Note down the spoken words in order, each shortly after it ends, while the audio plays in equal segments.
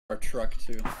Our truck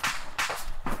too.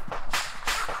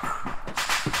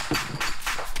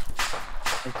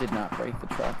 It did not break the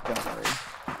truck, don't worry.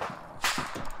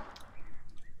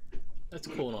 That's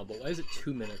cool and all, but why is it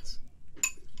 2 minutes?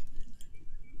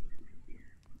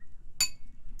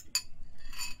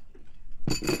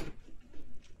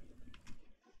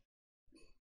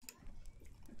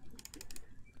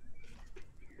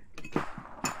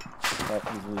 Oh,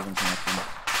 he's losing connection.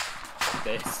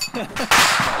 Base.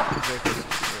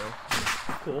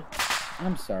 Cool.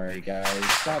 I'm sorry, guys.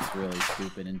 That's really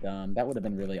stupid and dumb. That would have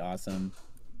been really awesome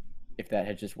if that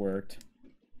had just worked.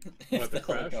 What, If the the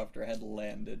crash? helicopter had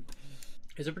landed.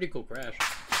 It's a pretty cool crash.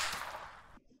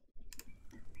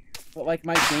 But like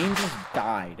my game just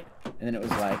died, and then it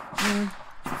was like,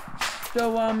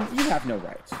 so you have no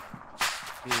rights.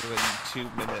 You in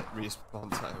 2-minute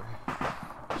respawn timer.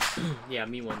 Yeah,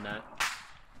 me won that.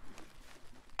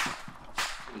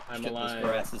 I'm Shit, alive. This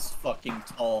grass is fucking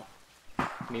tall.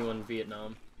 Me won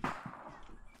Vietnam.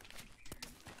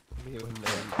 You and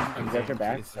You guys are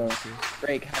back, so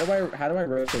Drake, how do I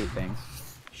rotate things?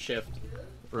 Shift.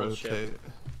 Hold shift.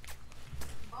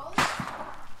 rotate.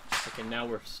 Okay, now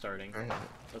we're starting. Alright.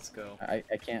 Let's go. I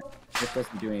can't. This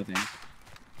doesn't do anything.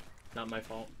 Not my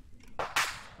fault.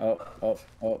 Oh, hold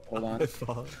on. My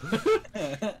fault.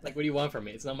 Like, what do you want from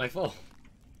me? It's not my fault.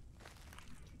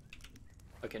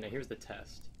 Okay, now here's the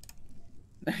test.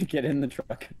 Get in the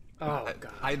truck. Oh,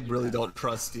 God. I really don't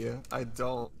trust you. I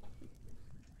don't.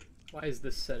 Why is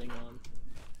this setting on?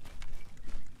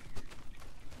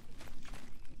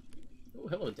 Oh,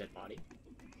 hello, dead body.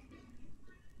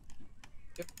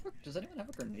 Does anyone have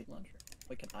a grenade launcher?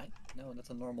 Wait, can I? No, that's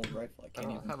a normal rifle. I I can't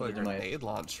don't even have put a it in my... grenade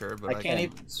launcher, but I I can't can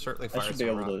even- certainly I fire should be some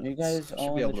able to... rockets. You guys I all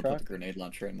should be in able the to put truck? the grenade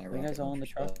launcher in my You rocket guys all in the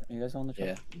launcher truck? spot. You guys all in the truck?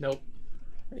 Yeah. Nope.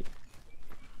 Great.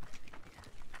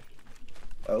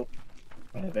 Oh.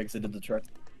 I have exited the truck.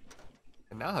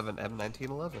 I now have an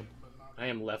M1911. I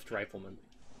am left rifleman.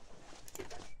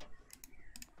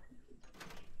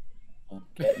 Well,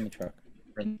 get in the truck.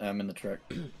 I'm in the truck.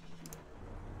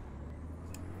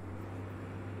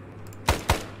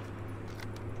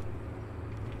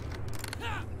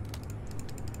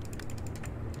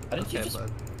 How did you Okay, just...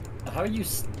 bud. How are you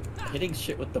hitting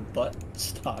shit with the butt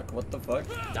stock? What the fuck?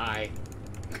 Die.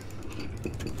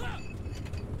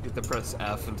 You have to press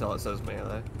F until it says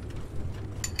melee.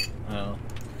 Oh.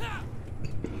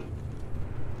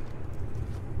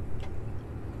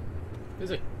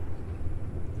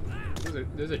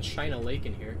 There's a China lake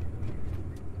in here.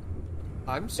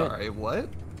 I'm sorry, what?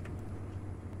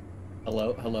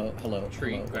 Hello?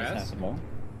 Tree, hello, grass? what's happening?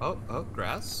 Oh,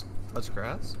 grass? Touch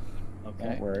grass? Okay.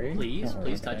 Don't worry. Please, Don't worry,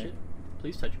 please touch okay. it.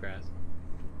 Please touch grass.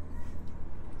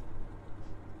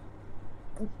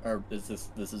 Or is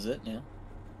this is it? Yeah.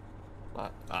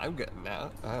 I'm getting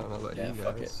out. I don't know about Yeah, you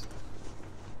fuck guys.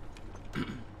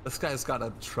 This guy's got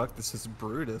a truck that says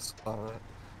Brutus on it.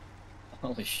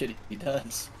 Holy shit, he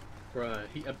does. Bruh,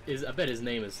 I bet his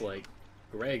name is like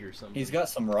Greg or something. He's got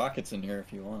some rockets in here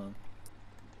if you want them.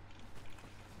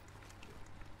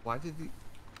 Why do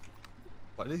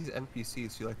these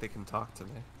NPCs feel like they can talk to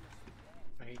me?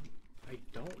 I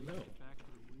don't know.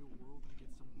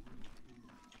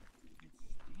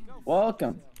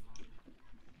 Welcome.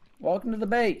 Welcome to the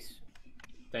base.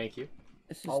 Thank you.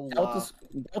 This is Allah.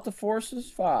 Delta Forces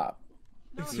 5.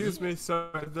 Excuse me, sir.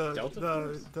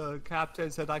 Delta The captain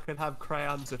said I could have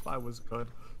crayons if I was good.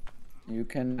 You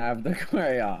can have the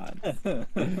crayon.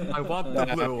 I want the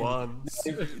blue ones.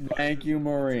 Thank you,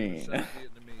 Marine.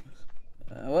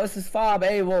 Well, this is Fob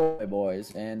A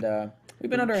boys, and we've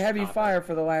been under heavy fire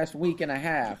for the last week and a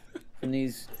half from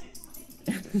these.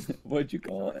 What'd you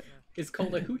call it? It's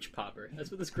called a hooch popper.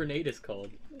 That's what this grenade is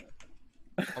called.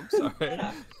 I'm sorry.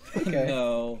 Okay.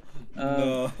 No.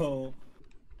 No.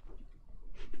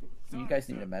 You guys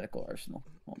need a medical arsenal.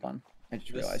 Hold on. I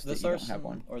just realized that This you don't arsenal, have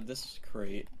one. or this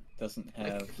crate doesn't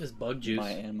have Just bug juice.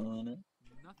 my ammo in it.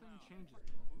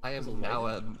 I am now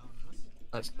a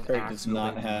Crate does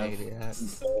not have maniac.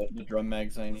 the drum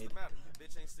mags I need.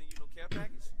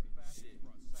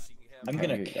 I'm Okay,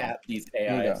 gonna here you go. cap these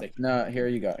Here you AIs. go. No, here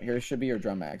you go. Here should be your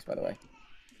drum mags, by the way.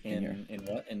 In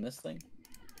what? In this thing?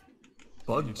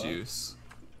 Bug juice.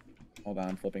 Hold on,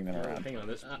 I'm flipping them around. Hang on,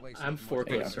 I'm forklift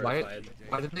Hang on. certified.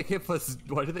 Why did they give us?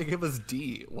 Why did they give us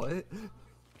D? What?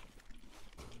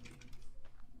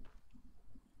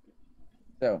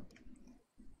 So,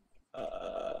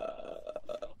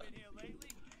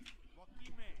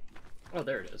 Oh,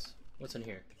 there it is. What's in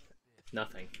here?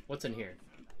 Nothing. What's in here?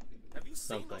 Have you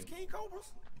seen those Something. king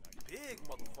cobras? Big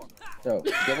motherfucker. so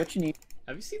get what you need.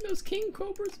 Have you seen those king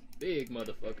cobras? Big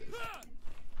motherfuckers.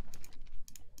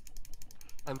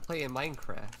 I'm playing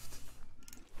Minecraft.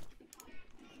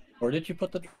 Where did you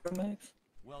put the drum mags?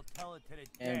 Well, tell it to the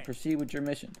And dead. proceed with your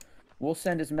mission. We'll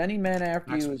send as many men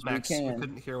after you as Max, we we can.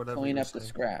 couldn't hear whatever Clean you up the were saying.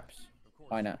 scraps.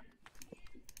 Why not?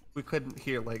 We couldn't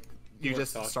hear, like, you weren't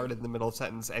just talking. started in the middle of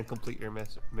sentence and complete your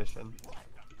mission.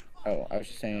 Oh, I was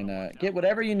just saying, get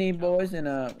whatever you need, boys, and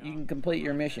you can complete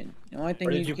your mission. The only thing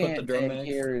Where did you you put the can't drum take mags?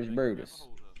 here is Brutus.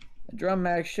 The drum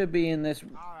mag should be in this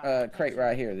crate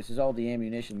right here. This is all the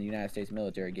ammunition the United States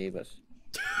military gave us.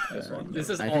 This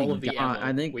is I all think of the God- ammo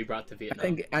I think- we brought to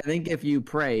Vietnam. I think if you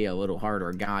pray a little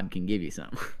harder, God can give you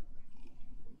some.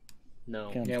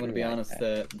 No. Comes Yeah, I'm gonna through be like honest.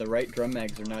 that. The right drum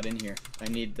mags are not in here. I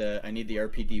need the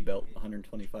RPD belt,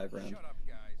 125 round.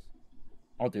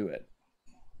 I'll do it.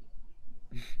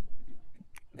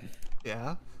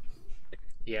 Yeah?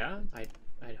 Yeah,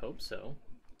 I'd hope so.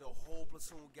 The whole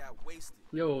platoon got wasted.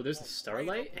 Yo, there's a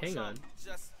starlight? Hang on.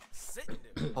 Just sitting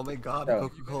there. Oh my god, Oh.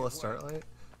 Coca-Cola Starlight?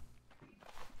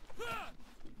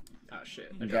 Oh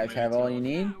shit. You guys have all you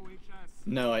need?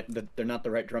 No, they're not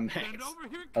the right drum mags.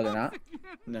 Oh, they're not?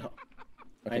 No, Okay,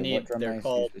 I what need. drum They're mags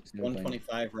called do you think?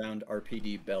 125 round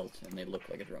RPD belt, and they look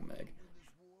like a drum mag.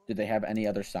 Do they have any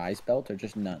other size belt or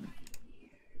just none?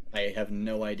 I have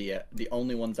no idea. The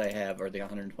only ones I have are the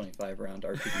 125 round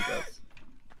RPD belts.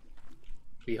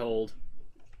 Behold.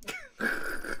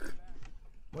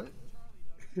 What?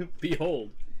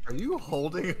 Behold. Are you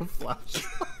holding a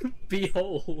flashlight?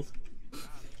 Behold.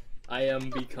 I am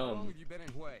become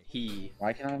he.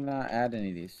 Why can I not add any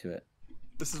of these to it?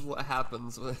 This is what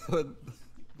happens when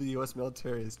the U.S.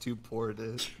 military is too poor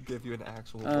to give you an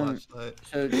actual flashlight.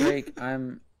 So Drake,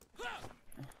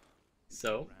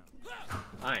 So,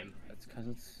 I'm. That's because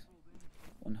it's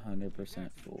 100%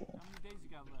 full.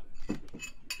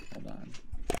 Hold on.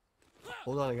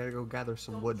 Hold on, I gotta go gather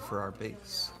some wood for our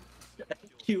base.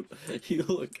 You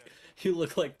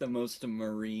look like the most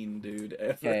marine dude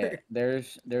ever. Okay,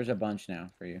 there's a bunch now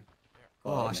for you.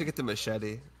 Oh, I should get the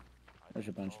machete. There's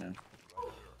a bunch now.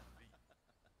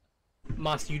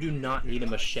 Moss, you do not need a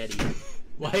machete.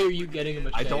 Why are you getting a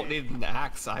machete? I don't need an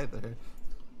axe either.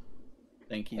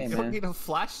 Thank you. Hey, You man. don't need a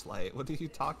flashlight. What are you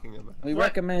talking about? We What?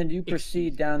 recommend you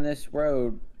proceed down this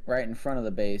road right in front of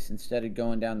the base instead of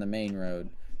going down the main road.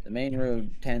 The main road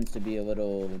tends to be a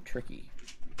little tricky.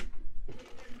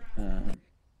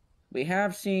 We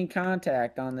have seen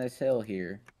contact on this hill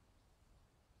here.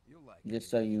 Just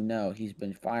so you know, he's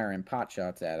been firing pot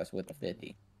shots at us with the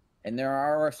 50. And there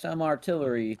are some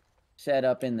artillery set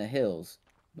up in the hills,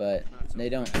 but they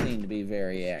don't seem to be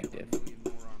very active.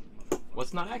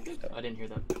 What's not active? I didn't hear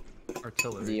that.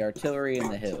 Artillery. The artillery in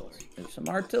the hills. There's some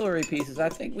artillery pieces. I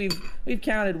think we've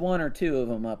counted one or two of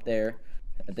them up there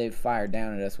that they've fired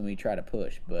down at us when we try to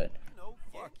push, but No,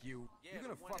 Fuck you. You're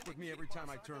gonna fuck with me every time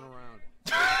I turn around.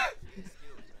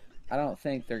 I don't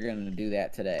think they're gonna do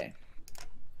that today.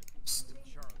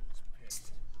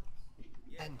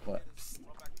 And What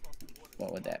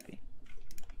would that be?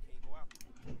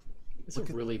 It's a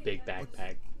really big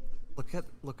backpack.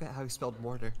 look at how he spelled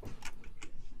mortar.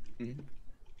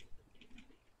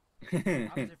 I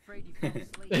was afraid you fell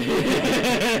asleep.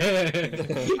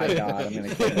 My God, I'm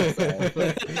gonna kill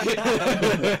myself.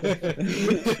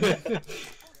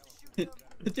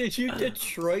 Did you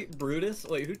Detroit Brutus?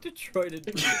 Wait, who Detroited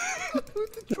Brutus? Who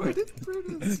Detroited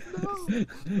Brutus?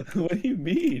 No. What do you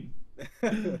mean?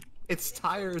 Its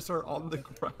tires are on the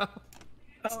ground.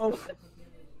 Oh,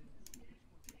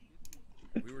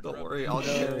 Don't worry, I'll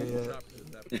carry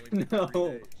it.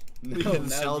 No. We No, can now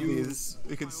sell you- these.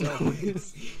 We can sell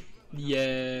these.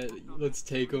 Yeah, let's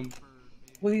take them.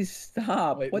 please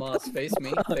stop! Wait, What Moss, the face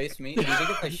me, fuck? face me. Do you think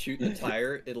if I shoot the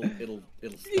tire, it'll You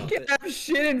stop can't have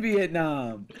shit in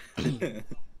Vietnam. it?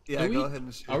 Yeah, Are we- go ahead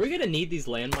and shoot. Are we gonna need these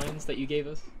landmines that you gave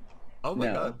us? Oh my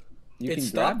No. god. You It can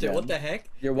stopped grab it. What them. the heck?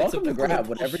 You're It's a welcome to grab portable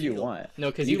whatever you shield. want.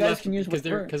 No, because You you guys left can use because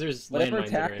whatever- there's Whatever landmines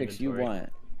in your tactics you inventory.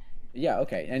 want. Yeah,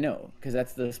 okay, I know, because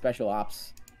that's the special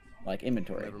ops, like,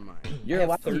 inventory. Never mind. You're I have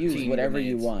allowed to use 13 whatever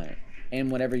you grenades. want,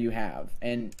 and whatever you have,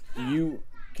 and you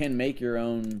can make your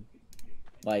own,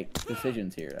 like,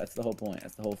 decisions here. That's the whole point.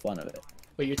 That's the whole fun of it.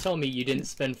 Wait, you're telling me you didn't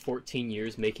spend 14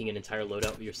 years making an entire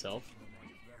loadout yourself?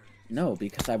 No,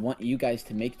 because I want you guys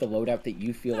to make the loadout that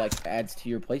you feel like adds to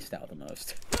your playstyle the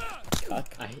most.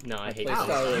 Cuck. I hate that.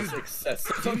 Playstyle is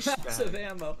excessive douchebag. amounts of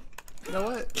ammo. You know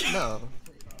what? No.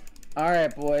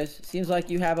 Alright, boys. Seems like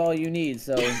you have all you need,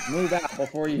 so move out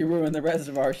before you ruin the rest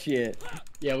of our shit.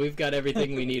 Yeah, we've got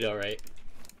everything we need, alright.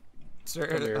 Sir,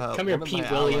 Come here, one Pete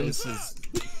of my Williams. allies has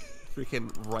freaking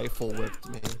rifle whipped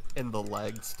me in the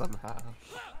leg somehow.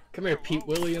 Come here, Pete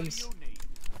Williams.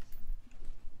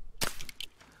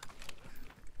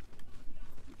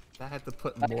 I had to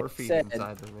put Like I morphine said,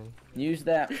 inside of me. Use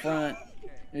that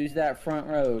front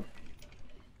road.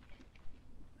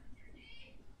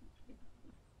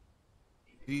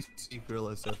 These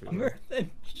secretless I'm everywhere. than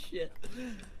shit.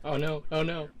 Oh no! Oh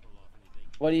no!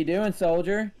 What are you doing,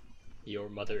 soldier? Your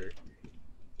mother.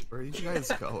 Where are you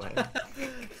guys going?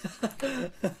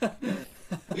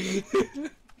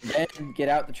 Ben, get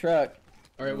out the truck.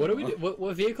 All right, what do we do?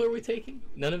 What vehicle are we taking?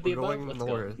 None of the We're above. going Let's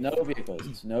north. No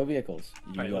vehicles. No vehicles.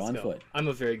 You Go. All right, go let's on go. foot. I'm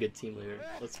a very good team leader.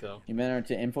 Let's go. You men are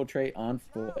to infiltrate on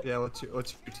foot. Yeah, what's your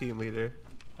team leader?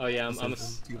 Oh yeah,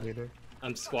 Team leader.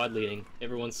 I'm squad leading.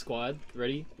 Everyone's squad.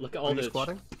 Ready? Look at all Are you the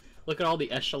squatting? look at all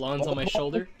the echelons on my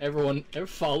shoulder. Everyone,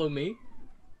 follow me.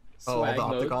 Oh, all Swag the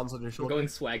mode. octagons on your We're shoulder? going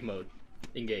swag mode.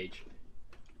 Engage.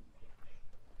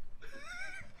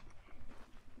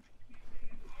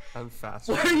 I'm fast.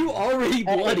 Why are you already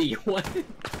bloody? What?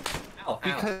 Ow,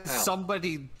 Because ow.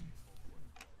 somebody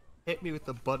hit me with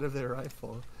the butt of their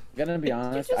rifle. Gonna be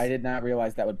honest, I did not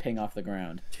realize that would ping off the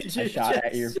ground. Did I you shot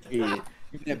at your just- feet.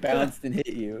 It bounced and hit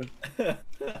you.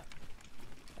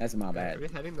 That's my Are bad. we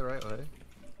heading the right way?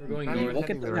 We're going Not even north. Look at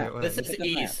heading the the right map. way. This Look is at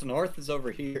the map. east. North is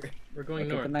over here. We're going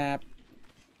Look at the north. map.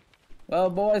 Well,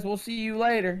 boys, we'll see you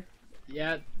later.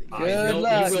 Yeah. Good no,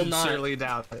 luck. you will not. Sincerely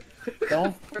doubt it.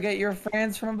 Don't forget your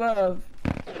friends from above.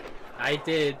 I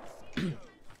did.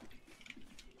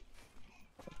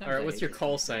 All right. What's your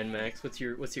call sign, Max? What's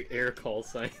your air call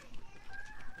sign?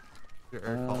 Your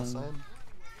air call Um, sign?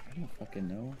 I don't fucking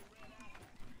know.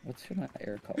 What's my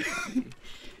air call sign?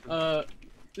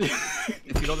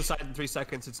 If you don't decide in 3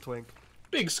 seconds, it's twink.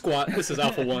 Big squat. This is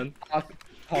Alpha 1. Hawk.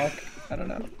 I don't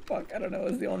know. Fuck, I don't know.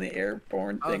 It's the only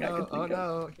airborne Oh thing I no, can oh think of.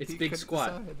 no. It's he big couldn't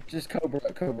squat. decide. Just Cobra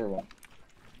 1.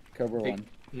 Cobra Big- 1.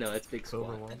 No, it's big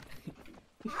Cobra squat. 1.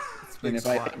 It's And big if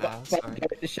I squat now, if I sorry.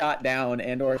 get the shot down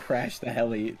and or crash the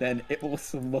heli, then it will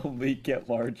slowly get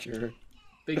larger.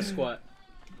 Big squat.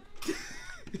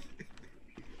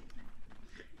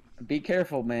 Be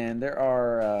careful, man. There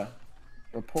are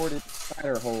reported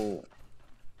spider hole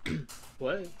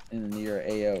What? in your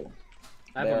AO.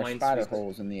 I have There a are mine spider sweeper.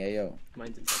 holes in the AO.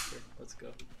 Mine detector. Let's go.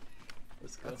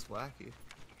 Let's go. That's wacky.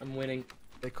 I'm winning.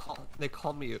 They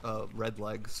call me red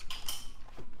legs.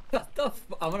 What the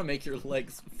I'm gonna make your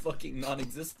legs fucking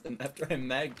non-existent after I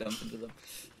mag dump into them.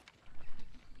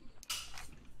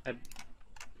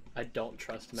 I don't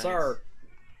trust Max. Sir.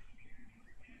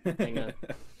 Hang on.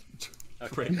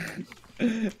 Okay.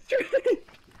 He's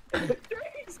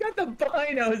got the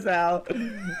binos out.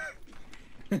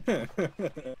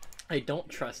 I don't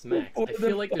trust Max. I What feel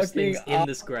the like there's fucking things in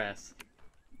this grass.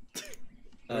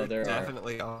 Oh, there are.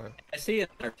 Definitely are. I see an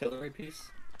artillery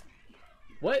piece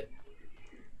What?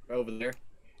 over there.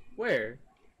 Where?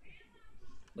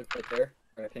 Look right there.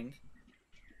 Where I pinged.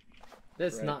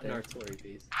 That's Right not an there. artillery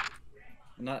piece.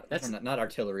 Not That's- not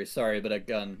artillery. Sorry, but a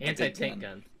gun. a good Anti-tank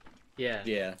gun. Yeah.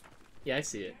 Yeah. Yeah, I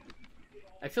see it.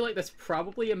 I feel like that's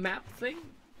probably a map thing,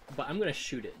 but I'm gonna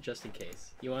shoot it just in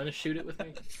case. You wanna shoot it with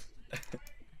me?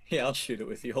 Yeah, I'll shoot it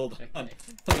with you. Hold on. Okay.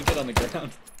 Let me get on the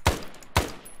ground.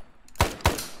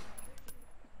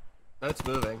 No, it's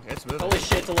moving. It's moving. Holy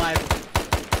shit, it's alive!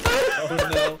 Oh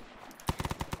no.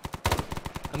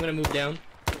 I'm gonna move down.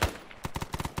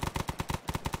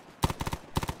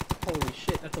 Holy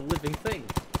shit, that's a living thing.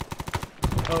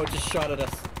 Oh, it just shot at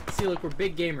us. See, look, we're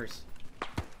big gamers.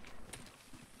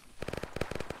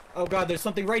 Oh god, there's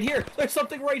something right here. There's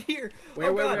something right here. Where,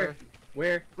 oh, where, God. where?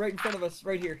 Where? Right in front of us.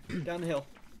 Right here. Down the hill.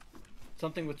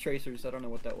 Something with tracers. I don't know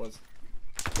what that was.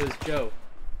 It was Joe.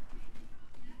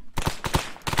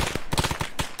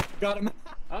 Got him.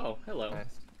 Oh, hello. Nice.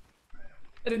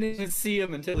 I didn't even see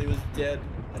him until he was dead.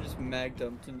 I just mag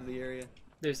dumped into the area.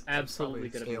 There's absolutely Probably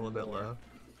gonna stay be a little bit more. low.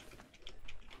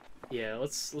 Yeah,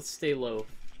 let's stay low.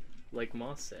 Like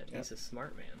Moss said, Yep. he's a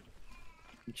smart man.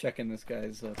 I'm checking this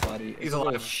guy's body. He's It's a little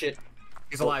alive. Shit.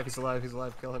 He's alive. He's alive. He's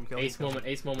alive. Kill him. Kill him. Ace kill him. moment,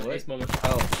 ace moment, What? ace moment.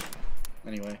 Oh.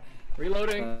 Anyway.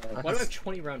 Reloading! Uh, Why do I have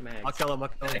 20 round mags? I'll kill him. I'll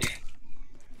kill him.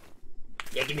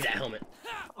 Yeah, give me that helmet.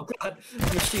 Oh god.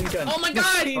 Machine gun. Oh my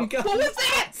god! Machine gun. What was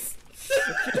that?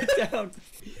 Get down.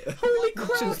 Holy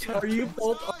crap! Are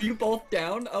you both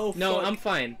down? Oh No, fuck. I'm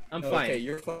fine. I'm fine. Okay,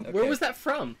 you're fine. Where Okay. was that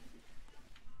from?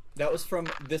 That was from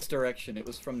this direction. It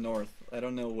was from north. I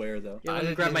don't know where though. Yeah, I let me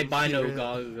didn't grab my even bino hear it.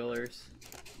 gogglers.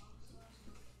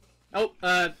 Oh,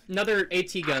 another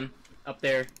AT gun up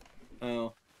there.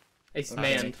 Oh. It's Okay.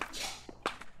 manned.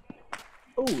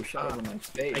 Oh, shot over my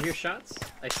face. I hear shots.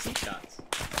 I see shots.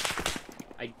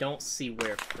 I don't see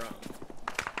where from.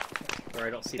 Or I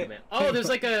don't see the man. Oh, there's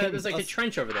like a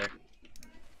trench over there.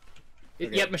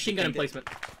 Okay. Yep, machine gun Pinged it. emplacement.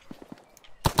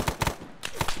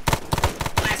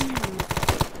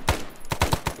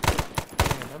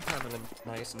 having a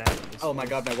nice nap. Oh my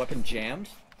god, my weapon jammed.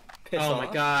 Piss Oh off.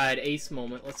 my god, ace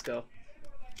moment. Let's go.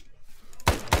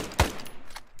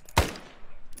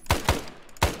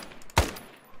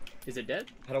 Is it dead?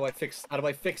 How do I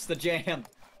fix the jam?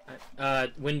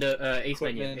 Window, ace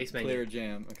menu, Equipment, ace menu. clear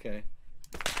jam. Okay.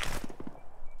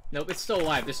 Nope, it's still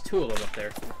alive. There's two of them up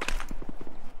there.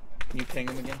 Can you ping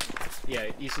him again?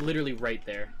 Yeah, he's literally right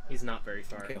there. He's not very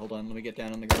far. Okay, hold on. Let me get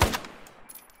down on the ground.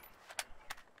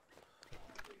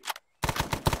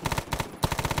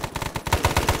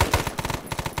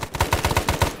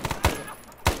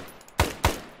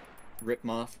 Rip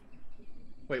Moth.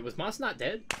 Wait, was Moss not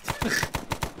dead?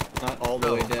 Not all the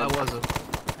No, way dead. I wasn't.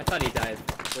 I thought he died.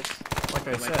 Whoops. Like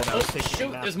I Oh my said, God. I was Oh, taking a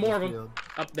shoot, nap there's in more the of 'em. field.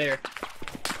 Up there.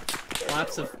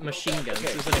 Lots of machine guns.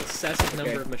 Okay. There's an excessive Okay.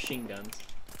 number of machine guns.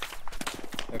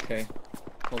 Okay.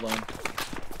 Hold on.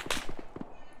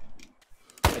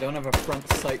 I don't have a front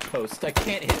sight post. I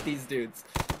can't hit these dudes.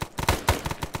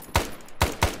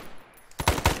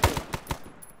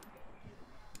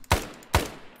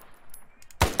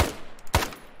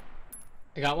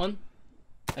 I got one.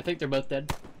 I think they're both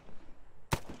dead.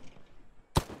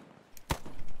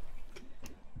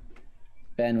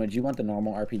 Ben, would you want the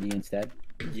normal RPD instead?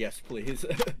 Yes, please.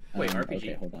 Wait, RPG?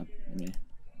 Okay, hold on. Let me...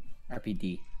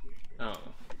 RPD. Oh.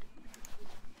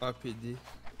 RPD.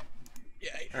 Yeah,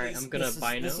 Alright, I'm gonna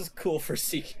buy This now. is cool for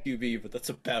CQB, but that's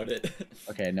about it.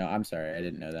 Okay, no, I'm sorry. I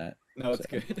didn't know that. No, it's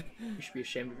So- good. You should be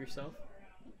ashamed of yourself.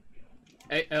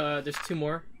 Hey, there's two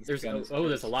more. There's gun is there's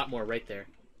a cursed. lot more right there.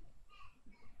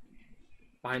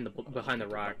 Behind the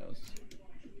rock.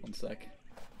 One sec.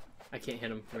 I can't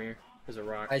hit him from here. There's a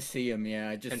rock. I see him, yeah.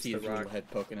 I just Hence see the his little rock. head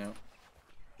poking out.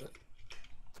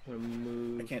 I'm gonna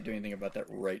move. I can't do anything about that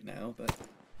right now, but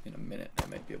in a minute I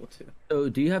might be able to. So,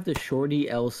 do you have the shorty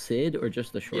El Cid or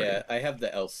just the shorty? Yeah, I have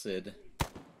the El Cid.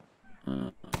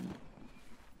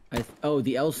 Oh,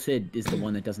 the El Cid is the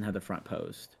one that doesn't have the front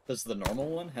post. Does the normal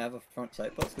one have a front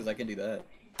sight post? Because I can do that.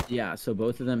 Yeah, so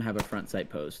both of them have a front sight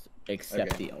post,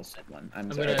 except Okay. the El Cid one.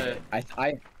 I'm Sorry. gonna.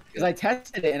 Because I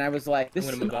tested it and I was like, this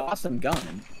I'm is gonna an move up. awesome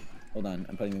gun. Hold on,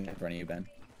 I'm putting it in front of you, Ben.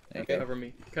 There you Okay. go. Cover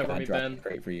me. Cover I me, dropped Ben. a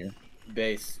crate for you.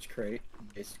 Based crate.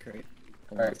 Based crate.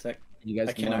 Hold on a Alright. sec. You guys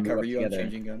I can cannot move cover up you. I'm together.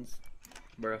 changing guns.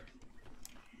 Bruh.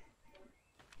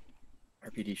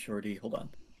 RPD shorty. Hold on.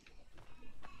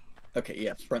 Okay,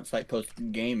 yes. Front sight post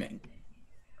gaming.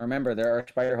 Remember, there are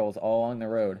spider holes all along the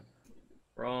road.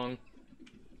 Wrong.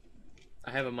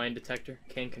 I have a mine detector.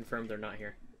 Can confirm they're not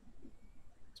here.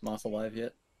 Is Moss alive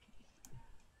yet?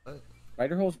 What?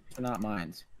 Spider holes are not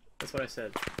mines. That's what I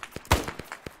said.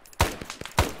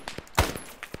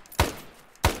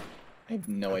 I have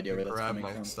no idea where that's Grab coming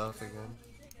my from. stuff again.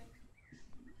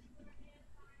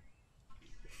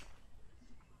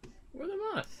 Where the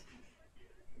moss?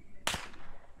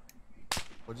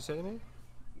 What'd you say to me?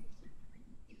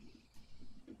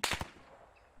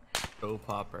 Go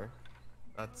popper.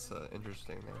 That's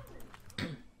interesting,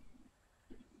 man.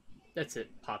 That's it.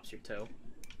 Pops your toe.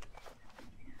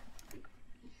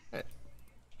 Hey.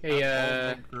 Hey,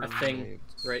 Have all the a thing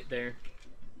grenades. right there.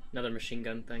 Another machine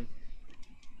gun thing.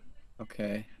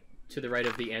 Okay. To the right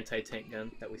of the anti-tank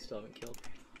gun that we still haven't killed.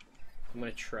 I'm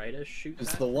gonna try to shoot Is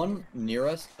that. the one near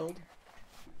us killed?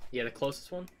 Yeah, the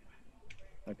closest one.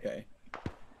 Okay.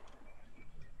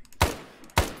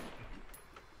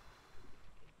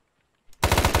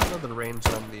 I know the range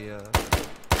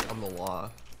on the law.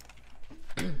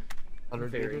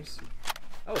 100 Very. meters.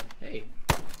 Oh, hey.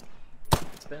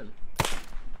 It's Ben.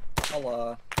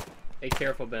 Hello. Hey,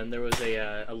 careful, Ben. There was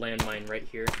a landmine right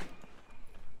here.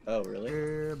 Oh,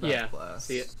 really? Yeah, Blast.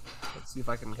 see it. Let's see if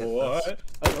I can hit What? this.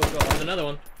 Oh, there's another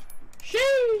one.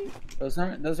 Shoo! Those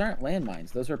aren't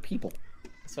landmines. Those are people.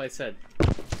 That's what I said.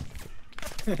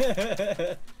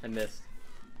 I missed.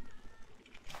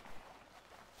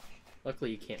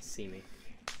 Luckily, you can't see me.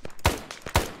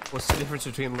 What's the difference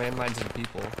between landmines and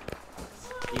people?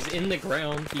 He's in the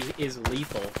ground. He is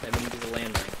lethal. That means he's a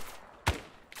landmine.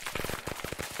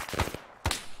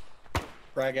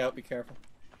 Frag out, be careful.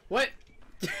 What?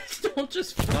 Don't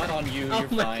just. Not on you, Oh you're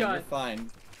my fine, God. you're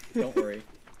fine. Don't worry.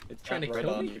 It's Trying not to right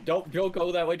kill on me? you. Don't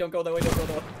go that way, don't go that way, don't go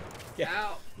that way. Yeah.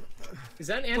 Ow! Is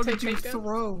that an What did you anti-tank gun?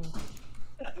 throw?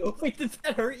 Wait, did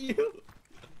that hurt you?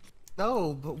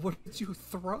 No, but what did you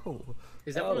throw?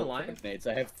 Is that one alive? Grenades.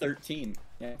 I have 13.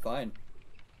 Yeah, fine.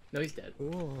 No, he's dead.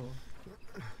 Oh.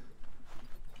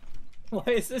 Why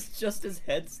is this just his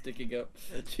head sticking up?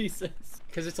 Jesus.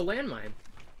 Because it's a landmine.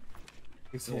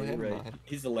 It's a Yeah, you're landmine. right.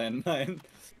 He's a landmine.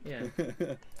 Yeah.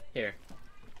 Here.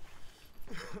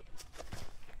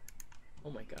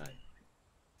 Oh my god.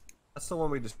 That's the one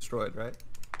we destroyed, right?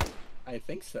 I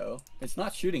think so. It's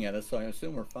not shooting at us, so I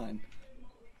assume we're fine.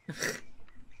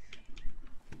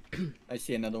 I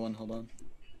see another one. Hold on.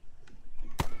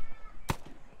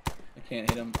 I can't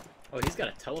hit him. Oh, he's got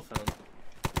a telephone.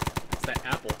 It's that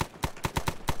Apple.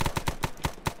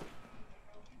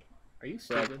 Are you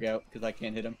stupid? Frag out because I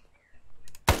can't hit him.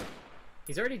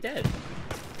 He's already dead.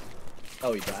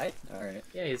 Oh, he died? Alright.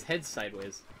 Yeah, his head's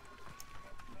sideways.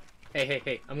 Hey, hey,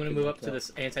 hey, I'm gonna move up to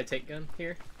this anti-tank gun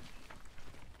here.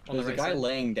 On There's the a right guy side.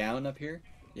 laying down up here.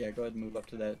 Yeah, go ahead and move up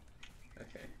to that.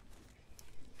 Okay.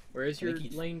 Where is I your think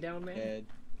he's laying down man? dead.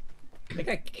 I think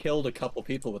I killed a couple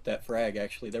people with that frag,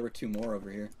 actually. There were 2 more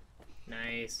over here.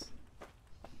 Nice.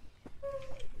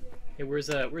 Hey, where's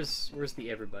the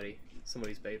everybody?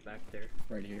 Somebody's back there.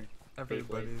 Right here.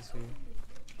 Everybody's here.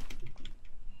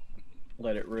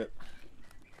 Let it rip.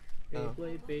 Oh.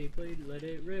 Beyblade, Beyblade, let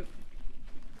it rip.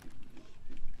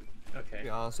 To Okay. be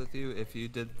honest with you, if you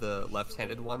did the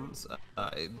left-handed ones,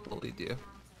 I bullied you.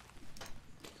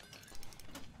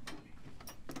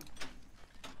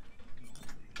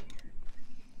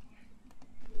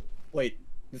 Wait,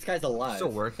 this guy's alive. Still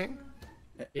working?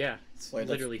 Yeah, it's Wait,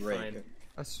 that's literally Drake. fine.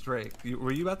 That's Drake.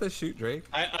 Were you about to shoot Drake?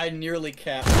 I nearly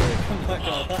capped Drake, I'm not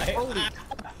gonna lie. Holy!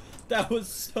 That was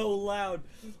so loud.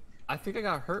 I think I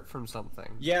got hurt from something.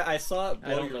 Yeah, I saw it I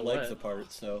blow don't your know legs what.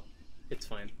 apart, so. It's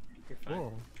fine. You're fine.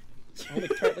 Whoa. Holy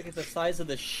crap, look at the size of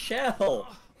the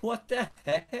shell! What the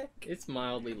heck? It's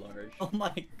mildly large. Oh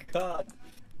my god.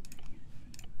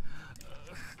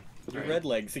 Your Alright. red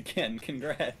legs again,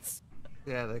 congrats.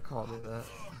 Yeah, they call me that.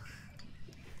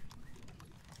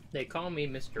 They call me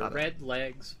Mr. Got it. Red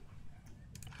Legs.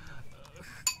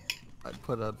 I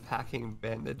put a packing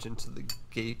bandage into the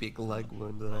gaping leg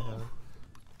wound that I have.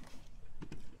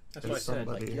 That's what I There's said.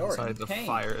 somebody like, you're in decided to pain.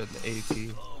 fire an AT.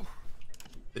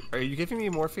 Are you giving me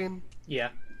morphine? Yeah.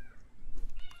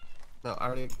 No, I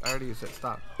already used it.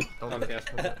 Stop. Don't do Okay.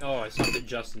 it. Oh, I stopped it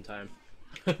just in time.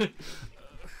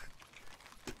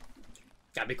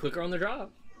 Gotta be quicker on the draw.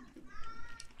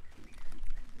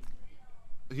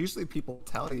 Usually people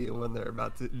tell you when they're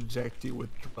about to inject you with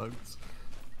drugs.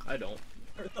 I don't.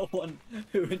 You're the one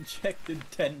who injected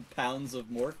 10 pounds of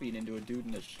morphine into a dude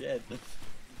in a shed.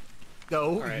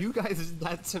 No, Alright. you guys did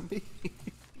that to me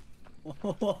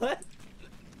What?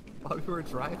 while we were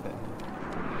driving.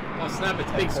 Oh snap!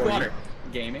 It's Big Squatter.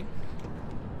 Gaming?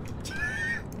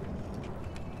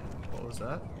 What was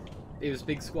that? It was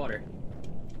Big Squatter.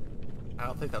 I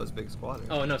don't think that was Big Squatter.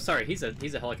 Oh no, sorry. He's a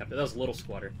helicopter. That was Little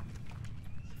Squatter.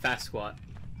 Fast Squat.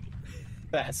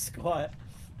 Fast squat.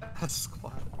 That's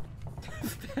Squatter.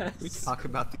 We Fast. talk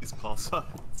about these call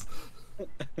signs.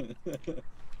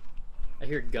 I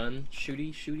hear gun,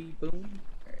 shooty, shooty, boom.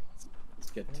 Alright,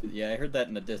 let's get to. Yeah, I heard that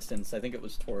in the distance. I think it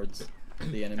was towards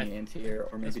the enemy anti-air,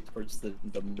 or maybe towards the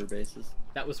bomber bases.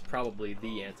 That was probably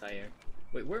the anti-air.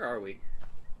 Wait, where are we?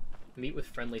 Meet with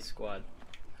friendly squad.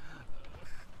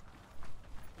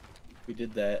 We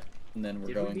did that, and then we're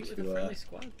Did we going meet with a to friendly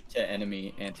squad?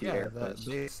 enemy Yeah, anti-air that post.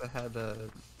 base that had the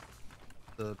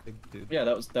big dude. Yeah,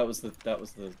 that was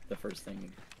the first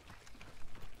thing.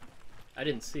 I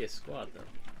didn't see a squad though.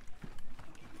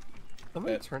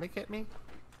 Somebody tourniquet me?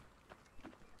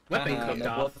 Weapon Haha, cooked no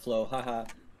blood off. flow, haha.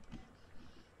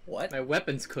 What? My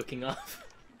weapon's cooking off.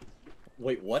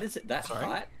 Wait, what is it? That Sorry?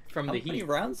 hot? From How the many heat.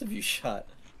 rounds have you shot?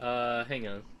 Hang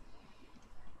on.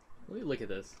 Let me look at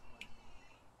this.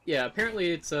 Yeah,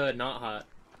 apparently it's not hot.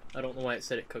 I don't know why it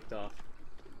said it cooked off.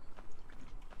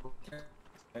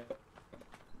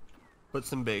 Put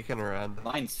some bacon around.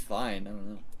 Mine's fine. I don't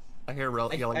know. I hear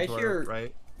yelling I to hear- our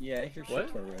right. Yeah, I hear What?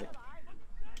 shit to our right.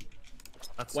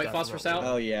 That's White phosphorus out?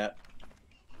 Oh yeah.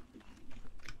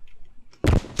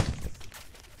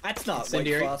 That's not white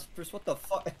Incendiary. phosphorus. What the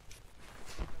fuck?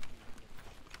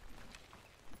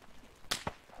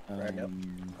 Right up.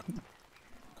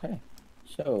 Okay.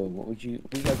 So, what are you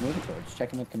guys moving towards?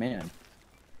 Checking with command.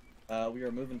 We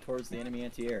are moving towards the enemy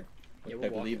anti-air. Yeah, Which we're I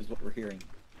believe walking. is what we're hearing.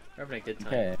 We're having a good time.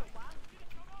 Okay.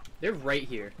 They're right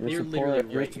here. Your They're support,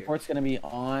 literally your right here. support's gonna be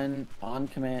on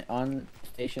command, on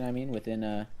station. I mean, within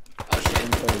Oh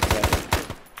shit! 30 seconds.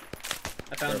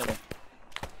 I found them.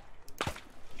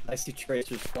 I see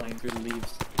tracers flying through the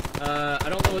leaves. I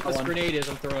don't know what this One. grenade is.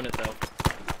 I'm throwing it though.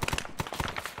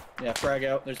 Yeah, frag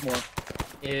out. There's more.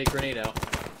 Yeah, grenade out.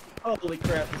 Holy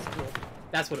crap, this is cool.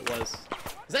 That's what it was.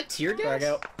 Is that tear gas? Frag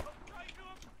out.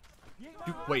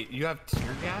 Wait, you have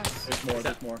tear gas? There's more. Is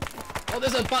There's that- more. Oh,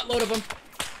 there's a buttload of them.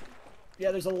 Yeah,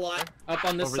 there's a lot. Up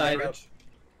on this Over side. that ridge?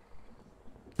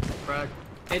 Frag.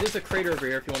 Hey, there's a crater over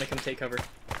here if you want to come take cover.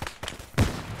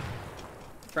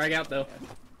 Frag out though.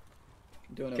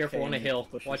 I'm doing Careful okay. on a hill.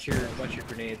 Pushing Watch some your guys.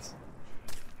 grenades.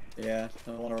 Yeah,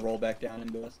 I want to roll back down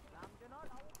into us.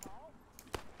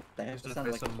 That There's just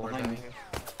sounded like some more behind down me. here.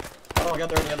 Oh, I got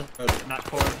there on the other road. Not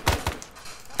cord.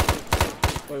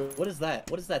 Wait, what is that?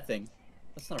 What is that thing?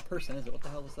 That's not a person, is it? What the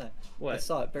hell is that? What? I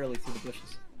saw it barely through the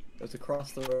bushes. It was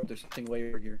across the road. There's something way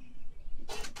over here.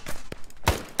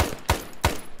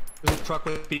 There's a truck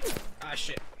with feet. Ah,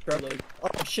 shit. Reload.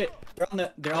 Oh shit! They're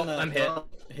on the I'm hit.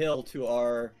 hill to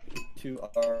our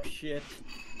shit.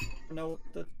 I don't know what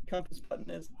the compass button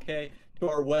is. Okay, to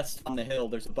our west on the hill.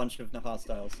 There's a bunch of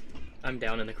hostiles. I'm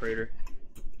down in the crater.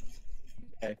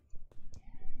 Okay.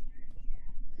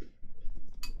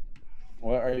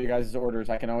 What are you guys' orders?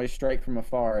 I can always strike from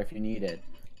afar if you need it.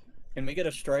 Can we get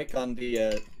a strike on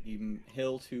the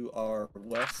hill to our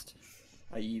west,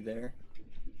 i.e. there?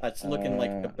 It's looking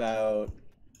like about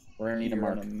We're gonna need a here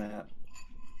mark. on a map.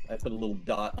 I put a little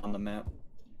dot on the map.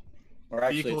 Or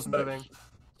actually, Vehicles moving.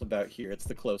 it's about here. It's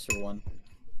the closer one.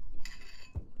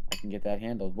 I can get that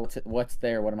handled. What's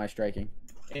there? What am I striking?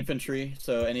 Infantry,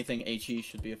 so anything HE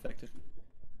should be effective.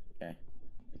 Okay.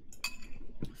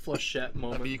 Flushette A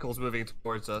moment. vehicle's moving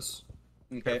towards us.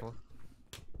 Okay. Careful.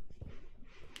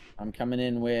 I'm coming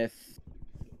in with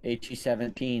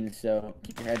HE-17, so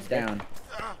keep your heads down.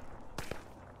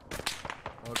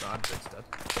 Oh god, it's dead.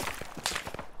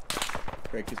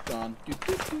 Break is gone.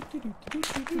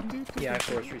 Yeah, I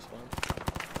force respawn.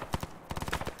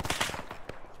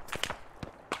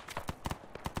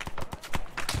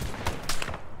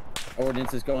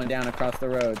 Ordnance is going down across the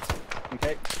roads.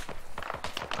 Okay.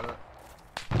 Got it.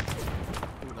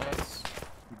 Ooh, nice.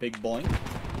 Big boing.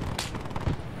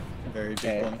 Very big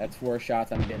Okay, boing. that's 4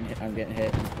 shots. I'm getting hit.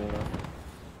 In 4.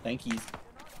 Thank you. Check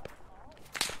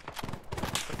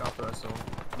out the rest of them.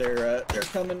 They're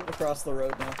coming across the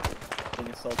road now. Being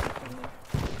assaulted from there.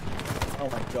 Oh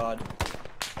my god.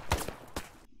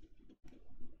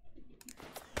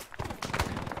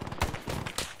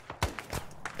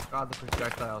 God, the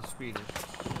projectile speed is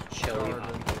Chilly.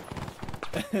 retarded.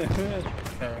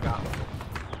 Okay, I got one.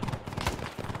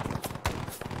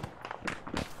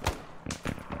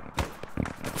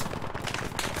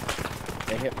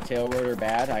 They hit the tail rotor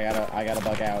bad. I gotta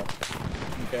bug out.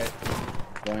 Okay.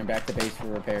 Going back to base for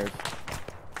repairs.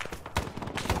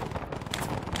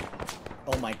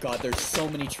 Oh my god, there's so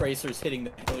many tracers hitting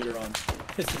the hill you're on.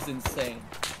 This is insane.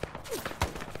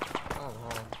 Oh, wow.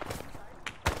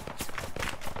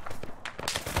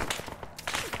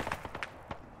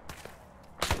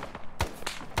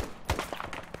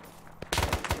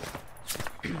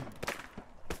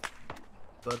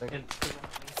 Loading. And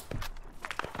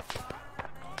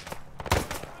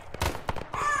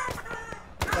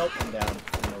Help him down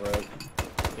in the road.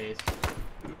 base.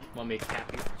 Want me to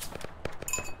cap you?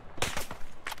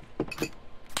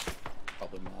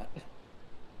 Probably not.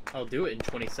 I'll do it in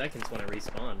 20 seconds when I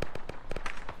respawn.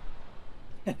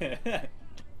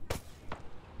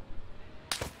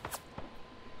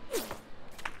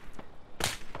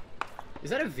 Is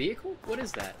that a vehicle? What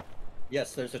is that?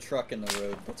 Yes, there's a truck in the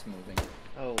road that's moving.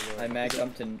 Oh, Lord. I mag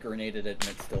jumped and grenaded it and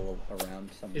it's still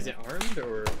around somewhere. Is it armed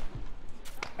or?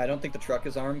 I don't think the truck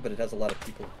is armed, but it has a lot of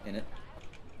people in it.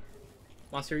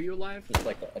 Monster, are you alive? It's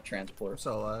like a I'm transport.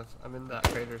 still alive. I'm in that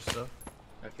crater still.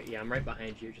 Okay, yeah, I'm right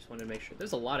behind you. Just wanted to make sure.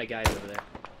 There's a lot of guys over there.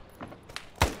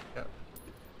 Yep.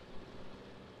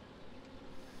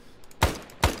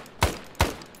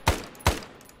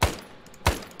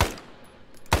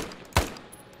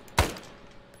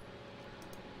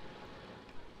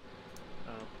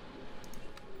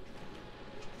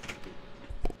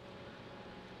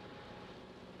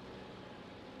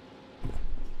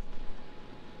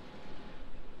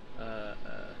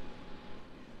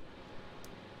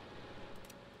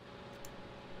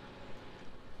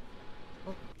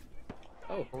 Oh.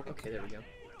 Oh, okay, there we go.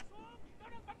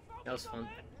 That was fun.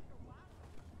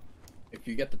 If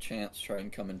you get the chance, try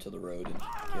and come into the road and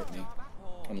get me.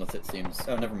 Unless it seems...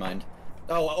 Oh, never mind.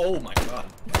 Oh my god.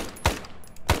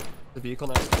 The vehicle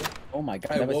next to you. Oh my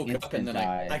god, I that was woke up and instant then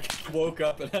die. I woke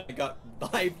up and I got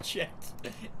vibe checked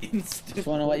instantly. Just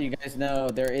want to let you guys know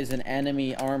there is an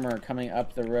enemy armor coming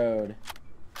up the road.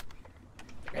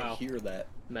 I Wow. hear that.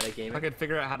 If I Metagaming. could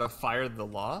figure out how to fire the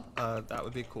law, that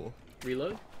would be cool.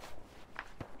 Reload?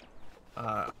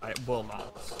 I will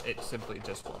not. It simply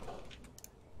just won't.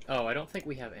 Oh, I don't think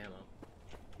we have ammo.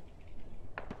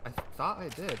 I thought I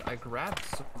did. I grabbed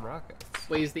some rockets.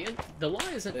 Wait, is the law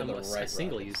isn't They're the a right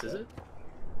single rockets, use, is though. it?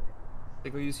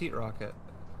 Single use heat rocket.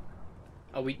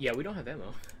 Oh, we don't have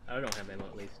ammo. I don't have ammo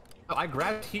at least. Oh, I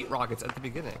grabbed heat rockets at the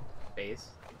beginning. Base.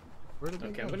 Where did they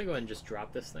Okay, go? I'm gonna go ahead and just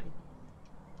drop this thing.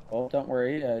 Well, don't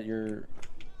worry, your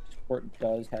support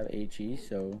does have HE,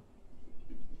 so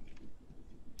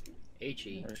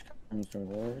HE. Worst comes to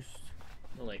worst.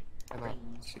 Well, like, I don't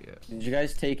see it. Did you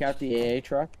guys take out the AA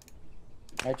truck?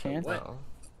 By chance? What? No.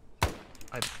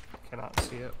 I cannot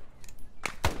see it.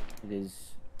 It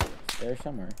is there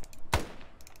somewhere.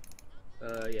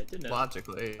 Yeah, didn't know.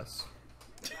 Logically, yes.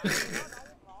 I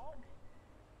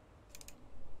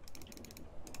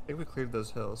think we cleared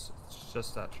those hills. It's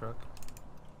just that truck.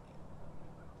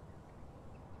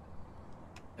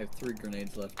 I have 3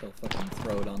 grenades left. I'll fucking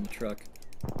throw it on the truck.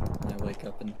 And I wake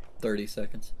up in 30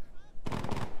 seconds.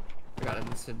 I got an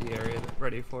incendiary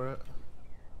ready for it.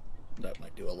 That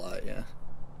might do a lot, yeah.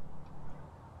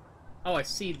 Oh, I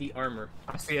see the armor.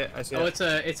 I see it. I see Oh, it.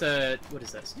 it's a, what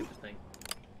is that stupid thing?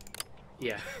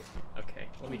 Yeah. Okay,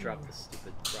 let me drop this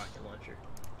stupid rocket launcher.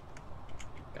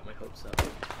 Got my hopes up.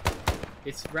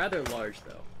 It's rather large,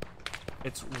 though.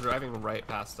 It's driving right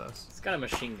past us. It's got a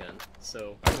machine gun,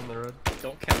 so It's on the road.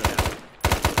 don't count it out.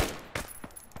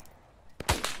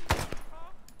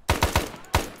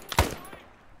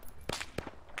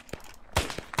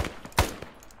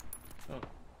 Oh.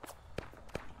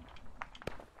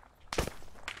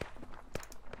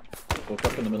 Woke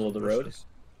up in the middle of the road. Bushes.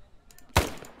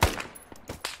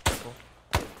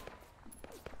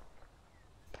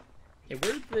 Hey,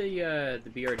 where'd the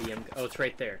BRDM go? Oh, it's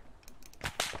right there.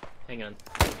 Hang on.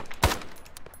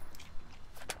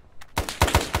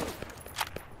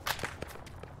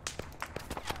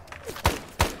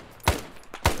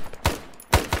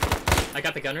 I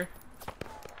got the gunner.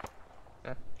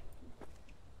 Okay.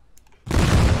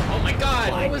 Oh my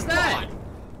god, what was that?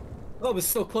 Oh, it was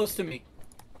so close to me.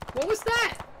 What was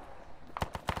that?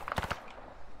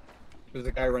 There's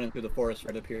a guy running through the forest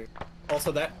right up here.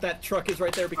 Also, that truck is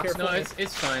right there. Be careful. No,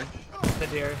 it's fine.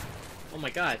 Incendiary. Oh my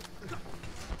god.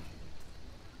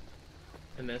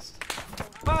 I missed.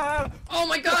 Ah! Oh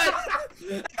my god!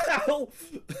 Ow!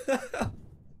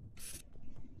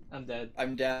 I'm dead.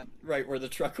 I'm down right where the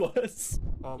truck was.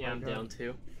 Oh Yeah, my I'm God. down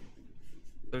too.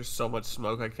 There's so much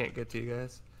smoke I can't get to you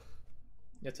guys.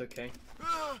 It's okay.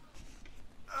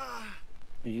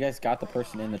 You guys got the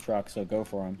person in the truck, so go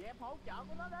for him.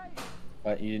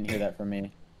 But you didn't hear that from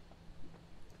me.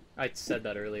 I said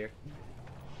that earlier.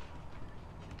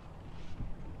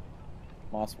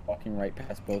 Moss walking right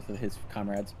past both of his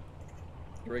comrades.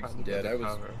 Rick's Find dead. the I was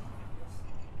cover.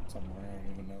 somewhere. I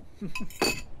don't even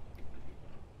know.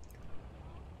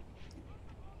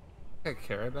 I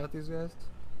care about these guys.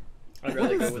 I'd rather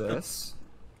What go is with this?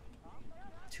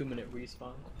 the 2-minute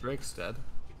respawn. Drake's dead.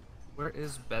 Where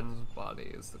is Ben's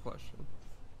body is the question.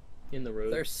 In the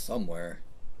road. They're somewhere.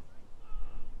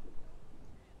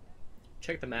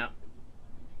 Check the map.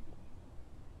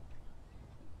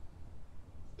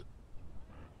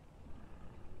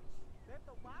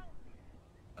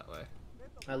 That way.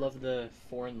 I love the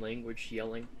foreign language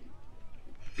yelling.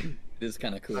 It is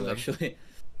kind of cool, Random. actually.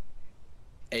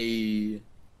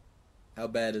 How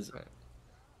bad is it? Right.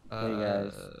 Hey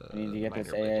guys, we need to get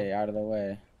this minor league. AA out of the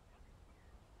way.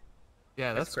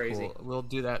 Yeah, That's that's crazy. cool. We'll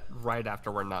do that right after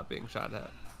we're not being shot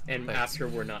at. And Thanks. after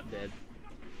we're not dead.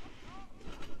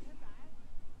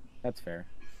 That's fair.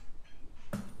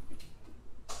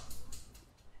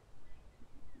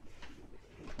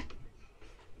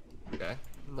 Okay.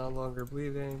 No longer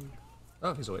bleeding.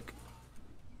 Oh, he's awake.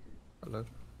 Hello.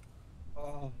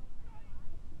 Oh.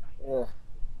 Oh.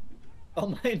 Oh,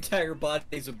 my entire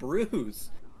body's a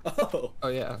bruise. Oh. Oh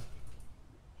yeah.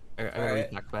 I got Alright.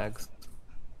 repack bags.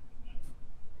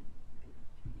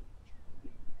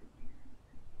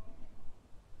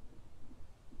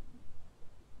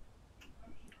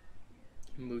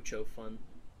 Mucho fun.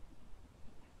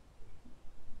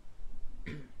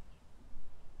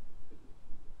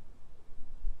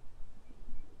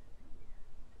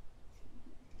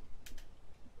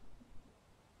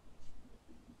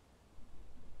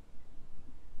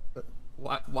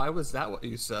 Why was that what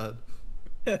you said?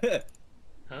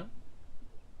 Huh?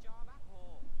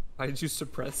 Why did you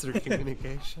suppress their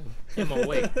communication? I'm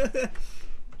awake.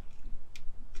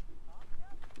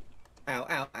 Ow,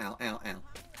 ow, ow, ow, ow.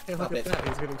 Hey, Stop look it. at that.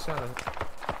 He's getting shot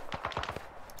at.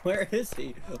 Where is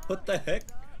he? What the heck?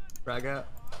 Frag out.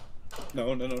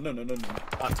 No, no, no, no, no, no,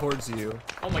 no. Towards you.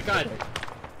 Oh my god.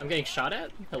 I'm getting shot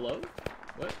at? Hello?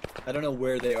 What? I don't know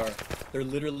where they are. They're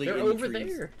literally They're in the over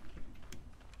trees. there.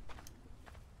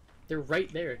 They're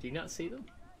right there. Do you not see them?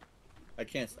 I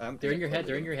can't. They're in your head,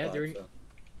 they're in your head, they're in-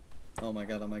 Oh my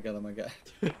god, oh my god, oh my god.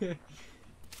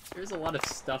 There's a lot of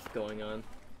stuff going on.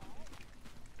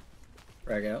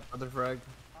 Frag out. Other frag.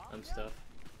 I'm stuff.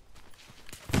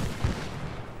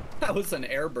 That was an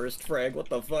airburst frag, what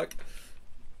the fuck?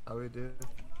 How we do?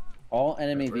 All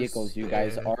enemy Where's vehicles you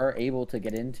guys AA? are able to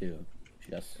get into.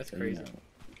 Just That's so crazy. You know.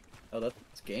 Oh, that's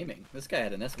gaming. This guy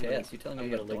had an SKS. You telling me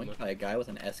I'm you got gonna doinked by a guy with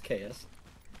an SKS?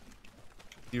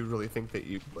 Do you really think that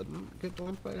you wouldn't get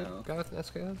joined by No. a guy with an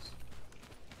SKS?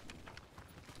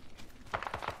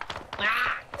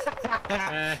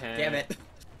 Damn it!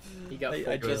 He got I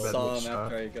full just kill. saw him shot.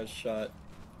 after I got shot.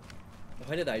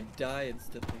 Why did I die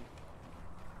instantly?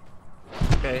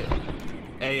 Okay,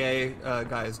 AA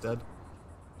guy is dead.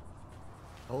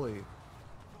 Holy.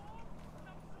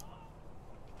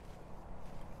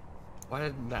 Why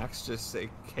did Max just say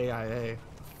KIA?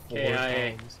 4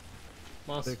 KIA. times?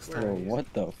 Moss, 6 where Bro, are you?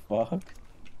 what the fuck?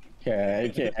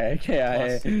 Okay.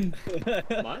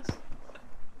 Moss?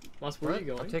 Moss, where are you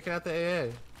going? I'm taking out the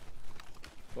AA.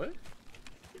 What?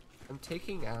 I'm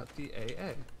taking out the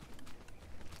AA.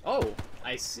 Oh,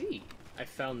 I see. I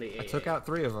found the AA. I took out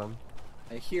 3 of them.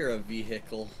 I hear a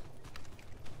vehicle.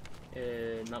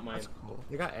 Not mine. That's cool.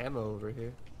 They got ammo over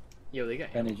here. Yo, they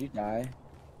got Ben, ammo. did you die?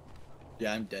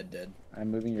 Yeah, I'm dead.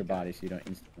 I'm moving your body so you don't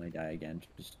instantly die again,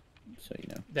 just so you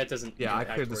know. That doesn't. Yeah, I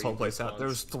impact cleared this where whole you place out. respawn. There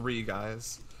was 3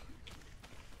 guys.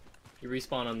 You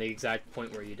respawn on the exact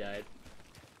point where you died.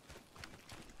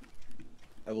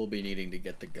 I will be needing to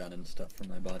get the gun and stuff for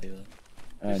my body though.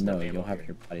 There's no No, ammo you'll have here.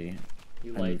 your body.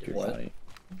 You I lied moved to your me. What? body.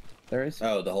 There is.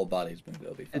 Oh, the whole body's moved.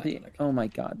 It'll be fine. At the, when I come. oh my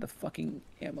god, the fucking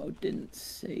ammo didn't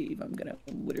save. I'm gonna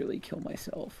literally kill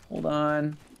myself. Hold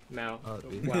on. Mao. Oh, it'd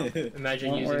be- Wow.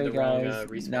 Imagine Don't using worry, the wrong guys.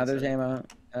 respawn. Now there's setting. ammo. Now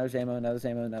there's ammo. Now there's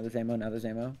ammo. Now there's ammo. Now there's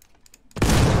ammo.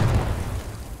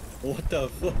 What the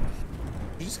fuck?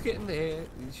 You just get in the AA,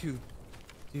 you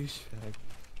douchebag.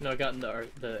 No, I got in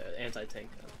the anti-tank.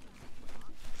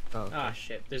 Oh, okay. Ah,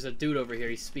 shit. There's a dude over here.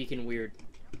 He's speaking weird.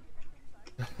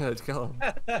 Let's kill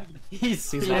him.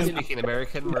 He's He's not speaking, speaking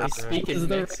American. We're he's speaking Is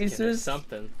the Mexican or racist?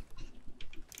 something.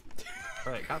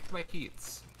 Alright, got my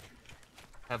heats.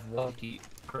 Have 1 heat.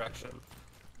 Correction.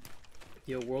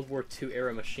 Yo, World War II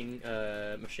era machine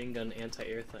gun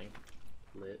anti-air thing.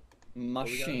 Lit.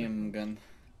 Machine gun.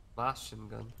 Machine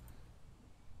gun.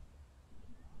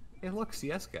 Hey, look,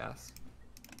 CS gas.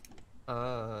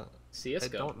 CSGO. I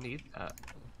don't need that.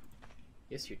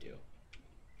 Yes, you do.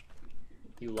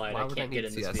 You lied. Why I would can't I get need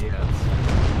in this CS vehicle.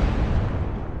 gas?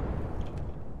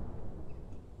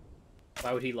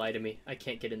 Why would he lie to me? I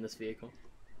can't get in this vehicle.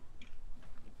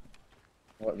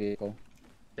 What vehicle?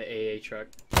 The AA truck.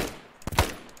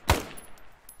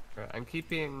 Alright, I'm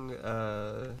keeping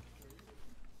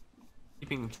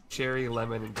cherry,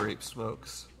 lemon, and grape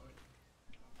smokes.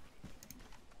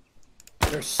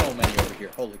 There's so many over here.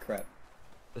 Holy crap.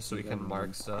 Just so we can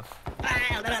mark stuff.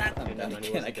 I'm And down then he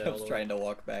again. wasn't I dead all was the trying to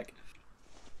walk back.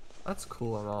 That's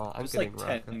cool and all. I'm There's getting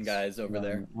like 10 rockets. guys over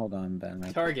there. Hold on, Ben.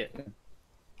 Target.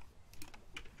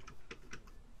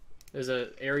 There's a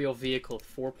aerial vehicle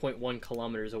 4.1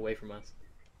 kilometers away from us.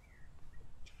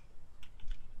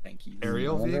 Thank you.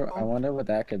 Aerial vehicle? I wonder what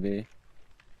that could be.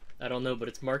 I don't know, but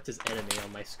it's marked as enemy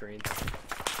on my screen.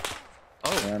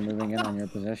 They're moving in on your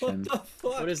What position. the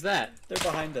fuck? What is that? They're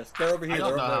behind us. They're over here. I don't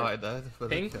They're know over how there. I died, but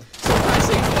Ping? okay.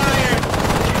 Suppressing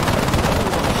fire!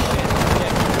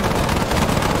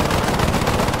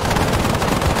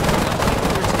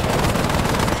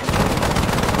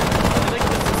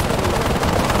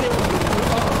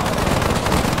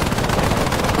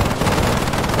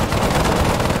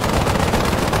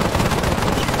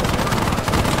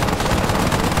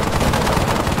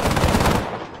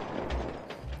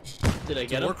 Did I Do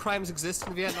get war him? crimes exist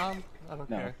in Vietnam? I don't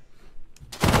No. care.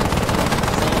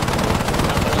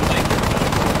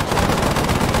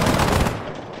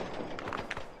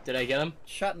 Did I get him?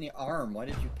 Shot in the arm. Why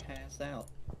did you pass out?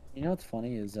 You know what's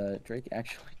funny is Drake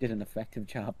actually did an effective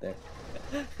job there.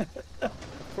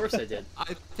 Of course I did.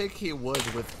 I think he would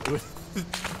with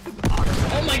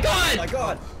Oh my god! Oh my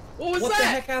god! What was What the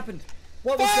that? heck happened?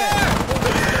 What was that? Oh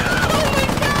my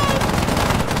god!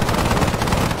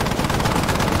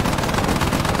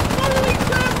 Holy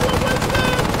crap, what was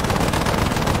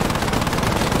that?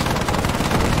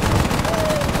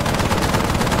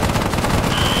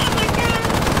 Oh my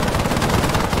god!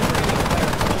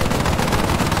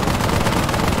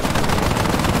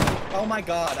 Oh my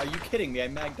god, are you kidding me? I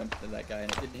magged him to that guy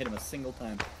and it didn't hit him a single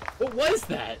time. What was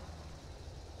that?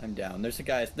 I'm down. There's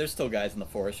still guys in the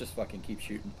forest. Just fucking keep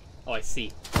shooting. Oh, I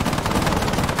see.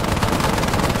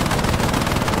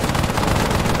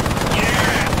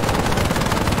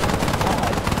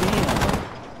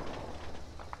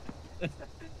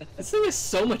 This thing has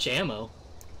so much ammo.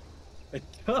 It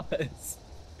does.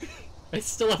 I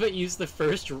still haven't used the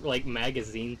first, like,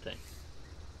 magazine thing.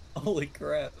 Holy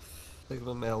crap.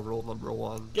 Sigma male rule number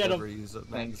 1. Get 'em. Never use a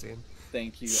magazine.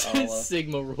 Thank you, Allah.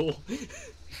 Sigma rule.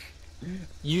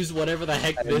 Use whatever the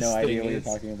heck I have this no thing idea what you're is.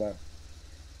 talking about.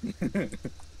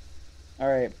 All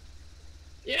right.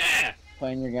 Yeah.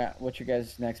 Playing what's your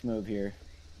guys' next move here?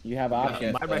 You have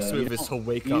options. My next move is to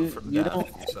wake up from you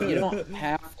death. you don't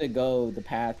have to go the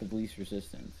path of least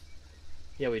resistance.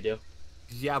 Yeah, we do.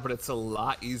 Yeah, but it's a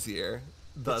lot easier.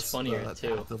 Thus, funnier, the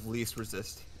too. path of least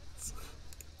resistance.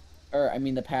 Or I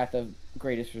mean, the path of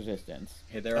greatest resistance.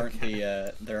 Hey, there aren't the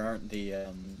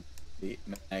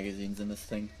magazines in this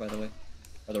thing, by the way,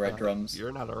 or the right drums.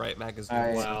 You're not a right magazine. All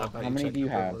right. Wow. How How many do you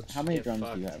have? privilege? How many Get drums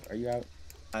fucked. do you have? Are you out?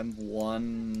 I'm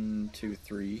 1, 2,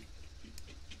 3,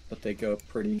 but they go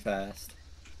pretty fast.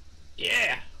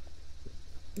 Yeah. At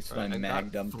least Alright, when I I mag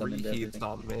got dumped them 3 into heats everything.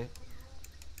 on me.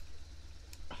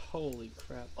 Holy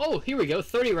crap. Oh, here we go.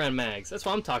 30 round mags. That's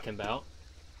what I'm talking about.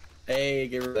 Hey,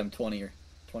 give her them 20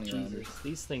 rounders. Jesus,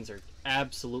 these things are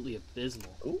absolutely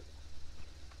abysmal. Ooh.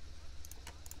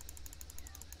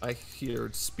 I hear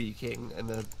speaking and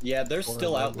then. Yeah, they're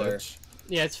still out there.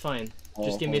 Yeah, it's fine. Oh,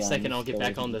 Just give me a hold on, second. you I'll get still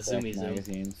back on the looking zoomy for zoom.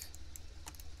 magazines.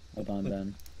 Hold on,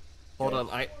 Ben. Hold on,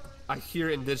 I hear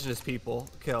indigenous people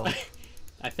kill.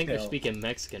 I think they're Hell. speaking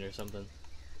Mexican or something.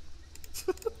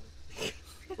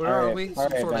 Where are Alright, we? Some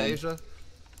alright, sort of Ben. Asia?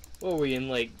 What were we in,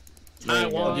 like, There you go.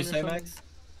 Taiwan What'd or you say, something? Max?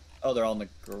 Oh, they're all in the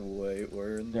wait.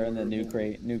 Where in They're in the new world?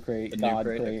 crate, The new God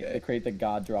crate, crate, okay. the crate that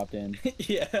God dropped in.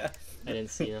 Yeah. I didn't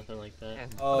see nothing like that. Man,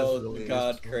 Oh, that's really the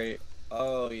God useful. crate.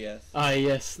 Oh yes. Ah,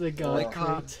 yes, the God Like,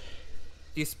 crate.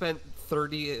 You spent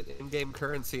 30 in-game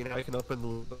currency and now you can open the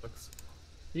loot books.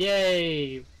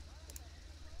 Yay!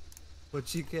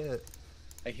 What'd you get?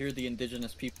 I hear the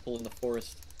indigenous people in the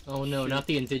forest. Oh no, Shoot. not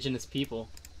the indigenous people.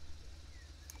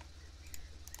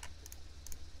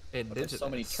 But Indigenous. there's so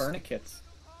many tourniquets.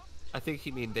 I think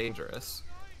he mean dangerous.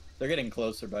 They're getting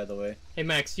closer, by the way. Hey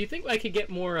Max, do you think I could get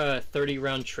more 30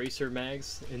 round tracer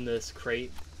mags in this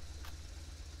crate?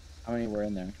 How many were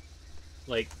in there?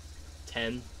 Like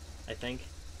 10, I think.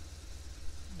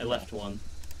 I left one.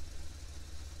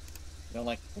 You don't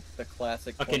like the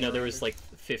classic. Okay, no, 20 there was rounders? like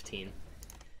 15.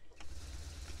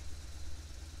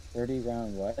 30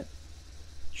 round what?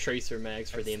 Tracer mags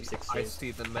for the I M16.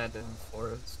 see the men in the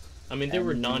forest. I mean, there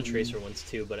were non-tracer ones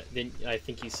too, but then I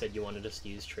think you said you wanted us to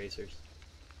use tracers.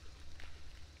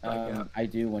 Yeah. I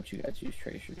do want you guys to use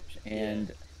tracers,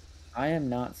 and I am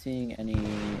not seeing any.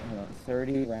 Hold on,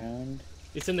 30 round.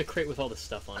 It's in the crate with all the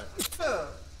stuff on it.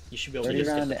 You should be able to 30 just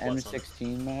round get to the plus on it.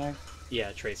 M16 mag.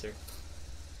 Yeah, tracer.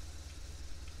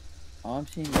 All I'm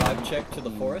seeing. Vibe check to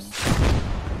the forest.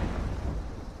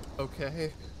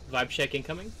 Okay. Vibe check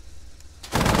incoming.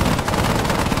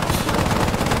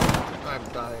 I'm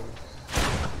dying.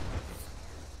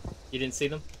 You didn't see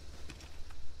them?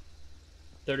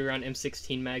 30 round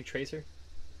M16 mag tracer.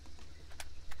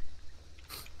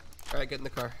 Alright, get in the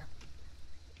car.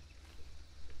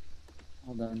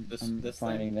 Hold on, This- I'm this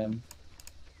finding thing?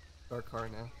 Our car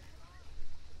now.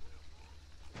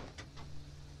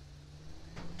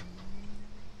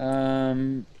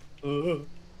 them.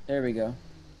 There we go.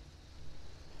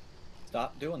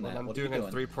 Stop doing that. When I'm What are you doing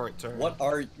a doing? 3-point turn. What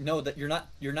are no? That you're not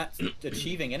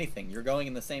achieving anything. You're going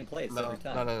in the same place No, every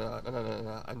time.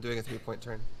 no. I'm doing a 3-point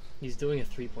turn. He's doing a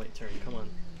 3-point turn. Come on.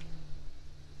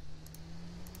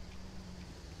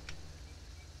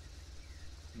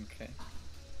 Okay.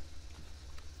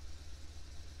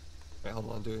 Wait, hold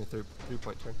on. I'm doing a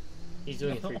 3-point turn. He's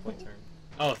doing a 3-point turn.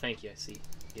 Oh, thank you. I see.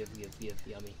 Give,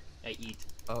 yummy. I eat.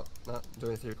 Oh, no. I'm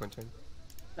doing a 3-point turn.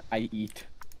 I eat.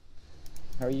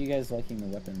 How are you guys liking the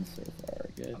weapons so far?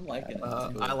 Good. I'm liking it.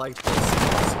 bad? I like this.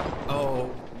 Oh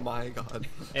my god.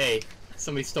 Hey,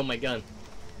 somebody stole my gun.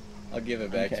 I'll give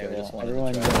it back Okay, to you. I just well, wanted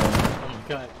everyone, to try. Oh my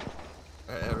god.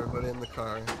 Alright, everybody in the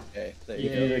car. Okay, there you you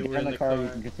can Yeah, go. either we're get in in the the car, or you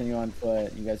car. can continue on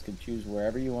foot. You guys could choose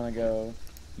wherever you want to go.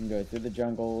 You can go through the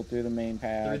jungle, through the main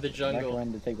path. Through the jungle. I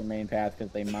recommend to take the main path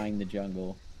because they mine the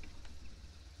jungle.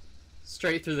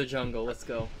 Straight through the jungle. Let's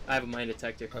go. I have a mine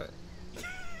detector. Alright.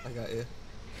 I got you.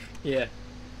 Yeah.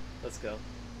 Let's go.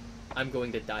 I'm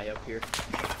going to die up here.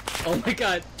 Oh my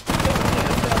god.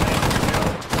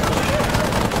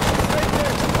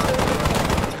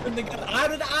 How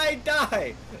did I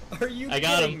die? Are you I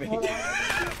got kidding him. me? Did you get him?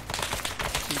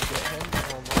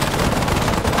 Oh my god.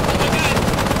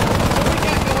 What do we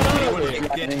got going on over here?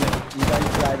 Get You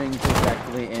guys driving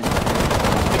directly into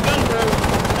The gun broke. I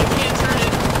can't turn it.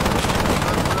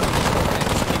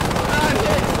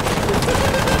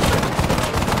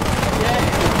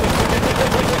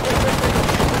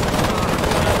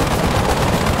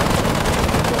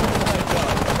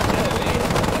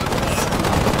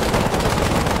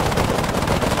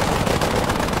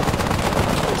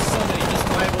 Somebody just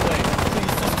drive over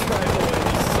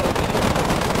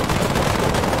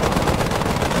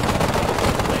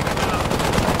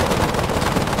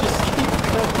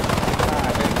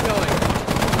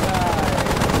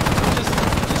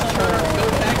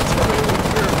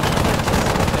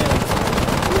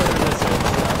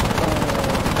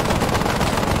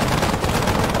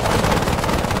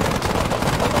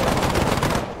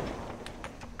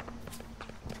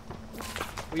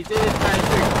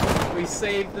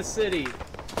saved the city.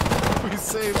 We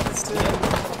saved the city.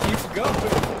 Keep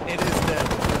going. It is dead.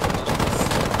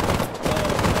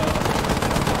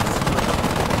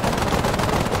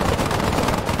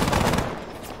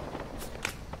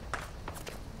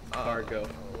 Cargo.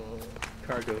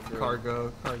 Cargo.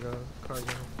 Cargo.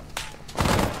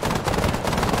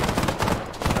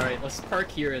 Alright, let's park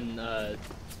here and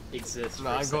exist. No, for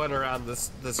a I'm second. going around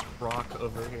this rock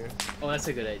over here. Oh, that's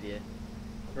a good idea.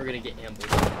 We're gonna get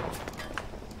ambushed.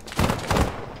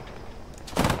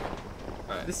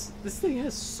 Alright. This thing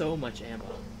has so much ammo.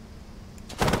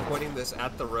 Pointing this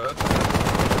at the road.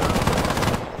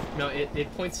 No,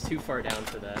 it points too far down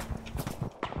for that.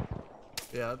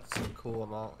 Yeah, that's a cool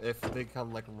amount. If they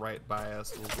come like right by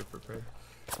us, we'll get prepared.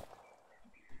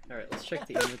 Alright, let's check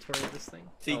the inventory of this thing.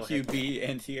 CQB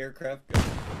anti-aircraft gun.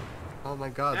 Oh my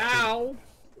god. Ow!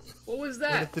 What was Where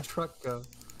that? did the truck go?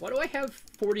 Why do I have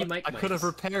 40 mic I mics? could have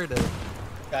repaired it.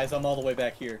 Guys, I'm all the way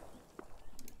back here.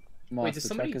 Moss, Wait, the does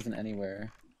somebody- truck isn't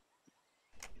anywhere.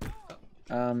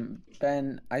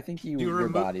 Ben, I think your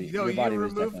removed body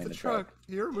was definitely in the truck.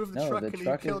 You removed the No, truck the and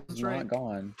truck you killed is Drake. not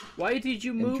gone. Why did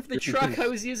you move the truck? I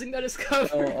was using that as Still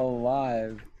cover.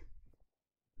 alive.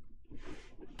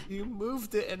 You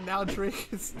moved it and now Drake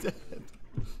is dead.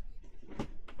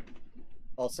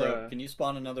 Also, Bruh. can you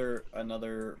spawn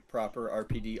another proper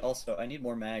RPD? Also, I need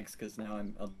more mags because now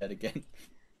I'm dead again.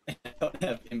 I don't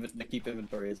have to keep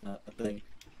inventory is not a thing.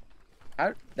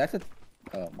 That's a.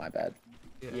 Oh, my bad.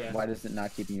 Yeah. Why does it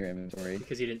not keep in your inventory?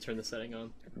 Because you didn't turn the setting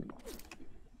on.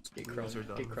 Get chrome. Wheels are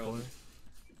done Get chrome. before.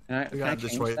 Can I We gotta change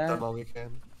destroy that? them all we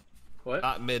can. What?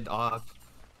 Not mid-off.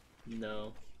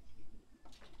 No.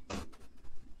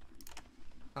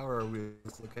 How are we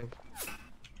looking?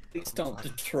 Please don't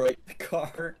Detroit the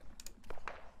car.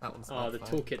 That one's Oh, not the fine.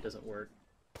 toolkit doesn't work.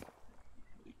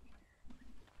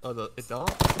 Oh, it don't?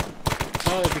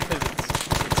 Oh, because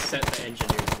it's set the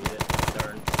engineers need it.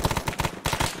 Darn.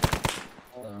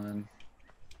 Hold on.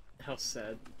 How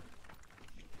sad.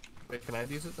 Wait, can I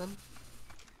use it then?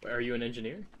 Are you an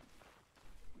engineer?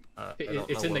 I It- don't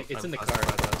it's know in the- what it's I'm in the car.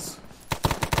 classified as.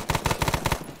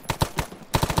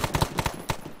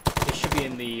 It should be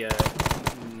in the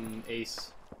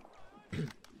Ace.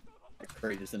 That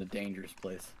crate is in a dangerous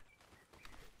place.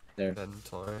 There.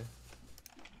 Inventory.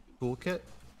 Toolkit?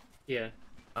 Yeah.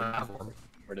 I have one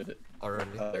Where did it? already.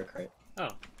 Their crate. Oh.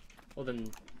 Well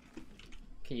then,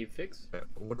 can you fix? Wait,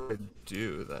 what do I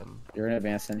do then? You're an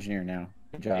advanced engineer now.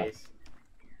 Good job. Ace.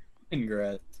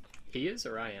 Congrats. He is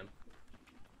or I am?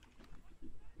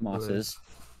 Moss Who is.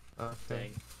 Okay.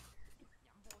 Dang.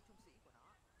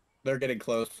 They're getting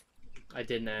close. I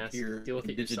didn't ask. Your Deal with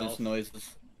it indigenous yourself.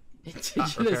 noises.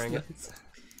 Indigenous repairing it. noise.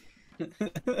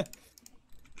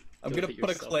 I'm Do gonna it put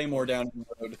a yourself. claymore down the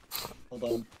road. Hold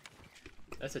on.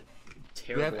 That's a Do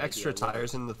terrible we have extra idea.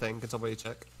 tires in the thing? Can somebody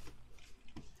check?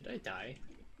 Did I die?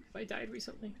 Have I died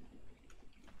recently?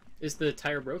 Is the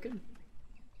tire broken?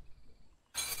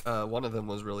 One of them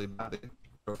was really badly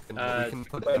broken. But Uh, we can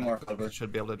put put it more back. cover. It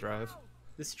should be able to drive.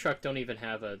 This truck don't even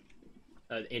have an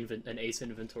Ace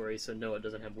inventory, so no, it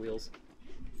doesn't have wheels.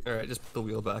 Alright, just put the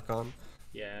wheel back on.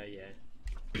 Yeah,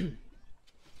 yeah.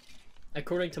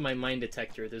 According to my mine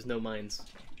detector, there's no mines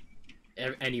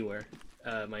anywhere,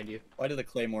 mind you. Why do the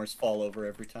claymores fall over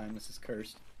every time? This is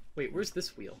cursed. Wait, where's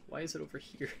this wheel? Why is it over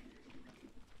here?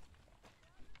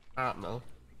 I don't know.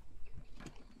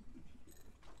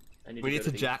 I need We to need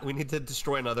go to the- we need to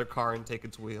destroy another car and take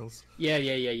its wheels. Yeah.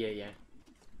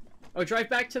 Oh, drive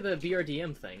back to the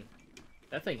BRDM thing.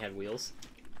 That thing had wheels.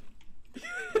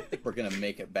 I think we're gonna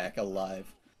make it back alive.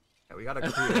 Yeah, we gotta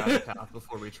clear out the path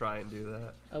before we try and do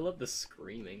that. I love the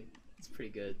screaming. It's pretty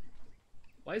good.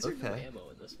 Why is there no Okay. ammo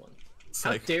in this one? It's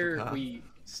How like, dare ah. we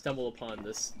stumble upon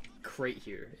this crate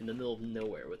here in the middle of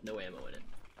nowhere with no ammo in it?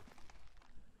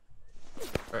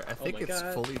 Alright, I think my it's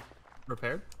God. fully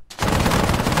repaired.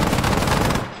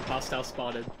 Hostile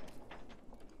spotted.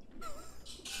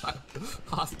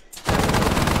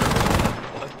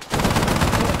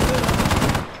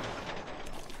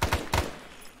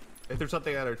 They threw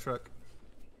something at our truck.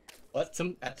 What?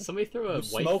 Somebody throw a You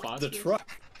white smoked phosphorus? the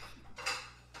truck.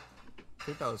 I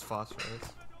think that was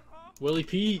phosphorus. Willie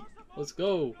Pete, let's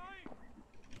go.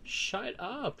 Shut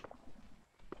up.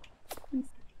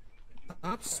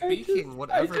 Stop speaking,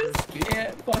 whatever I they're just speaking.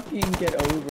 can't fucking get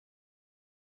over.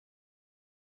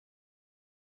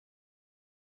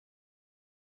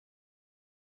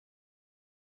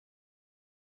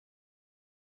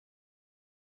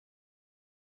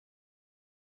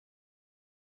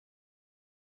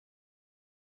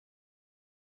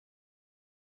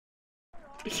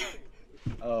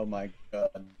 Oh my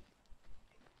god.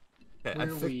 Okay, Where I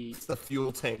are we? fixed the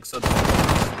fuel tank so the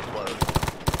doesn't explode.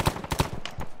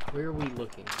 Where are we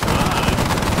looking?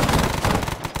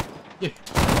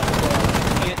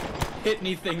 Can't hit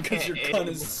anything because your gun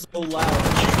is so loud.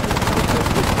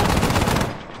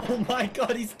 Oh my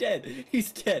god, he's dead.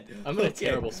 He's dead. I'm in a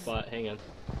terrible spot. Hang on.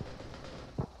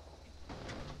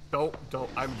 Don't.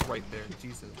 I'm right there.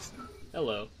 Jesus.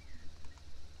 Hello.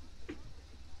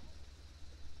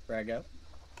 Frag out.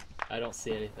 I don't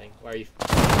see anything. Why are you?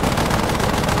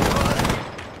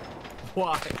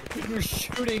 Why? You're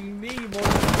shooting me more.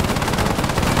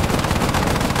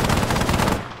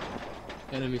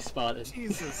 Enemy spotted.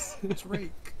 Jesus,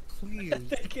 Drake, please.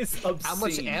 That is obscene. How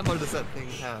much ammo does that thing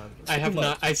have? I have much.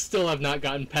 not. I still have not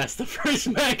gotten past the first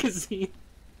magazine.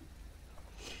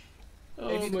 Oh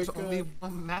Maybe my there's god. only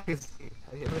one magazine.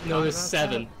 Have you ever No, thought there's about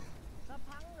 7. that?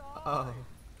 Oh.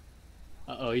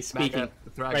 Uh oh, he's speaking.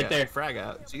 Frag Right out, there. Frag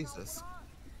out. Jesus.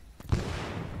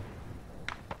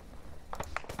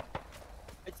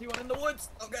 I see one in the woods.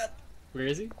 Oh god. Where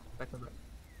is he? Back on that.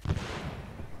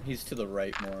 He's to the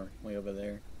right more, way over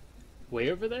there.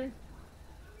 Way over there?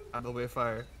 On the way of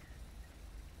fire.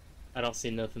 I don't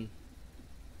see nothing.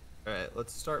 Alright,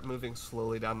 let's start moving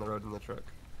slowly down the road in the truck.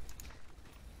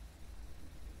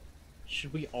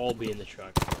 Should we all be in the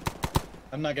truck?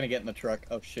 I'm not gonna get in the truck.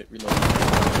 Oh shit, reload. Ow,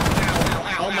 ow,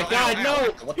 ow, Oh my ow, god, ow, no!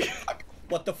 ow. What the fuck?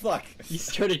 What the fuck? You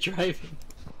started driving.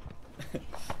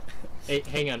 Hey,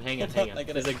 hang on. I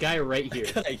gotta- There's a guy right here.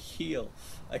 I gotta heal.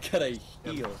 I gotta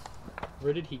heal.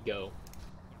 Where did he go?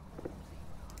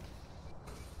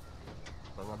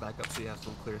 I'm gonna back up so you have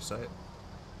some clear sight.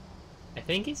 I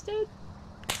think he's dead?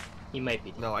 He might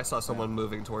be dead. No, I saw someone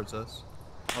moving towards us.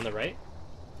 On the right?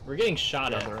 We're getting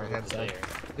shot at On the from right-hand over side. there.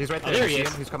 He's right Oh, there. there You he see is.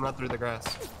 him? He's coming out through the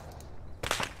grass.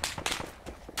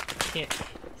 Can't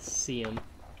see him.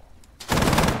 He's in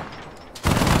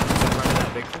front of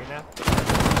that big tree now.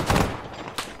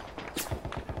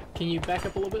 Can you back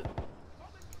up a little bit?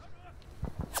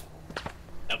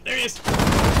 Oh, there he is!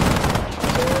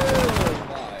 Oh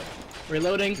my.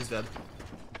 Reloading. He's dead.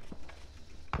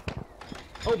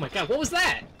 Oh my god, what was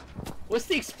that? What's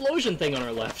the explosion thing on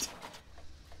our left?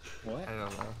 What? I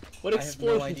don't know. What I have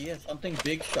explosion? no idea. Something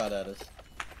big shot at us.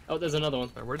 Oh, there's another one.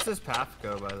 Where does this path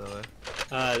go, by the way?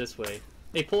 This way.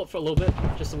 Hey, pull up for a little bit.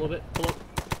 Just a little bit. Pull up.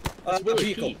 That's really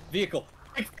vehicle. key. Vehicle.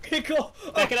 Vehicle.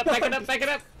 Back it up, back it up, back it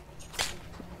up!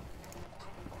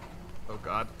 Oh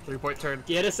god. 3-point turn.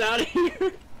 Get us out of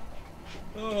here!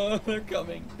 Oh, they're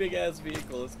coming. Big ass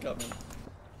vehicle is coming.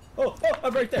 Oh, oh,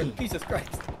 I'm right there. Jesus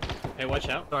Christ. Hey, watch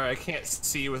out. Sorry, I can't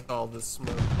see with all this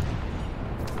smoke.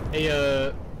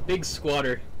 Hey, big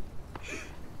squatter.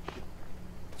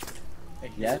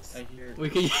 Yes? I hear. We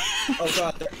could Oh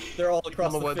god, they're all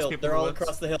across In the the woods, field. keep They're in the all woods.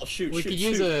 across the hill. Shoot, we shoot, could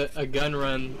shoot. use a gun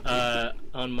run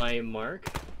on my mark.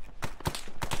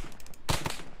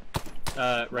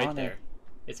 Right On there. it.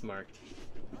 It's marked.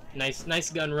 Nice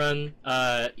gun run.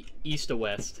 East to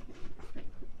west.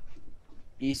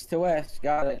 East to west,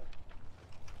 got it.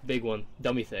 Big one.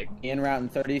 Dummy thick. En route in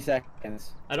 30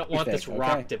 seconds. I don't want this Thick,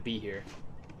 rock okay. to be here.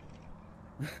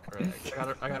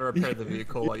 Alright, I gotta repair the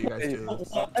vehicle while you guys do I this.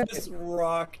 want this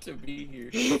rock to be here.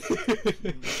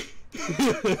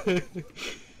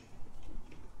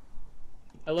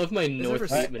 I love my North ever-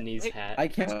 Vietnamese hat. I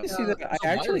can't wait to see the. I Why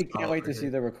actually is can't Bob wait to over see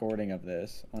here? the recording of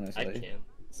this. I Honestly, can.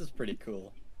 This is pretty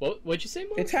cool. What'd you say,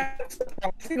 Mark? it's had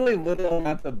surprisingly little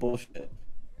amount of bullshit.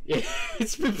 Yeah,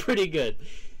 it's been pretty good.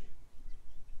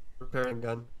 Repairing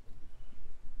gun.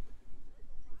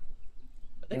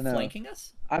 Are they I know. flanking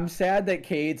us? I'm sad that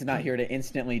Cade's not here to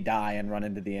instantly die and run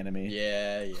into the enemy.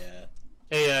 Yeah, yeah.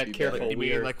 Hey, You careful. You We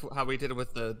mean are. like how we did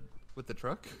with the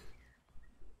truck?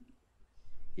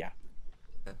 Yeah.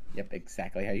 Okay. Yep,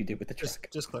 exactly how you did with the truck.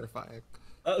 Just clarifying.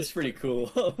 That was pretty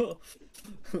cool.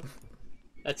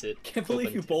 That's it. Can't believe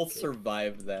Open you both ticket.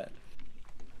 survived that.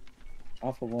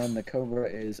 Alpha 1, the Cobra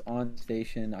is on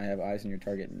station. I have eyes on your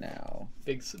target now.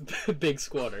 Big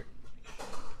squatter.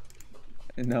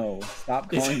 No, stop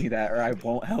calling me that or I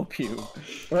won't help you.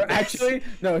 Or actually,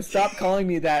 no, stop calling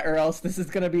me that or else this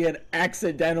is going to be an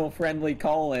accidental friendly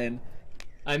call-in.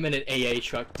 I'm in an AA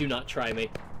truck. Do not try me.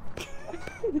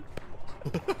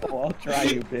 Oh, I'll try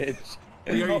you, bitch.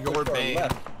 We are Oh, your to our bane.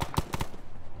 left.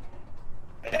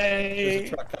 There's a Hey!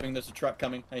 truck coming. There's a truck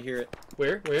coming. I hear it.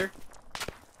 Where?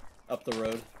 Up the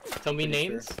road. Tell me Pretty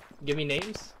names. Give me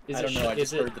names. Is I it don't know. I is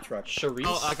just it heard the truck. Sharice?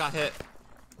 Oh, I got hit.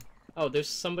 Oh, there's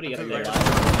somebody up Okay, there.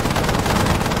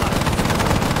 right.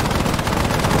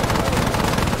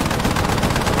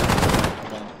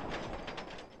 Hold on.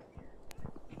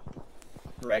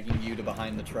 Dragging you to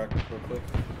behind the truck real quick.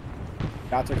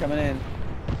 Shots are coming in.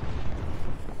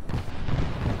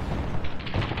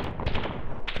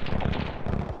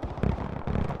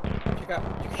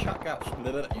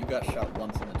 You got shot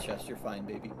once in the chest. You're fine,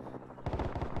 baby.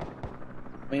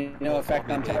 No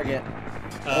effect on target.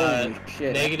 Holy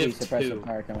shit! -2. Suppressive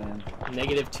fire coming in.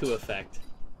 -2 effect.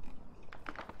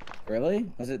 Really?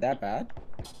 Was it that bad?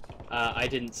 I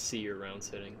didn't see your rounds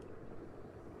hitting.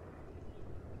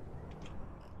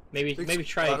 Maybe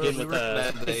try again with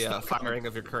the firing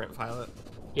of your current pilot.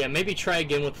 Yeah, maybe try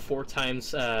again with 4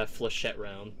 times flechette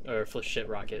round or flechette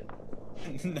rocket.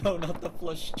 No, not the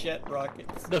flechette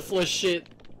rockets. The flechette.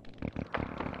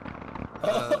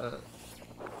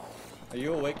 Are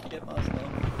you awake yet, Moss? No.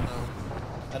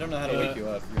 I don't know how to wake you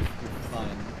up. You're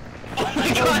fine. Oh my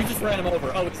Oh, god! you just ran him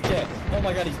over. Oh, it's dead. Oh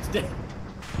my god, he's dead.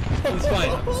 He's fine.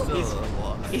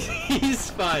 He's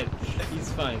fine. He's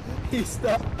fine. He's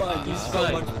not fine. He's So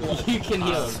fine. much blood. You can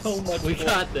heal him. So much We blood.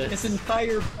 got this. His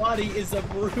entire body is a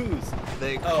bruise.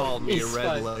 They call me he's Red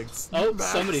fine. Legs. Oh, Max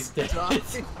somebody's dead. died.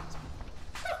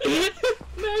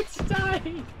 Max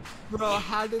died. Bro,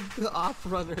 how did the op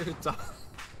runner die?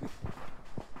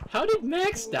 How did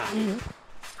Max die?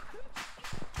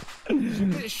 Did you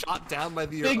get shot down by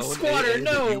your Big own squatter, AA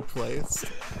no! that you placed?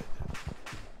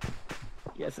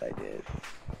 Yes, I did.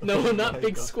 No, not my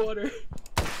Big God. Squatter.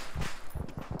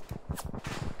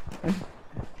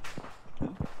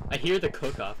 I hear the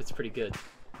cook-off. It's pretty good.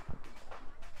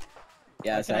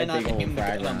 Yes, Why I can I big not old aim the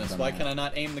frag gun on rounds this? on Why that. can I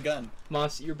not aim the gun?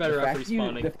 Moss, you're better The off fact you-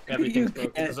 respawning. the fact you Everything's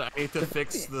broken. can't- Because I need to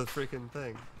fix the freaking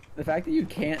thing. The fact that you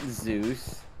can't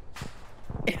Zeus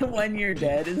when you're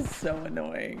dead is so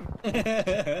annoying.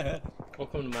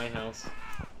 Welcome to my house.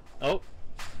 Oh,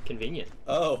 convenient.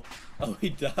 Oh, he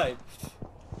died.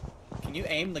 Can you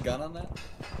aim the gun on that?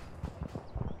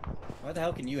 Why the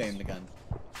hell can you aim the gun?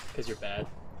 Because you're bad.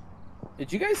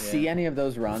 Did you guys see any of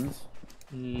those runs?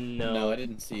 No. No, I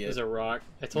didn't see it. There's a rock.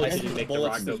 I told you I to see the make the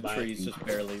bullets rock in go the by. trees just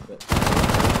barely, but.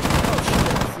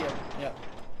 Oh shit! Yeah.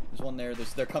 There's one there.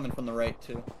 They're coming from the right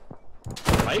too.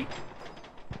 Right?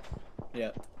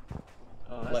 Yeah.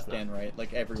 Oh, that's Left not and right,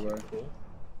 like everywhere. too cool.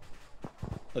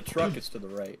 The truck is to the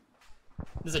right.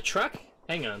 There's a truck?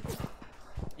 Hang on.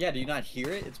 Yeah, do you not hear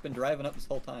it? It's been driving up this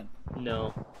whole time.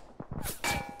 No.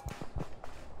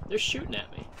 They're shooting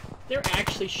at me. They're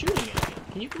actually shooting at me.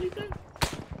 Can you believe that?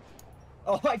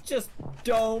 Oh, I just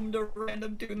domed a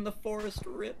random dude in the forest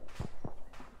rip.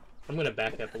 I'm gonna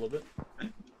back up a little bit.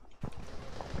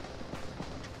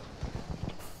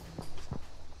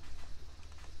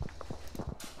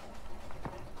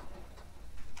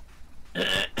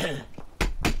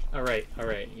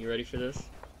 Alright, you ready for this?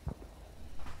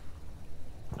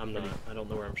 I'm not. I don't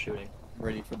know where I'm shooting.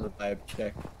 Ready for the vibe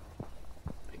check.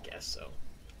 I guess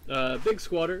so. Big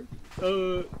squatter.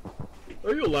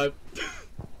 Are you alive?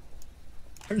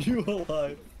 Are you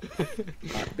alive?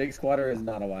 Big Squatter is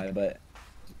not alive, but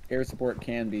air support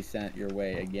can be sent your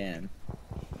way again.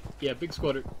 Yeah, big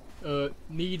squatter.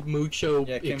 Need mucho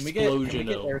Yeah, can we get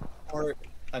air support?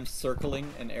 I'm circling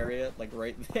an area, like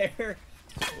right there.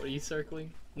 What are you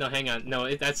circling? No, hang on.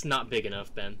 No, that's not big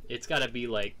enough, Ben. It's gotta be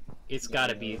like, it's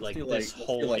gotta be Let's like do this let's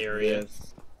whole do like area.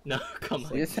 this. No, come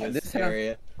on. This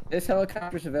area. This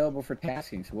helicopter's available for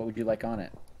tasking, so what would you like on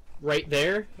it? Right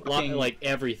there, Fucking like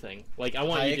everything. Like I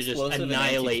want high you to just explosive and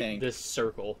annihilate anti-tank. this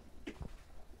circle.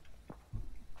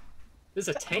 There's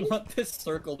a I tank? want this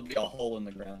circle to be a hole in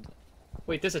the ground.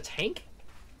 Wait, there's a tank?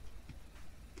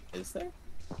 Is there?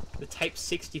 The Type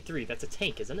 63. That's a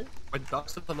tank, isn't it? Are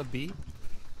dogs up on a bee?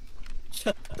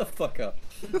 Shut the fuck up.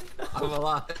 I'm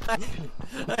alive.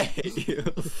 I hate you.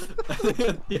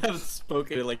 You haven't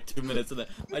spoken in like 2 minutes and then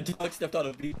my dog stepped on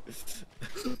a beat.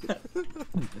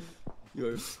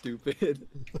 You're stupid.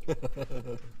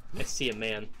 I see a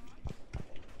man.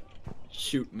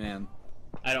 Shoot, man.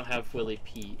 I don't have Willie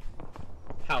Pete.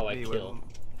 How I kill?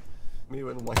 Me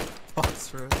when white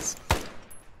phosphorus.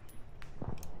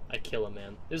 I kill a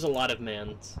man. There's a lot of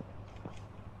mans.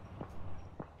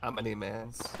 How many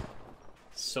mans?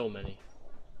 So many.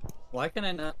 Why can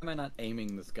I not? Am I not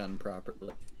aiming this gun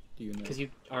properly? Do you know? Because you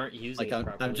aren't using like it I'm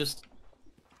properly. just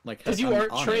like 'Cause you I'm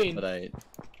aren't on it, trained. but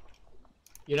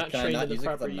You're not can I trained not in the use it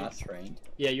 'cause proper I'm not use. trained?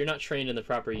 Yeah, you're not trained in the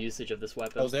proper usage of this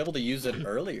weapon. I was able to use it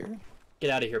earlier. Get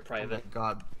out of here, Oh Private. my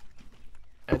god.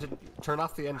 Engine, turn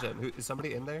off the engine. Is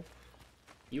somebody in there?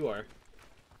 You are.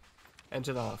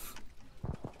 Engine off.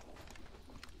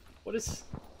 What is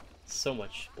so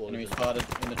much Enemy blood?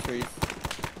 spotted in the trees.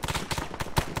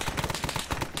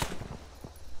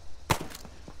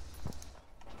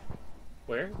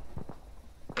 Where?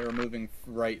 They were moving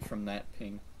right from that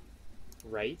ping.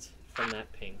 Right from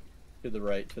that ping. To the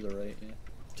right, yeah. To the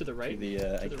right. To the,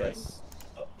 To I the right. guess.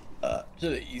 To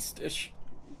the east-ish.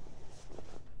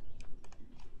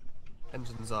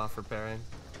 Engine's off, repairing.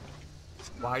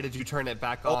 Why did you turn it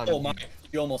back on? Oh my!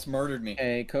 You almost murdered me.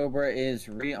 Okay, Cobra is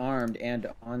rearmed and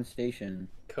on station.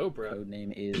 Cobra.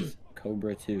 Codename is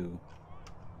Cobra 2.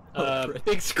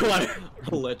 Big squatter.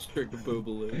 Electric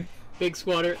boobaloo. Big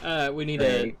squatter. We need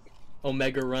a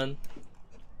Omega run.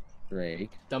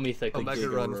 Drake. Dummy thick. Omega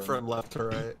run from left to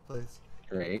right, please.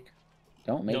 Drake.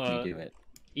 Don't make me do it.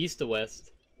 East to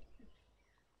west.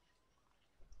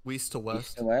 East to west.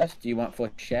 East to west. Do you want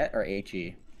Flechette or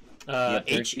HE?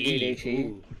 HE.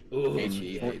 HE. Ooh.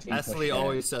 HE. Astley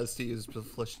always says to use the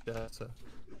Flechette, so.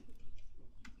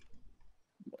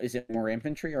 Is it more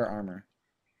infantry or armor?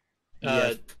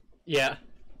 Yes. Yeah.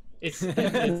 It's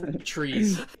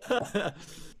trees.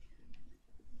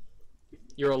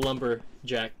 You're a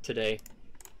lumberjack today.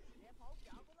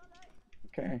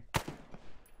 Okay.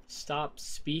 Stop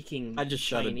speaking I just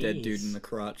shot a dead dude Chinese. in the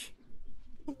crotch.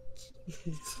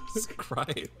 Jesus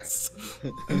Christ.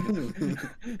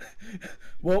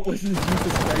 What was the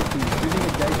Jesus Christ? Shooting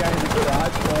a dead guy in the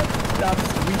garage or stop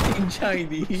speaking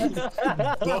Chinese?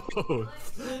 Both.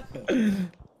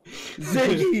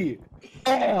 Ziggy!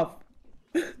 Off!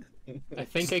 I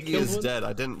think I He killed is one. dead.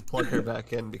 I didn't plug her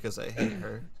back in because I hate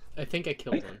her. I think I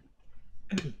killed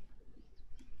one.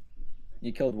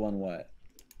 You killed one what?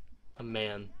 A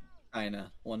man.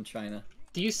 China. One China.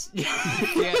 Do you? You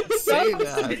can't say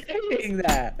that. Saying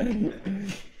that!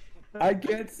 I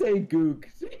can't say gook.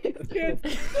 I can't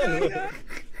say that.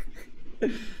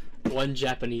 One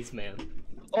Japanese man.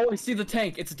 Oh, I see the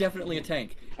tank. It's definitely a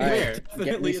tank. Where? It's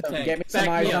definitely a tank. Get me some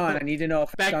Back me eyes up. on. I need to know if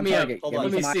it's Back on me up. target. Hold Get on.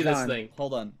 Let me some see eyes this on. thing.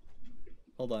 Hold on.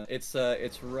 Hold on. It's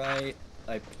right.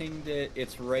 I pinged it.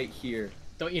 It's right here.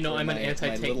 Don't you know Where I'm an my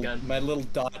anti-tank little- gun? My little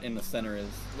dot in the center is.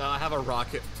 No, I have a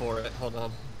rocket for it. Hold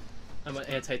on. I'm an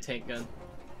anti-tank gun.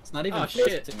 It's not even. Oh,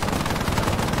 shit. fisting.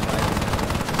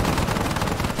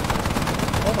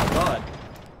 Oh my god.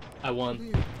 I won.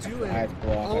 What are you doing? I have to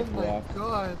go off, I Oh have to go my off.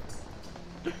 god.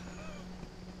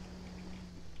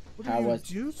 What How do you was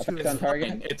do effect to on it?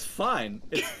 target? It's fine.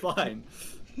 It's fine.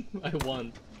 I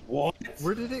won. What?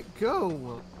 Where did it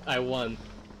go? I won.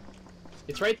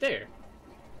 It's right there.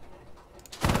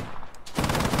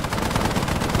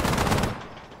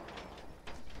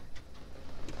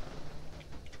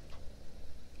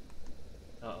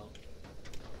 Uh-oh.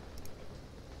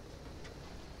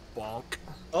 Bonk.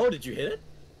 Oh, did you hit it?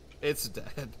 It's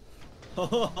dead.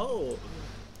 Oh.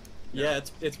 Yeah,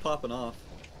 it's popping off.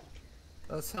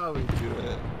 That's how we do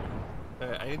it.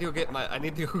 Alright, I need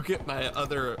to go get my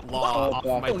other law Oh, off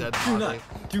fuck. my Oh, dead do body.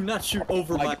 not shoot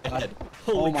over my my God. head.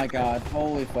 Oh Holy my crap. god,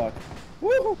 holy fuck.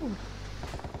 Woo!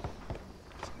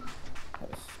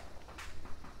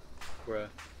 Bruh.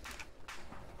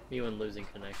 You and losing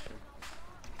connection.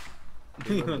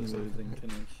 I'm losing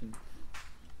connection.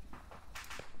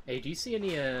 Hey, do you see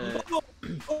any,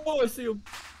 Oh, I see him.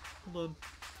 Hold on.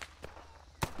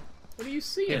 What do you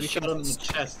see? Yeah, we shot him in the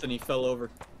chest and he fell over.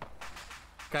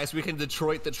 Guys, we can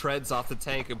Detroit the treads off the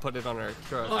tank and put it on our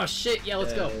truck. Oh shit, yeah,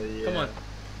 let's go. Hell Come yeah. on.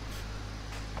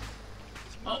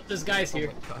 Oh, this guy's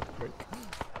here. Oh my god, Rick.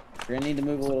 You're gonna need to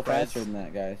move a little Surprise. faster than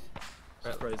that, guys.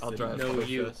 Surprised I'll they drive. didn't No, push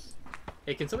you. us.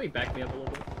 Hey, can somebody back me up a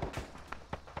little bit?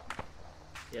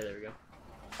 Yeah, there we go.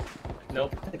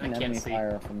 Nope, I Taking can't enemy see.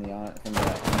 fire from the northern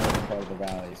part of the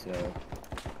valley, so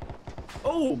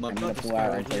Oh my I'm god, gonna this pull guy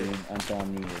out right here. until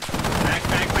I'm needed. Back.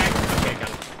 Okay, got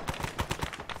him.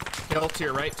 Kill to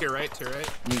your right, to your right, to your right.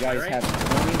 You guys Alright. have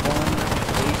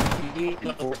 21 HP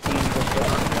and 14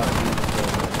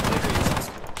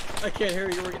 I can't hear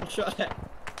you. We're getting shot at.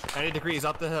 90 degrees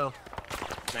up the hill.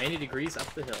 90 degrees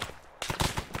up the hill.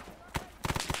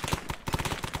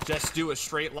 Just do a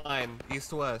straight line, east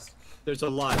to west. There's a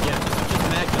lot. Yeah, just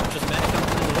Magnum. Just Magnum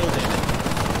to the hill, damn it.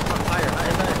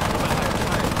 Higher.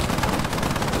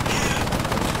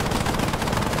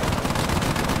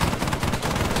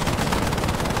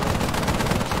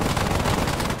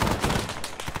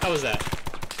 How was that?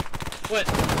 What?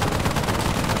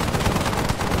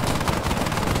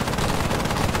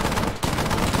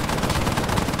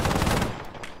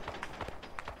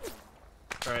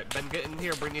 Alright, Ben, get in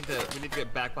here. We need to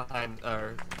get back behind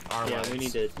our Yeah, lines. we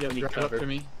need to. Yeah, we need drive up cover. to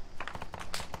me.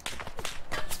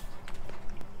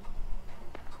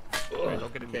 Alright,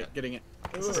 don't get in Okay, yet. getting it.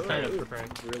 This is kind of Preparing.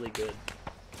 really good.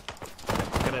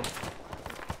 Get in.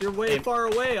 You're way Hey. far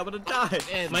away. I'm gonna die.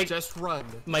 And Mike- just run.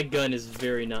 My gun is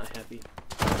very not happy.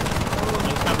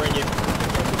 I'm covering you.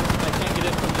 I can't get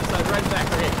in from this side. Right back.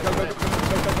 Okay, go.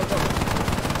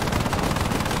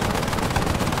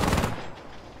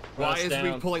 Why Us is down.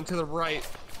 we pulling to the right?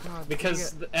 God,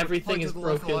 Because dang it. everything We're is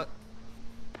pulling to the left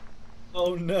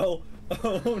a broken. lot. Oh no.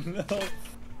 Oh no.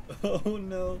 Oh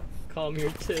no. Calm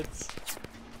your tits.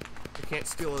 We can't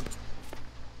steal it.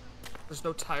 There's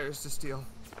no tires to steal.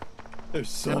 There's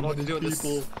so don't know what many to do with this.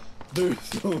 people. There's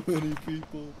so many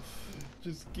people.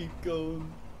 Just keep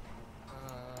going.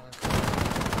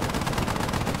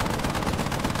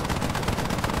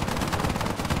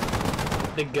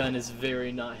 The gun is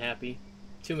very not happy.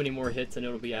 Too many more hits and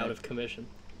it'll be out of commission.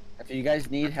 If you guys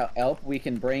need help, we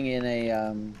can bring in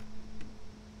a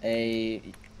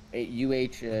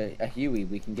Huey.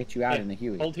 We can get you out Yeah, in a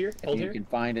Huey. hold here, If hold you here. can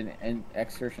find an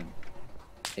exertion.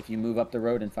 If you move up the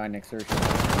road and find an exertion.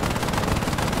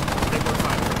 I think we're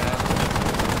fine for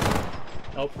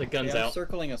now. Oh, the gun's Yeah, I'm out.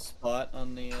 circling a spot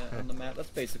on the map. That's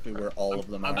basically where all of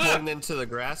them I'm are. putting into the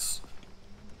grass.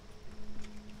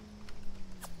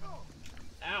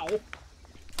 Ow.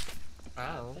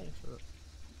 Ow.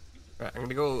 Alright, I'm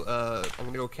gonna go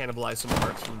cannibalize some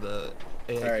parts from the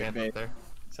AA Alright, camp babe. up there.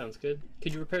 Sounds good.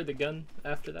 Could you repair the gun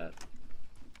after that?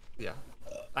 Yeah.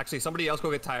 Actually, somebody else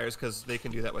go get tires because they can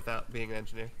do that without being an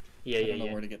engineer. Yeah, I yeah, don't know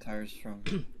yeah. where to get tires from.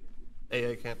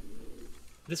 AA camp.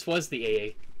 This was the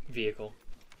AA vehicle.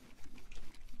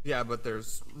 Yeah, but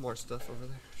there's more stuff over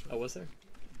there. Oh, was there?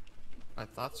 I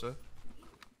thought so.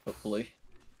 Hopefully.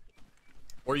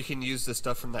 Or you can use the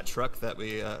stuff from that truck that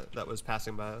we that was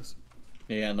passing by us.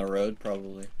 Yeah, on the road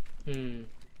probably. Hmm.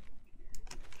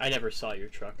 I never saw your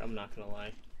truck, I'm not gonna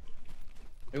lie.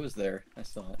 It was there. I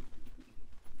saw it.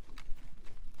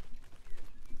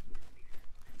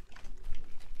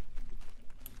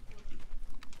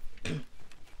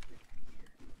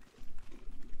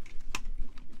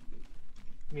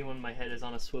 Me when my head is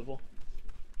on a swivel.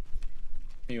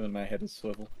 Me when my head is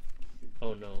swivel.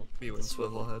 Oh no. Me with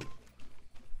swivel head.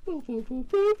 Boop, boop, boop,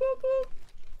 boop,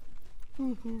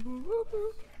 boop,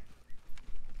 boop.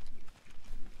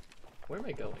 Where am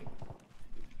I going?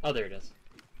 Oh, there it is.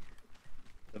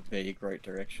 The vague right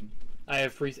direction. I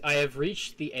have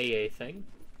reached the AA thing.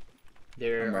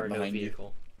 There I'm right are no behind you.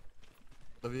 vehicle.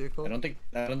 The vehicle? I don't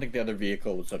think the other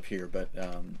vehicle was up here, but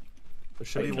There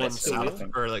should be Wait, can I one still south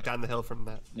move? or like down the hill from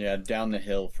that. yeah, down the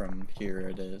hill from here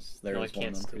it is. There No, I is one,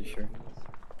 can't I'm still pretty move. sure.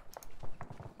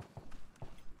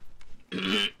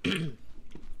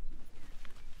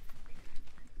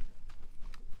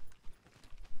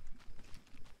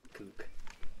 Kook.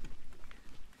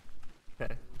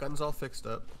 Okay, gun's all fixed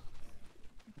up.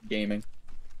 Gaming.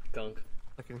 Gunk.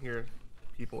 I can hear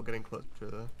people getting close to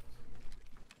the. I'm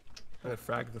gonna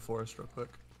frag the forest real quick.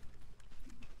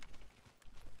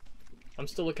 I'm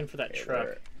still looking for that Okay, truck.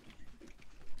 where-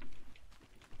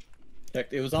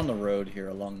 Checked. It was on the road here,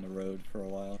 along the road for a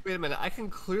while. Wait a minute, I can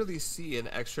clearly see an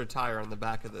extra tire on the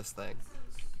back of this thing.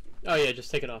 Oh yeah,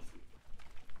 just take it off.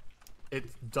 It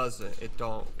doesn't. It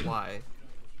don't. Why?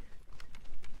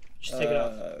 Just take it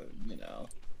off. You know,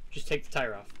 Just take the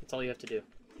tire off. That's all you have to do.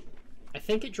 I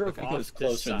think it drove I think off it was this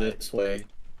closer side. this way.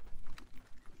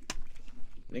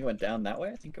 I think it went down that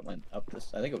way. I think it went up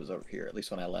this. I think it was over here. At least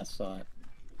when I last saw it.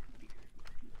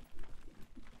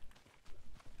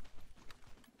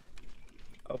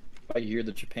 Oh, I hear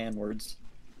the Japan words.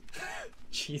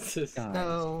 Jesus. Guys,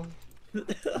 No. guys.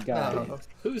 No.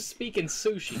 Who's speaking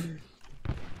sushi?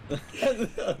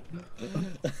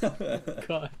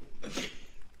 God.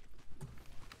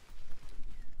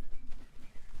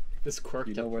 This quirked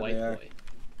You know up where white they are? boy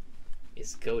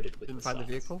is goaded with Didn't the find the sauce.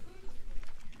 vehicle?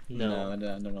 No. I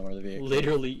don't know where the vehicle.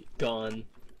 Literally gone.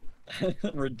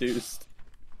 Reduced.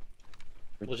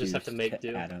 We'll just have to make Reduced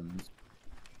do. to atoms.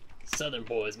 Southern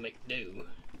boys make do.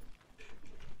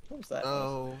 What was that?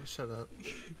 Oh, shut up.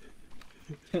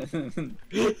 I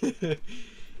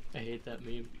hate that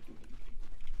meme.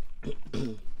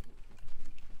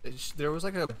 There was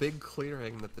like a big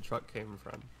clearing that the truck came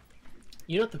from.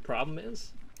 You know what the problem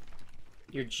is?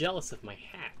 You're jealous of my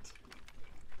hat.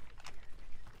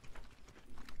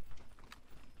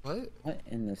 What? What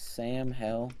in the Sam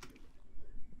hell?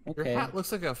 Your Okay. hat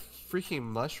looks like a freaking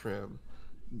mushroom.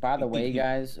 By the way,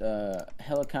 guys,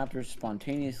 helicopters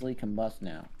spontaneously combust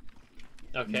now.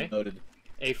 Okay. Noted.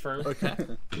 A firm. Okay.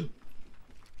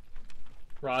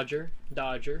 Roger.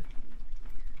 Dodger.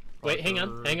 Wait, hang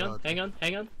on, hang on, Roger. hang on,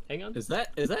 hang on, hang on. Is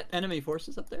that enemy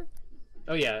forces up there?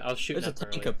 Oh yeah, I was shooting There's a at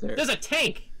them tank earlier. up there. There's a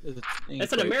tank! There's a tank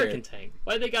That's an right American there. tank.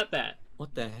 Why they got that?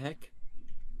 What the heck?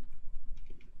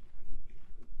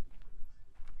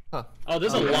 Huh. Oh,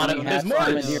 there's Oh, a lot We of. have There's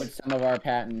mortars! commandeered some of our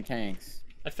patent tanks.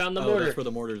 I found the Oh, mortar. that's where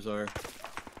the mortars are.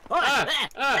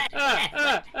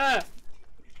 Ah!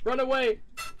 Run away!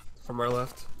 From our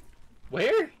left.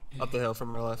 Where? Up the hill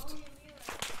from our left.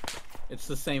 It's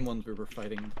the same ones we were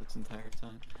fighting this entire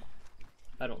time.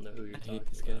 I don't know who you're I talking hate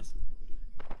these about. guys.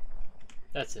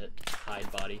 That's it.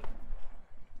 Hide body.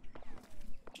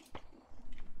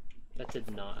 That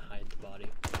did not hide the body.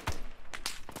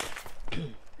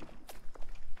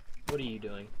 What are you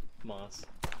doing, Moss?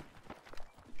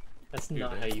 That's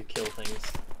not how you kill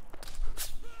things.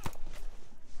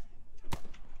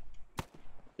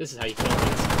 This is how you kill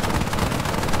things.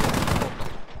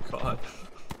 God.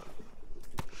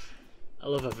 I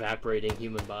love evaporating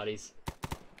human bodies.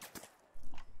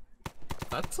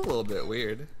 That's a little bit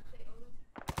weird.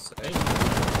 Say.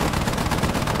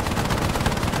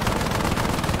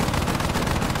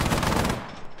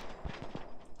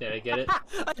 Did I get it?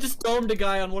 I just domed a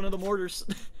guy on one of the mortars.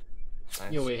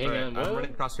 Nice. Yo, wait, hang on, I'm what?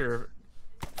 running across your...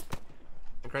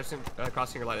 crossing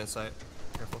your line of sight.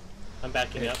 Careful. I'm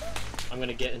backing up. I'm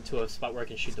gonna get into a spot where I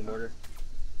can shoot the mortar.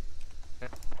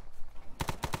 Okay.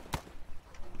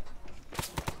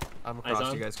 I'm Eyes across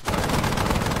on. you guys.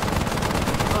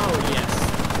 Oh yes.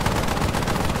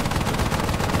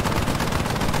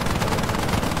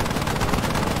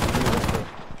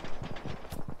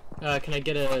 Can I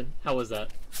get a... How was that?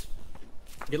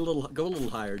 Get a little, go a little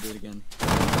higher. Do it again.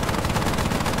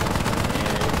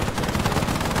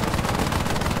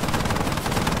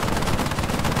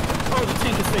 Oh, the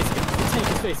tank is facing us. The tank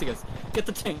is facing us. Get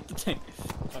the tank. The tank.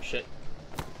 Oh shit.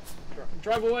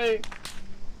 Drive away!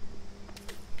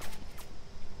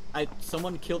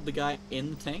 Someone killed the guy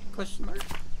in the tank? Question mark.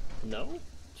 No?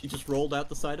 He just rolled out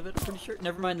the side of it. I'm pretty sure.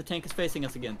 Never mind. The tank is facing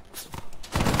us again.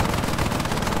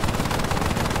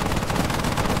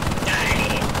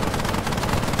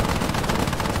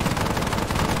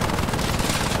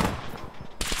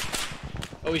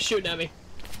 Oh, he's shooting at me.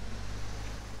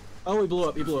 Oh, he blew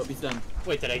up. He blew up. He's done.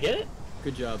 Wait, did I get it?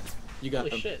 Good job. You got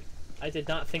Holy him. shit. I did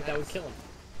not think that would kill him.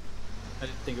 I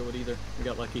didn't think it would either. We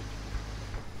got lucky.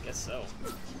 Guess so.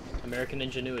 American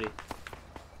ingenuity.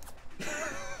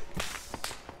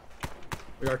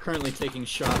 We are currently taking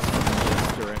shots from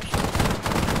this direction.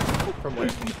 From where?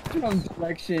 From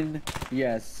direction,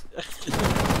 yes.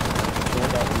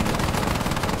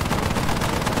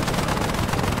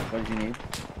 What did you need?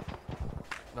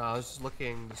 No, I was just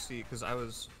looking to see, because I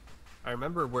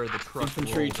remember where the truck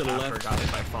Infantry rolled to the after left. I got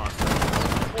hit by Foster.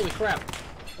 Holy crap.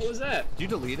 What was that? Did you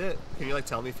delete it? Can you, like,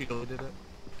 tell me if you deleted it?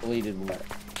 Deleted what?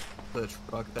 The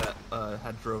truck that,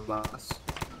 had drove us.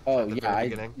 Oh, At the yeah, very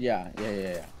beginning? yeah.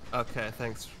 Okay,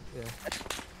 thanks. Yeah.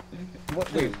 What,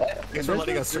 wait, what? Thanks for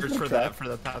letting us search for that for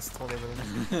the past 20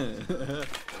 minutes.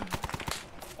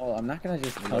 Oh, I'm not gonna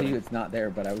just tell you it's not there,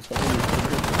 but I was hoping you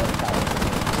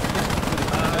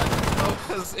Oh,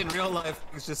 because in real life,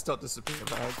 things just don't disappear,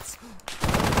 Max.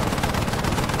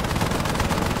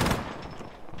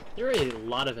 There are a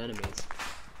lot of enemies.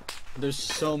 There's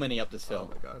so many up this Oh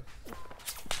hill. my god.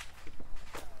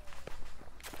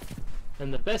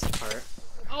 And the best part...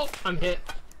 Oh, I'm hit.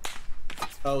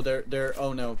 Oh, they're.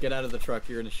 Oh no! Get out of the truck.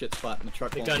 You're in a shit spot, and the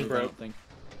truck won't gun move, I broke. don't think.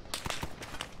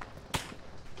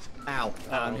 Ow!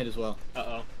 I'm hit as well.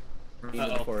 Uh-oh. Into the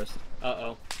Uh-oh. forest.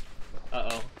 Uh-oh.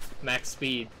 Uh-oh. Max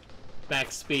speed.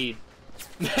 Max speed.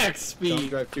 Max Don't speed.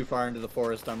 drive too far into the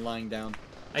forest. I'm lying down.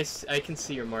 I can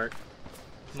see your mark.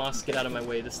 Moss, get out of my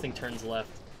way. This thing turns left.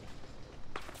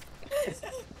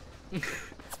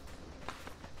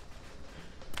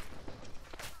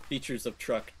 Features of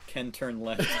truck can turn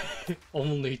left.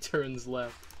 Only turns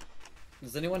left.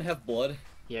 Does anyone have blood?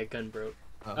 Yeah, gun broke.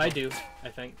 Uh-huh. I do, I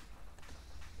think.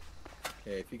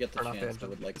 Okay, if you get the Turn off chance, I engine.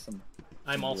 would like some.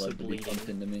 I'm some also blood to be bleeding. pumped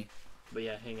into me. But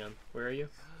yeah, hang on. Where are you?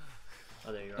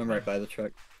 Oh, there you are. I'm right by the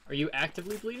truck. Are you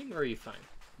actively bleeding, or are you fine?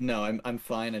 No, I'm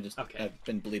fine. I just Okay. I've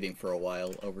been bleeding for a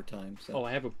while over time. So. Oh,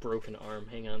 I have a broken arm.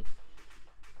 Hang on.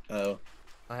 Oh.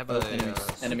 I have Oh, a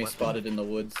enemy split. spotted in the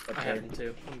woods up I there. have them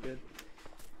too. I'm good.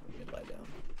 Let me lie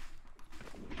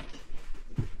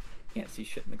down. Can't see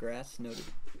shit in the grass. Noted.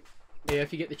 Yeah,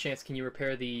 if you get the chance, can you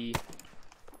repair the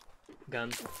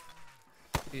gun?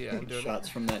 Yeah, I'm doing Shots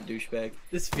from that douchebag.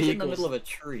 This He's in the vehicle's middle of a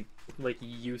tree. like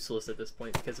useless at this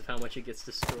point because of how much it gets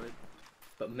destroyed.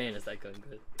 But man, is that gun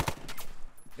good.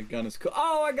 The gun is cool.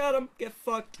 Oh, I got him! Get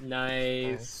fucked!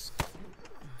 Nice.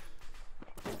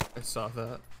 I saw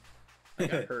that. I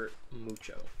got hurt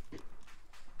mucho.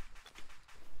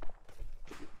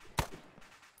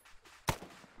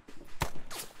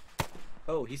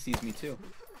 Oh, he sees me too.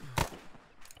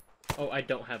 Oh, I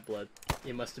don't have blood.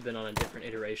 It must have been on a different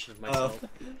iteration of Oh.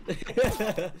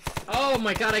 myself. Oh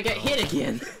my god, I get hit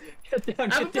again! Get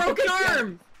down, I have a get down, broken get down.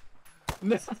 arm!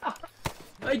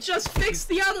 I just fixed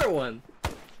the other one!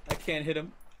 I can't hit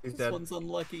him. He's This dead. one's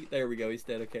unlucky. There we go, he's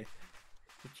dead, okay.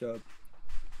 Good job.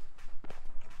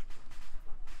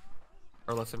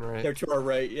 Or left and right. They're to our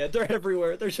right. Yeah, they're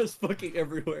everywhere. They're just fucking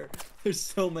everywhere. There's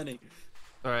so many.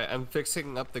 Alright, I'm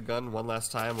fixing up the gun one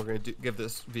last time. We're gonna give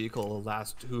this vehicle a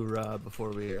last hoorah before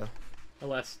we A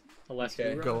last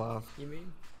Okay. hoorah, go off. you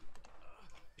mean?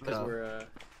 Because No. we're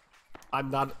I'm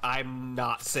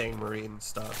not saying marine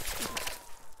stuff.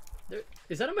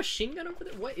 Is that a machine gun over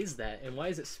there? What is that? And why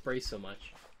does it spray so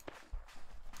much?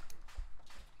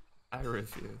 I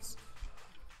refuse.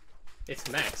 It's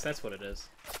Max, that's what it is.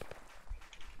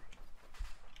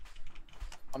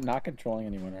 I'm not controlling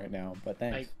anyone right now, but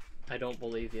thanks. I don't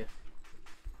believe you.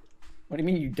 What do you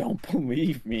mean you don't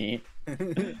believe me?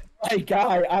 My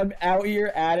God, I'm out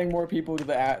here adding more people to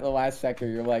the last sector.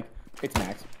 You're like, it's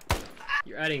Max.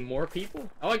 You're adding more people?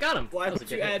 Oh, I got him! Why That was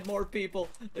would a you good hit. add more people?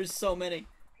 There's so many.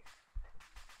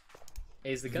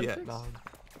 Hey, is the gun fixed? Vietnam.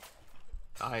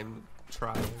 I'm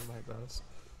trying my best.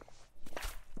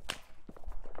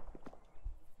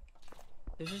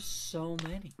 There's just so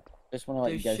many. Just want to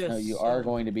let you There's guys know just you so are many.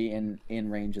 going to be in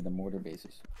range of the mortar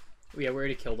bases. Oh, yeah, we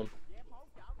already killed him.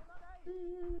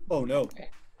 Oh no. There's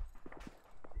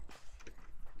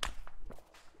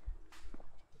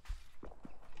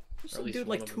Or at some least dude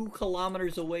one like of them. 2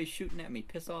 kilometers away shooting at me.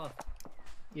 Piss off.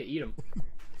 Yeah, eat him.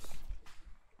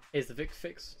 Is the Vic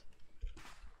fixed?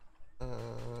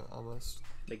 Almost.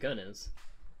 The gun is.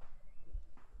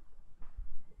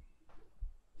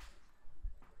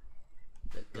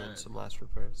 The Doing gun. some last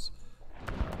repairs.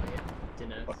 Yeah,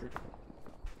 didn't ask. Fucker.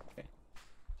 Okay.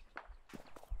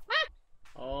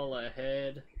 All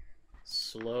ahead.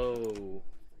 Slow.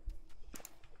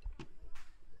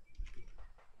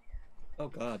 Oh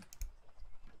god.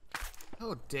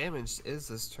 How damaged is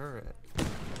this turret?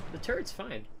 The turret's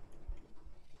fine.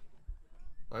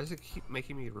 Why does it keep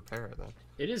making me repair it then?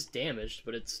 It is damaged,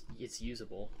 but it's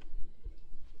usable.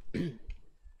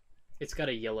 It's got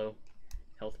a yellow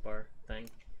health bar thing.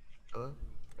 Hello?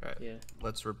 Alright. Yeah.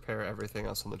 Let's repair everything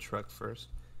else on the truck first.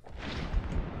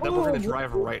 Then we're gonna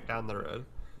drive right down the road.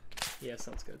 Yeah,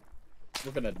 sounds good.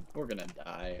 We're gonna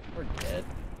die. We're dead.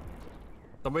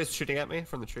 Somebody's shooting at me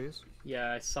from the trees.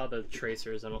 Yeah, I saw the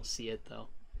tracers. I don't see it though.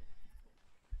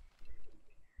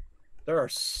 There are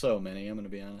so many, I'm gonna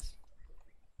be honest.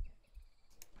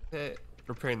 Okay,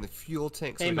 repairing the fuel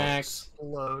tank so Hey, we Max. don't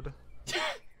explode.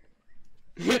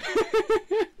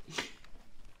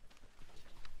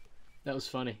 That was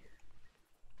funny.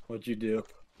 What'd you do?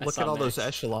 I Look saw at all those Max.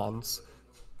 echelons.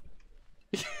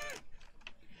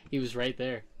 He was right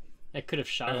there. I could have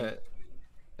shot him. Alright.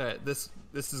 Alright, this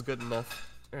is good enough.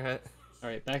 Alright.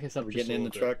 Alright, back us up We're just getting a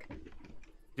in the little bit. truck.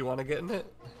 You wanna get in it?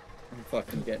 I'm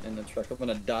fucking getting in the truck. I'm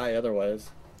gonna die otherwise.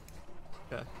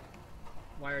 Okay.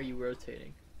 Why are you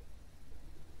rotating?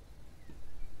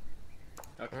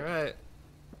 Okay, Alright.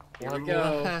 here we One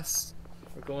go. last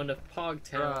We're going to Pogtown.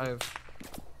 drive.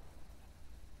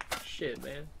 Shit,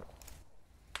 man.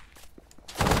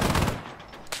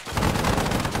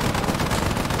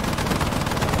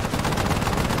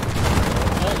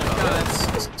 Oh my god.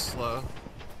 That's slow.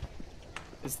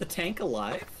 Is the tank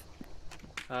alive?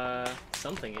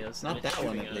 Something is. Not and it's that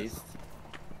one shooting at us. least.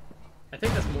 I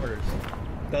think that's mortars.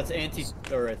 That's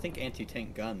I think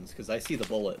anti-tank guns, because I see the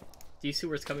bullet. Do you see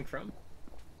where it's coming from?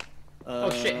 Oh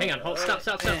shit, hang on, hold, stop.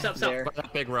 There.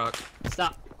 That big rock.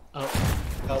 Stop. Oh,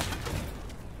 Help.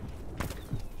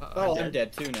 I'm Oh, I'm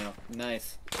dead. dead too now.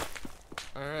 Nice.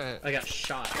 Alright. I got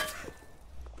shot.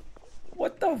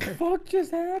 What the fuck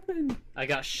just happened? I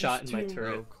got shot in my too No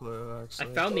turret. clue, I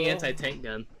actually. found the anti-tank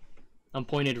gun. I'm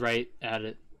pointed right at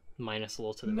it, minus a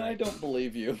little to the I right. don't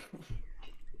believe you.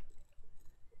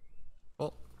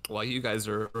 Well, while you guys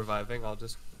are reviving, I'll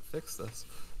just fix this.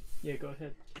 Yeah, go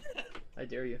ahead. I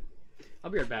dare you. I'll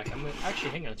be right back. I'm gonna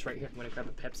actually hang on. It's right here. I'm gonna grab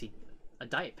a Pepsi, a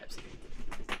Diet Pepsi.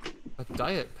 A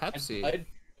Diet Pepsi. I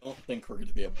don't think we're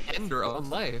gonna be able to End your own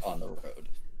life. on the road.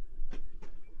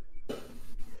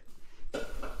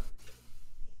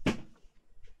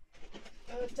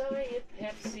 A Diet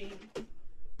Pepsi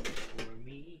for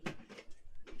me.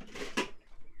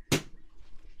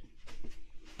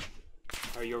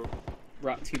 Are you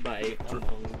brought to you by?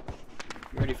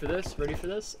 You ready for this? Ready for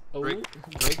this? Oh Drink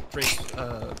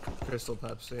Crystal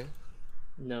Pepsi.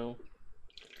 no,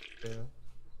 Yeah.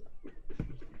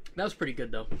 that was pretty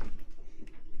good though.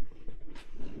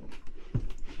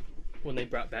 When they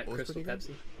brought back What was Crystal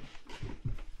pretty Pepsi.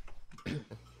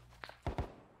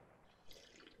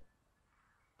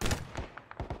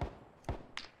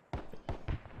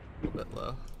 A bit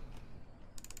low.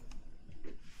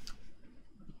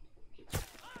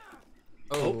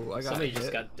 Oh, I got somebody hit.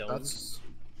 just got domed. That's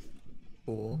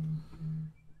cool.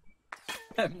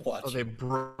 I'm Oh, watching. they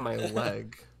broke my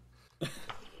leg.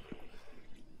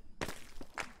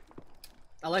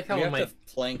 I like how We on have my to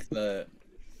flank the.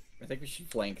 I think we should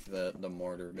flank the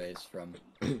mortar base from,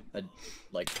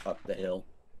 like up the hill.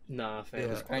 nah fam.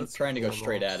 Yeah. Let's Trying to go pull them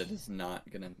straight off. at it is not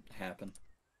gonna happen.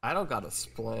 I don't got a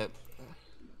splint.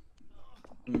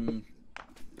 Mm,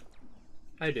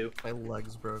 I do. My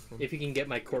leg's broken. If you can get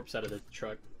my corpse out of the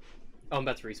truck. Oh, I'm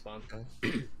about to respawn. Okay.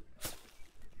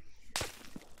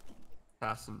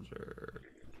 Passenger.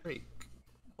 Brake.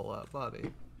 Pull out body.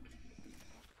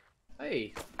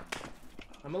 Hey.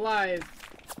 I'm alive.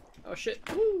 Oh shit.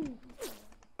 Woo.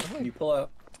 Can you pull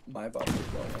out my body as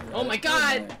well? Oh my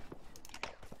god!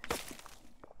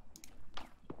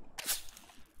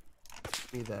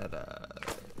 Give me that,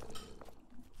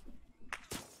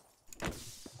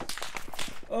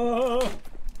 Oh!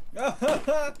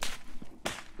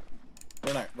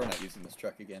 We're not using this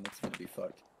truck again. It's gonna be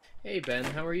fucked. Hey Ben,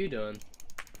 how are you doing?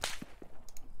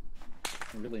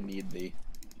 I really need the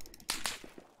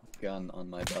gun on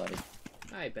my body.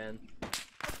 Hi Ben.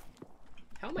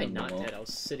 How am I not dead? I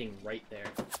was sitting right there.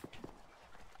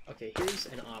 Okay, here's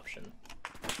an option.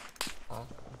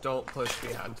 don't push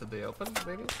me out into the open,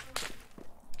 maybe?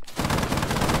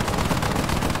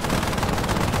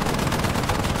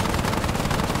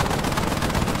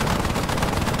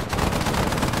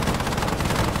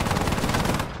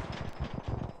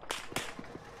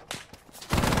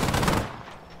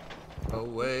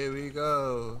 Away we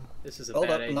go. This is a Hold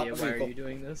bad up, not idea. the Why are vehicle. you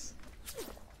doing this?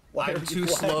 I'm too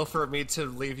slow for me to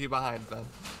leave you behind, Ben.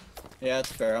 Yeah,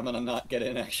 it's fair. I'm gonna not get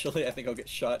in, actually. I think I'll get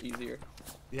shot easier.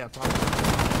 Yeah, probably.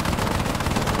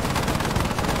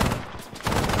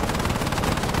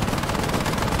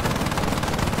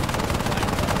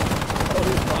 Oh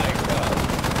my god.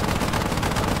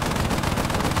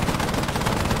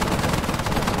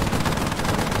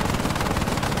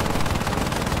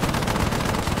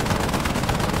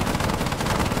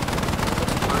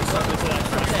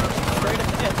 Straight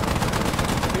ahead.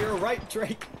 To your right,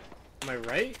 Drake. Am I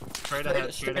right? Straight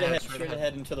ahead, straight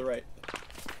ahead. And to the right.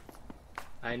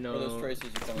 I know. Where those traces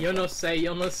are coming Yo from.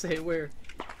 no say where.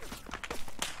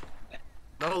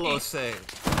 No lo say.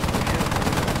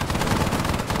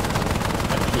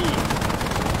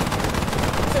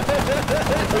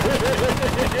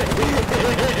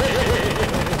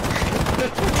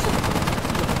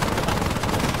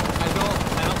 I don't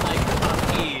like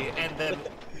the and then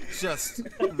just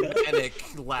manic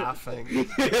laughing.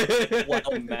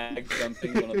 While mag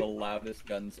jumping, one of the loudest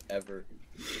guns ever.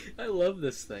 I love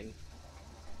this thing.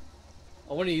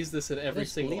 I want to use this in every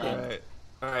single game.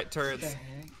 Alright, turrets.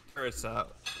 Turrets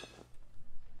out.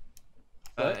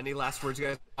 What? Any last words you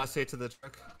guys want to say to the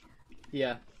truck?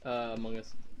 Yeah, Among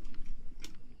Us.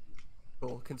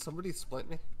 Cool. Can somebody splint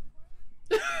me?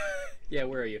 Yeah,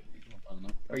 where are you? I don't know.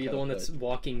 Are you the one that's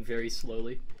walking very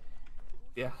slowly?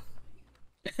 Yeah.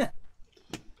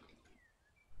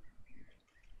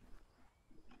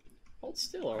 Hold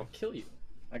still or I'll kill you.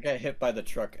 I got hit by the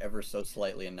truck ever so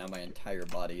slightly, and now my entire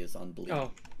body is on bleed.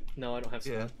 Oh, no, I don't have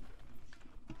Yeah. spawn.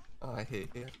 Oh, I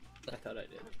hate you. I thought I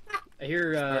did. I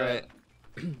hear, Alright.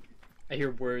 I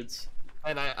hear words.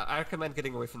 And I recommend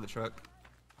getting away from the truck.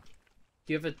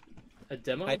 Do you have a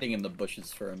demo? Hiding in the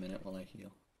bushes for a minute while I heal.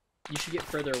 You should get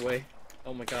further away.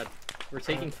 Oh my god. We're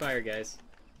taking fire, guys.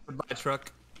 Goodbye,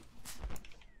 truck.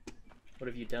 What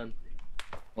have you done?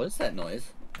 What is that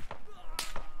noise?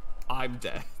 I'm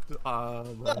dead. I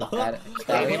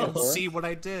Static didn't report? see what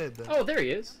I did. Oh, there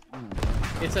he is.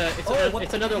 It's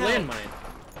what another the hell? landmine.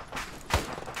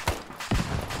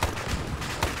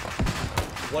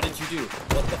 What did you do?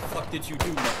 What the fuck did you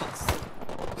do, Moss?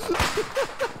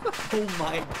 Oh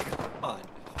my god.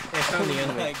 I found the Oh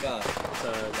enemy. my god. It's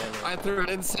a landmine. I threw an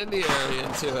incendiary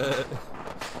into it.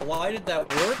 Why did that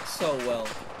work so well?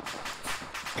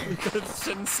 Because it's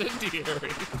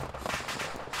incendiary.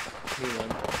 New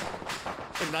one.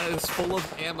 And that is full of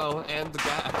ammo and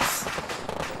gas.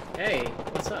 Hey,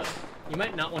 what's up? You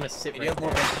might not want to sit Do right you have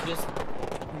more there. bandages?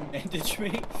 Bandage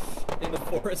me in the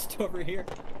forest over here.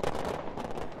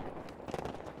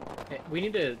 Hey, we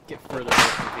need to get further away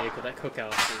from the vehicle. That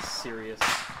cookout is serious.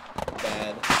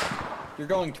 Bad. You're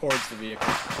going towards the vehicle.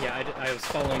 Yeah, I was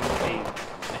following a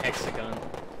hexagon.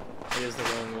 It is the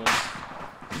wrong one.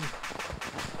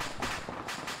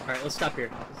 Alright, let's stop here.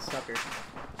 Let's stop here.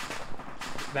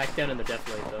 Back down in the death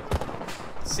lane, though.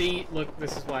 See, look,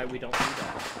 this is why we don't do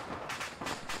that.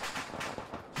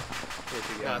 Where'd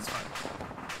you go? Yeah, that's fine.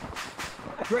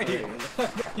 Right here.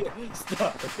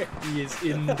 Stop. Okay. He is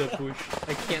in the bush.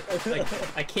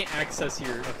 I can't access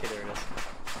your. Okay, there it is.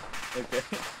 Okay.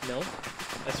 No,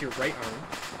 that's your right arm.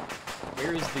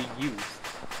 Where is the youth?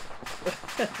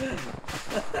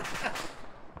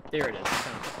 There it is.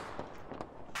 Found it.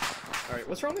 All right,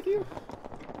 what's wrong with you?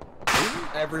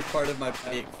 Every part of my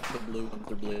body except the blue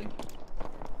ones are bleeding.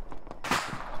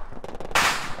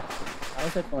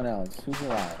 How's everyone else? Who's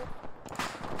alive?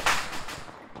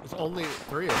 There's only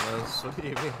 3 of us. What do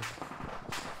you mean?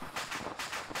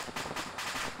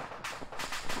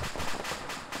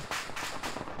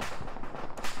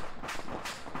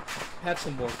 Have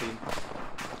some morphine.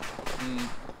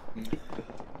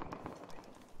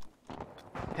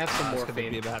 Have some It's gonna be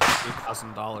morphine. about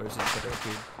 $3,000 in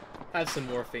therapy. Have some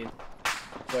morphine.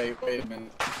 Wait a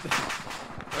minute.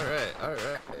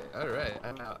 Alright.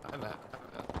 I'm out.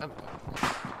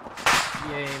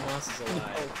 Yay, Moss is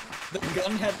alive. The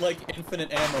gun had like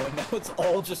infinite ammo, and now it's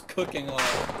all just cooking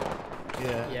off.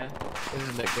 Yeah.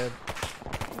 Isn't it good?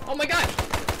 Oh my god!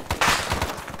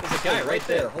 There's a guy right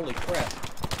there. Holy crap.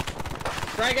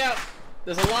 Frag out!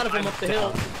 There's a lot of them up the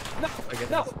hill.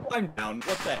 No, I'm down.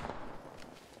 What the?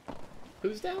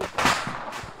 Who's down?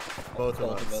 Both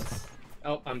of us.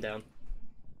 Oh, I'm down.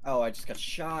 Oh, I just got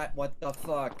shot. What the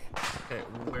fuck? Okay,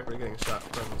 where are we getting shot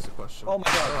from is the question. Oh my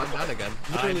god. Oh, I'm down again.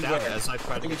 Literally I'm down where? as I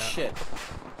try to Holy get out. shit.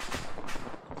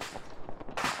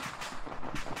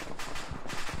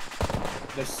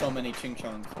 There's so many ching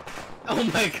chongs. Oh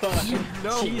my god!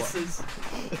 know Jesus!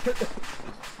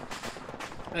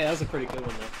 Hey, that was a pretty good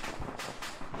one though.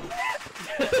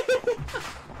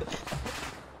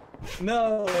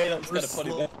 No, wait, that was kind of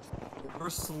funny. We're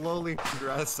slowly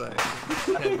progressing,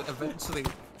 and eventually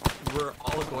we're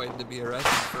all going to be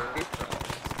arrested for hate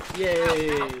crimes. Yay!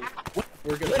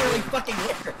 We're gonna Literally win. fucking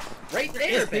where? Right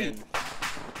there, Is he? Ben!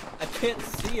 I can't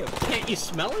see him. Can't you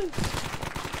smell it?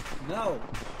 No.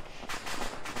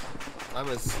 I'm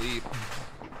asleep.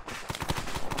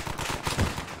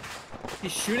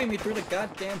 He's shooting me through the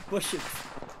goddamn bushes.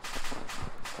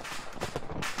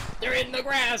 They're in the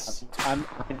grass! I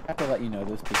have to let you know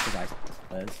this because I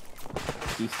says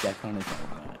he stepped on his own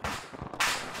line.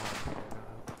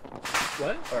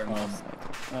 What? Or Moss.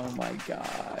 Oh my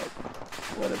god.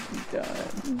 What have we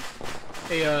done?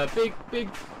 Hey,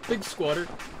 big squatter.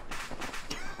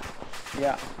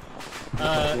 Yeah.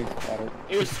 Big squatter.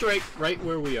 It was straight right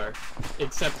where we are,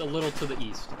 except a little to the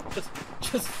east.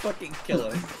 Just fucking kill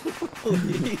him.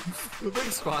 Please. The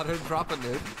big squatter, drop a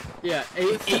nuke. Yeah,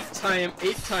 eight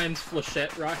times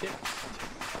flechette rocket.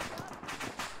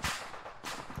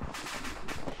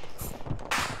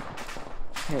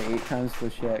 Hey, 8 times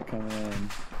Flechette coming in.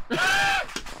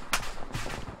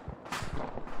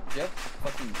 Yep.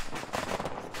 Fucking.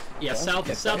 Yeah, south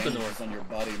to north. On your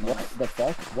body. What the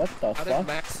fuck? What the How fuck? did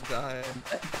Max die?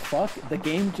 Fuck, the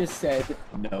game just said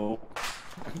no.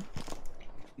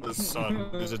 The sun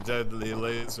is a deadly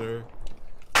laser.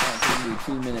 It's gonna be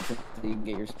 2 minutes until you can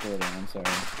get your score in, I'm sorry.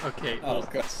 Okay, Oh, well,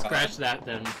 God. scratch that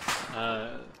then.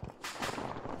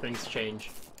 Things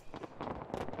change.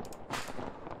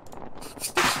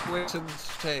 Situations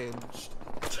changed.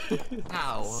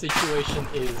 How? Situation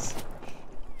is.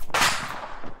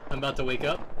 I'm about to wake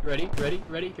up. Ready?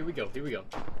 Here we go.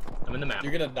 I'm in the map.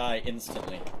 You're gonna die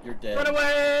instantly. You're dead. Run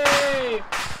away!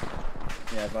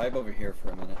 Yeah, vibe over here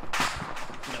for a minute.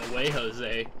 No way,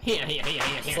 Jose.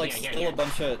 Just like steal a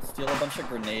bunch of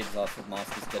grenades off of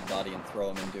Moss's dead body and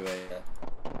throw them into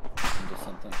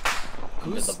something.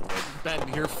 Who's Into the void.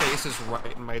 Ben? Your face is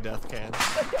right in my death can.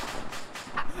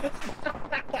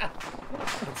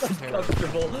 That's terrible.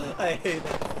 Comfortable. I hate it.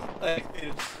 I hate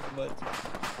it so much.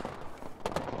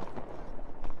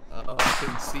 I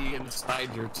can see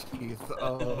inside your teeth.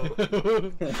 Oh.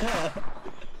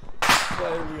 Why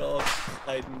are we all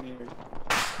hiding here?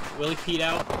 Willie Pete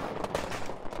out.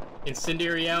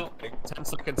 Incendiary out. 10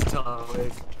 seconds till I'm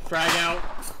awake. Frag out.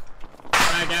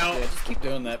 Frag out. Yeah, just keep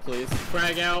doing that, please.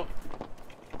 Frag out.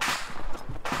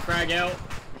 Frag out.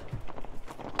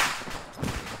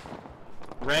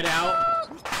 Red out.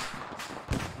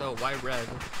 No, why red?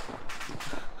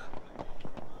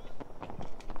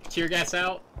 Tear gas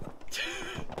out.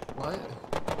 What?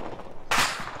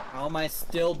 How am I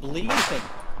still bleeding?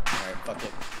 Alright, fuck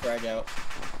it. Frag out.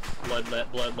 Bloodlet.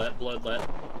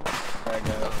 Frag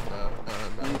out. No.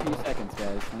 22 seconds,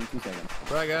 guys. 22 seconds.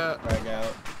 Frag out. Frag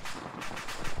out.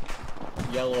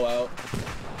 Yellow out.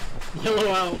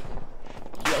 Yellow out.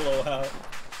 Yellow out.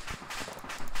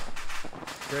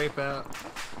 Grape out.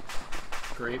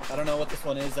 Grape. I don't know what this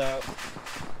one is out.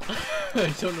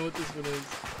 I don't know what this one is.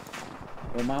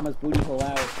 Well, Mama's booty hole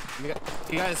out. You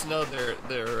guys know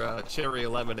they're cherry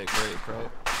lemonade grape, right?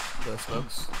 The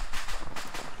smokes.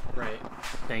 Right.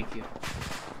 Thank you.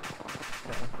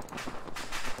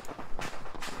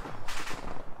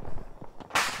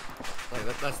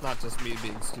 Like that's not just me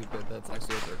being stupid. That's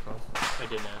actually what they're called. I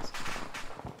didn't ask.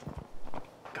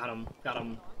 Got him.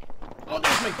 Oh,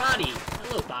 there's my body.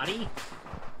 Hello, body.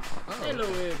 Oh, Hello,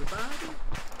 everybody.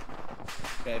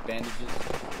 Okay, bandages.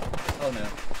 Oh no.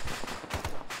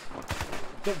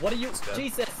 But what are you? dead.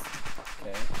 Jesus!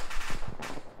 Okay.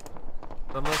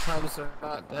 But most times they're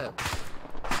not dead.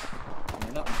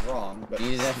 You're not wrong, but.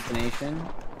 Need a destination?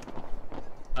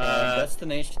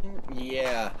 Destination?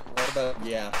 Yeah. What about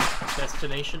yeah?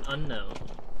 Destination unknown.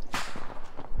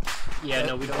 Yeah,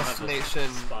 no, we don't have a Destination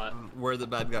spot. where the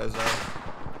bad guys are.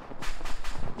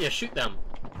 Yeah, shoot them.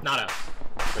 Not us.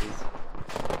 Please.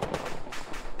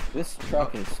 This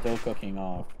truck is still cooking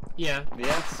off. Yeah.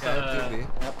 Yeah. It's, Yeah, it could be.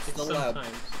 Yep, it's still lab.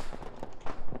 sometimes.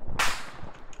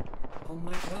 Oh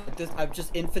my god, I'm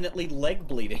just infinitely leg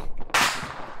bleeding.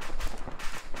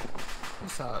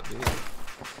 That's how it be.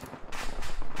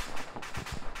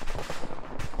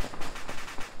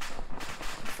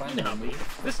 You know me.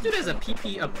 This dude has a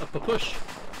PP, a push.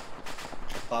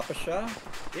 Papa Shah?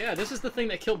 Yeah, this is the thing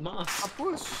that killed Moss. A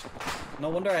push. No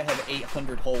wonder I have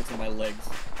 800 holes in my legs.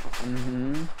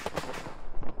 Mm-hmm.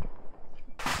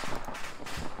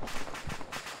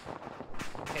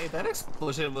 Hey, that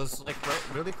explosion was like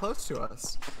really close to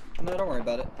us. No, don't worry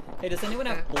about it. Hey, does anyone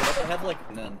have blood? I have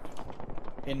like none.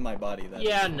 In my body, that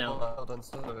Yeah, is. no. Hold on,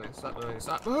 stop moving, stop moving,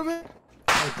 stop moving!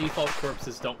 Our default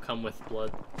corpses don't come with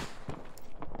blood.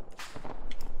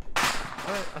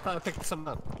 What? I thought I picked some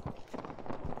up.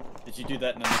 Did you do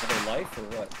that in another life, or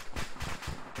what?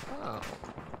 Oh.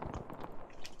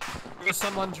 There's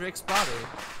some on Drake's body.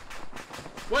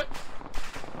 What?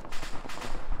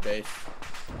 Base.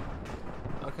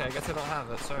 Okay, I guess I don't have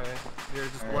it, sorry. You're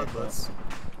just Alright, bloodless.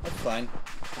 That's fine.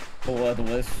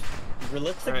 Bloodless.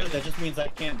 Realistically, Alright. that just means I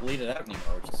can't bleed it out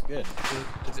anymore, which is good.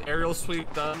 Is aerial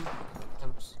sweep done?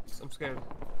 I'm scared.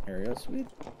 Aerial sweep?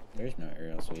 There's no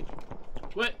aerial sweep.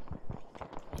 What?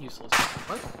 Useless.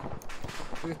 What?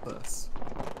 Toothless.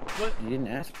 What? You didn't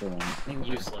ask for one. Anyway.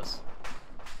 Useless.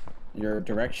 Your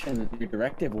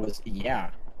directive was yeah.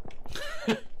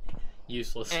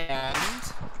 Useless. And...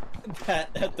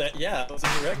 That, yeah, it was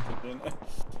a directive, didn't it?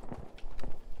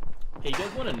 Hey, you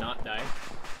guys want to not die?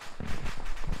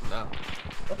 No.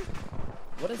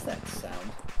 What is that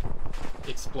sound?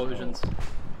 Explosions.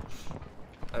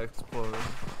 I exploded.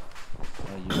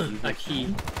 A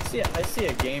key. I see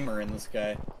a gamer in this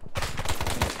guy. In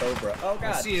Cobra. Oh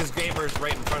god. I see his gamers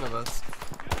right in front of us.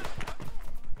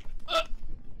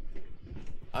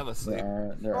 I'm asleep.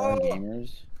 There are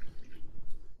gamers.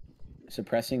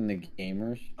 Suppressing the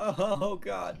gamers. Oh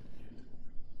god.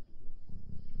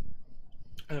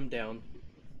 I'm down.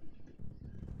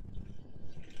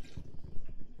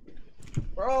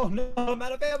 Oh no, I'm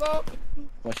out of ammo!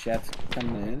 What shots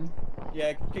coming in?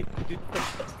 Yeah, do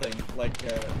push this thing. Like,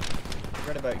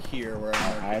 right about here where I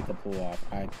I'm have to pull off.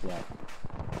 I have to pull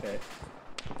off. Okay.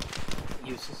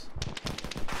 Useless.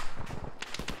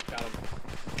 Got him.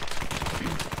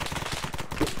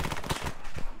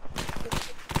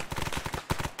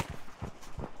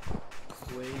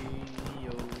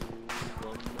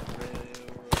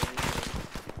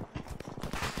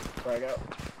 Frag out.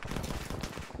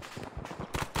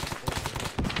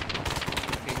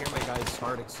 I can hear my guy's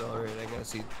heart accelerating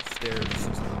as he stares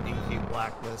into the inky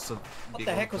blackness of What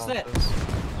the heck was that? unconscious.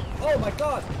 Oh my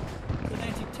god! It's an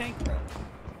anti-tank round.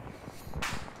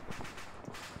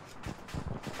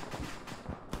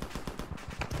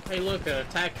 Hey, look, an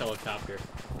attack helicopter.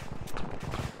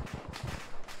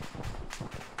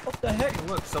 What the heck? Hey,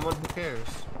 look, someone who cares.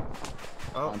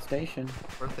 Oh, On station.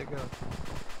 where'd they go?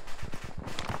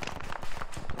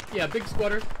 Yeah, big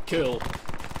squatter. Kill.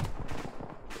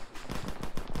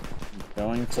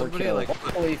 Going for Somebody, kill. like-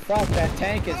 Holy fuck, that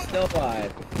tank is still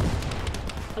alive.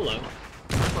 Hello.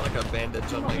 It's not like a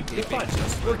bandage on my Hey, DP fun.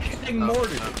 just We're for- getting oh,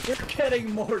 mortared. no. We're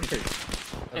getting mortared.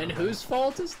 And whose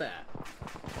fault is that?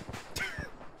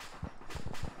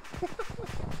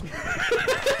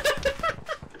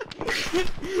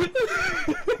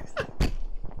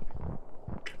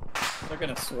 They're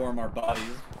gonna swarm our bodies.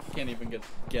 Can't even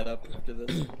get up after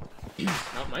this.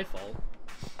 Not my fault.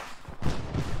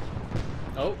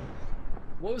 Oh.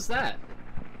 What was that?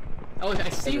 Oh, I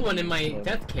see one in my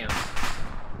death camp.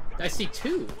 I see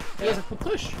two. He has a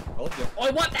push. Told you. Oh,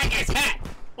 I want that guy's hat!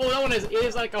 Oh, that one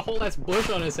is like a whole ass bush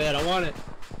on his head. I want it.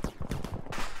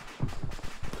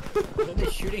 What are they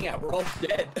shooting at? We're all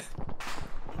dead.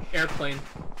 Airplane.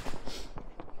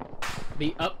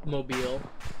 The Upmobile.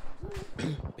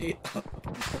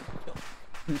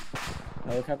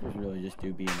 Helicopters really just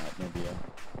do be an automobile.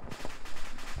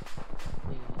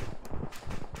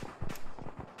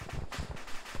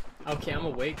 Okay, I'm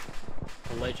awake.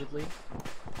 Allegedly.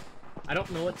 I don't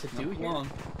know what to do here. Long.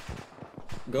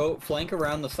 Go flank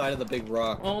around the side of the big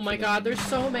rock. Oh my to the god, there's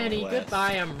so many. northwest.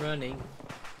 Goodbye, I'm running.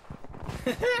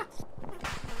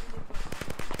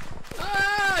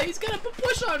 Ah, he's gonna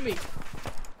push on me.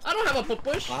 I don't have a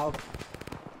push. Wow.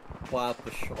 Wow,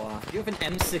 Pashwa. You have an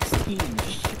M16.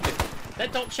 Shit.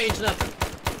 That don't change nothing.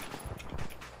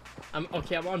 I'm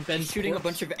okay. I'm on Ben's shooting corpse. a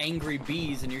bunch of angry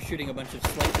bees, and you're shooting a bunch of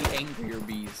slightly angrier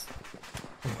bees.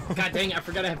 God dang! I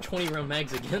forgot I have 20 round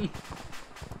mags again.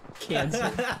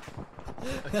 Cancel.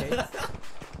 Okay.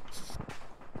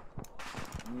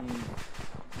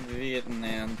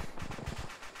 Vietnam.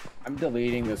 I'm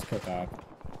deleting this cook-off.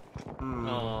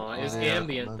 Oh, it's yeah,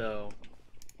 ambient though.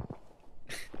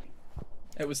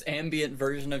 It was ambient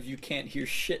version of you can't hear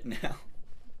shit now.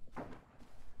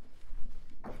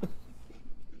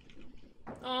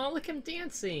 Oh, look him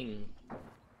dancing.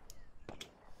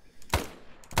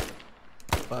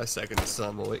 5 seconds, so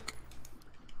I'm awake.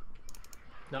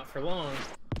 Not for long.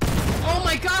 Oh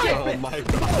my god! Oh my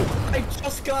god! Oh, I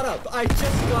just got up. I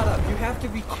just got up. You have to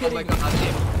be Oh kidding my me.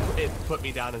 god! It put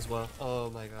me down as well. Oh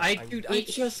my god! Dude, I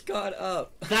just got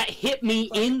up. That hit me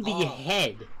in the off.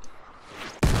 head.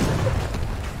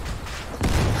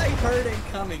 I heard it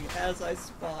coming as I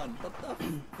spawned. What the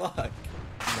fuck?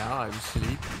 Now I'm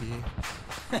sleepy.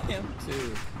 I am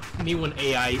too. Me when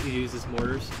AI uses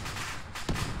mortars.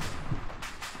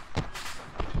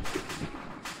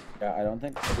 Yeah, I don't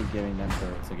think I'll be giving them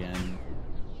turrets again.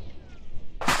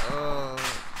 Oh,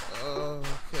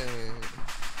 okay.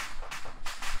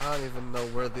 I don't even know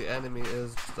where the enemy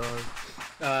is, dog.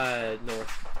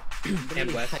 North.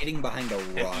 And And west. hiding behind a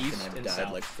rock, and, east I've and died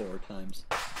south. like 4 times.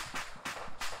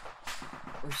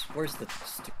 Where's the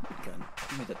stupid gun?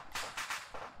 Give me the.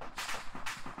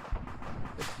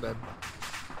 It's bed.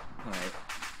 Alright.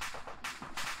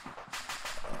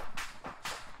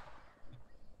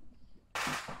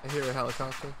 I hear a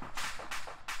helicopter.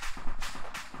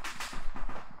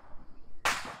 I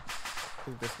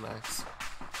think this Max.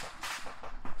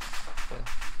 Yeah.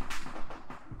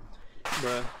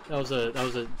 Bruh, that was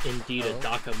indeed a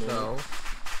DACA moment.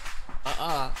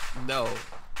 No. No.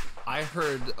 I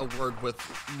heard a word with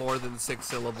more than 6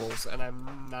 syllables, and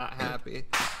I'm not happy.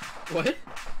 What?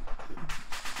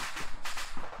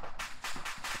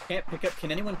 Can't pick up.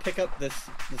 Can anyone pick up this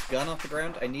gun off the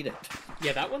ground? I need it.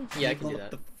 Yeah, that one? Yeah, I can do Blow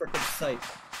up that. The frickin' sight.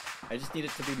 I just need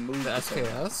it to be moved. The somewhere.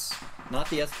 SKS? Not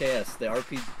the SKS, the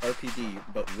RPD,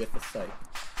 but with the sight.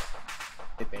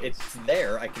 Base. It's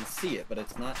there. I can see it, but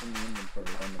it's not in the inventory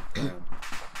on the ground.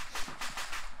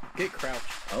 Get crouched.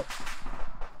 Oh.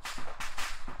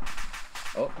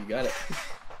 Oh, you got it.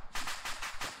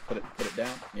 Put it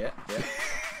down. Yeah.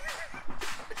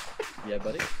 Yeah,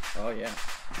 buddy. Oh yeah.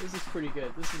 This is pretty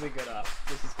good. This is a good op.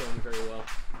 This is going very well.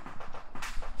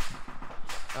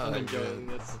 I'm enjoying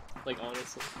this. Like,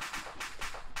 honestly.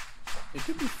 It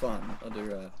could be fun.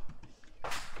 Other.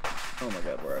 Oh my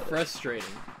God, where are they?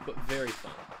 Frustrating, but very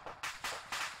fun.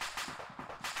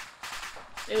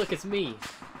 Hey, look, it's me.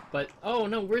 But oh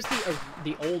no, where's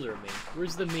the older me?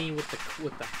 Where's the me with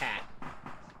the hat?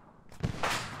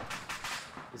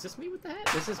 Is this me with the hat?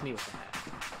 This is me with the hat.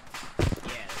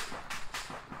 Yeah.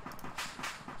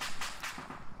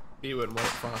 You and white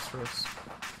phosphorus.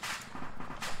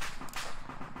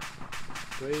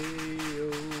 Way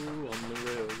on the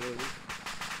railroad.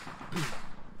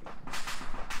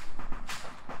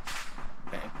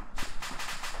 Okay.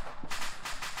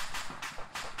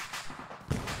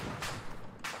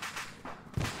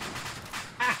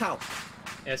 Ow!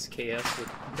 SKS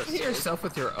with the You hit yourself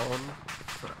with your own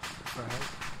frag.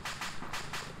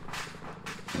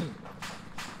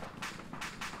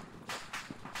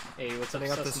 Hey, what's up,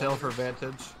 Setting up the sus sail for monitor?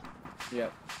 vantage.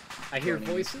 Yep. I hear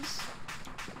Joining. voices.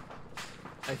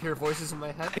 I hear voices in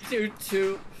my head. I do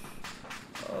too.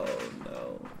 Oh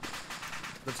no.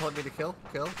 They're telling me to kill.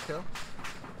 I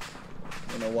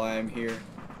don't know why I'm here.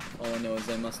 All I know is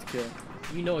I must kill.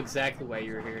 You know exactly why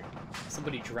you're here.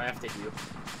 Somebody drafted you.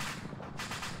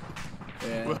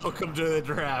 Yeah. Welcome to the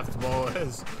draft,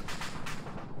 boys.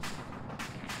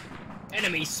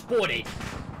 Enemy spotted.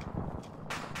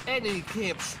 Enemy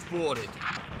camp spotted.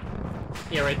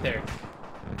 Yeah, right there.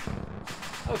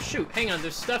 Oh shoot! Hang on,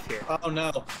 there's stuff here. Oh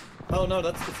no. Oh no,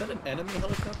 is that an enemy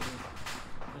helicopter?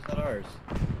 Or is that ours?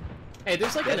 Hey,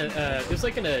 there's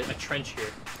like a trench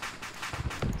here.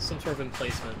 Some sort of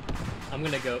emplacement. I'm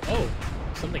gonna go. Oh,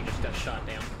 something just got shot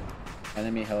down.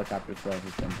 Enemy helicopter throw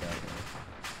has been dead.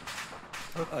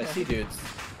 Oh, I see dudes.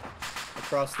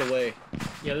 Across the way.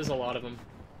 Yeah, there's a lot of them.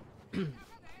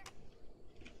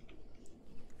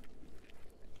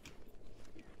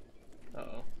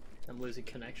 Uh-oh. I'm losing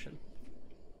connection.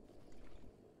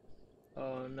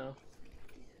 Oh no.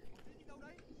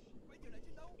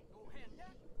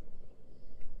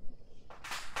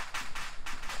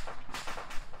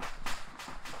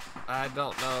 I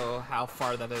don't know how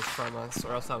far that is from us,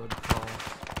 or else I would call.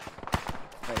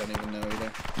 I don't even know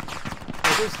either.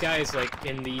 Oh, there's guys like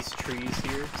in these trees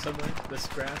here somewhere. This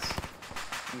grass.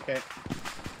 Okay.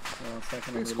 One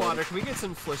second, Big I'm Squatter, reloading. can we get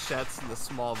some flechettes in the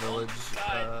small village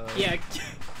Yeah.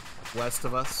 west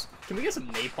of us? Can we get some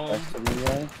napalm? West of you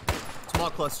guys? Small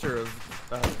cluster of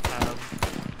town.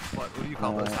 What do you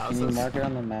call those Can you houses? mark it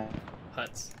on the map?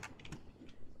 Huts.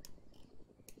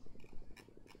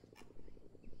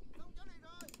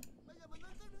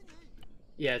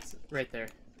 Yeah, it's right there.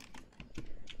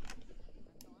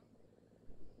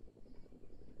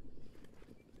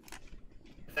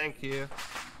 Thank you.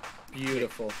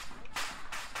 Beautiful.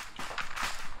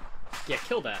 Yeah,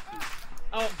 kill that.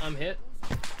 Oh, I'm hit.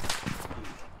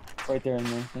 Right there in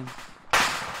the thing.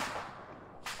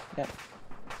 Yeah.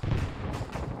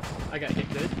 I got hit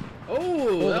good.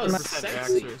 Oh, that was 100%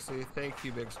 sexy. accuracy. Thank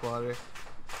you, Big Squatter.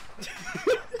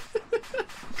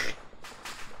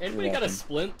 Anybody got a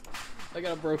splint? I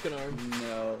got a broken arm.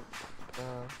 No.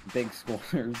 Big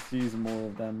squatters, use more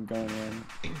of them going in.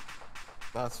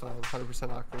 That's fine.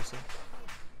 100% accuracy.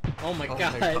 Oh my Oh my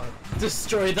god. God.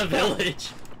 Destroy the village.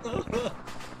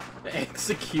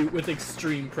 Execute with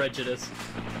extreme prejudice.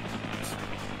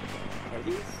 Are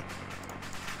these?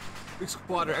 Big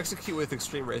Squatter, execute with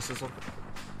extreme racism.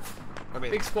 I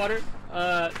mean, Big Squatter,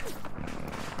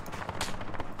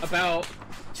 about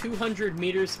 200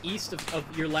 meters east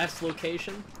of your last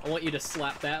location. I want you to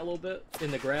slap that a little bit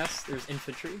in the grass. There's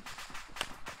infantry.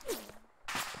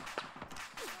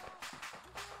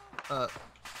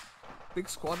 Big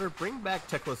Squatter, bring back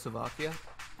Czechoslovakia.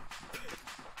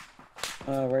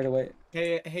 Right away.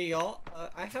 Hey, y'all.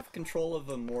 I have control of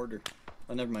a mortar.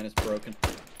 Oh, never mind. It's broken.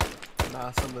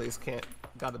 Nah, some of these can't.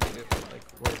 Gotta be like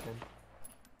working.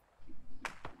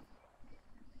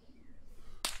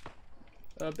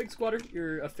 Big Squatter,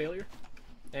 you're a failure,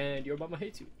 and your mama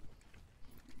hates you.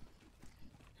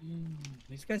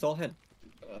 These guys all had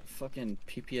fucking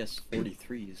PPS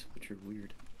 43s, which are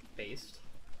weird. Based.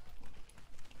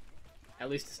 At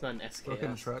least it's not an SKS.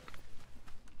 Broken truck.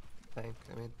 I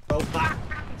mean, Oh, fuck!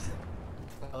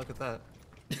 look at that.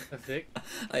 A Vic?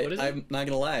 What is it? I'm not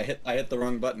gonna lie. I hit the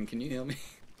wrong button. Can you heal me?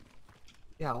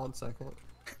 Yeah, 1 second.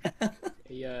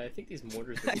 Yeah, I think these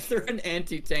mortars are... I threw an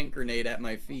anti-tank grenade at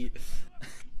my feet.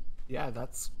 Yeah,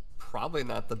 that's probably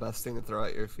not the best thing to throw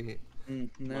at your feet. No.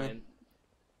 Mine.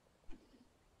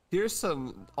 Here's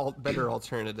some better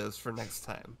alternatives for next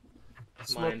time.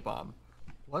 Smoke Mine. bomb.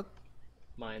 What?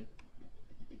 Mine.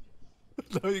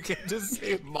 No, you can't just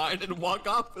say mine and walk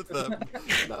off with them.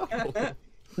 No.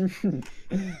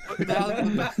 Put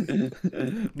down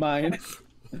the Mine.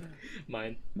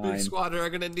 Mine. Big Mine. Squatter are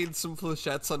gonna need some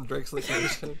flechettes on Drake's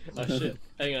location. Oh shit.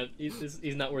 Hang on.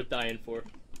 He's not worth dying for.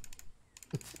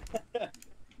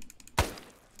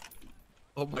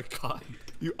 Oh my god.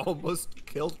 You almost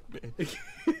killed me.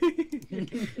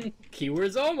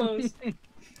 Keywords almost.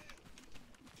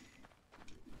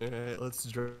 Alright, let's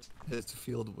dress his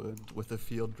field wound with a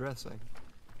field dressing.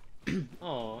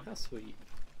 Oh, how sweet.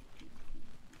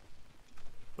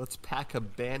 Let's pack a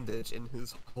bandage in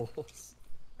his holes.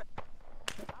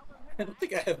 I don't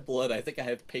think I have blood. I think I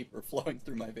have paper flowing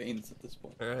through my veins at this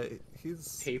point. Alright,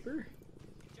 he's Paper?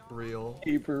 real.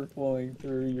 Paper flowing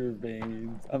through your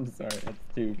veins. I'm sorry, that's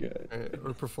too good. Alright,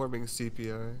 we're performing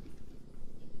CPR.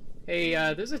 Hey,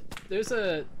 there's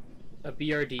a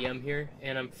BRDM here,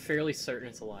 and I'm fairly certain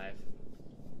it's alive.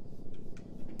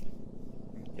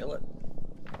 Kill it.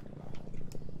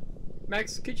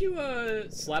 Max, could you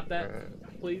slap that,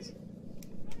 Alright. please?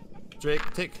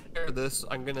 Drake, take care of this.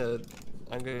 I'm gonna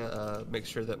make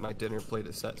sure that my dinner plate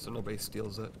is set so nobody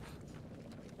steals it.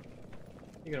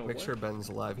 You're gonna Make what? sure Ben's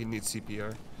alive. He needs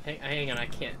CPR. Hang on, I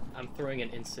can't. I'm throwing an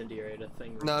incendiary at a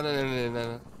thing. No. I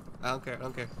don't care. I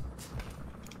don't care.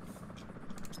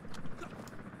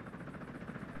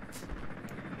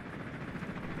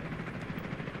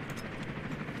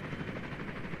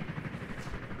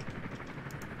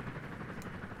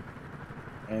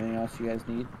 Anything else you guys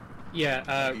need?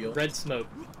 Yeah, Deal. red smoke.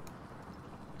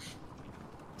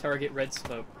 Target red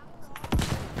smoke.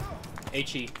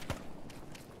 HE.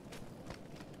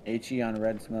 HE on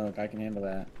red smoke. I can handle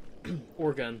that.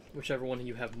 Or gun, whichever one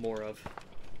you have more of.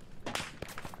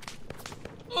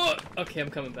 Oh! Okay, I'm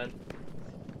coming, Ben.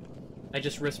 I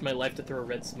just risked my life to throw a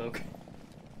red smoke.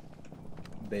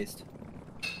 Based.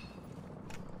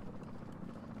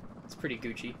 It's pretty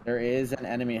Gucci. There is an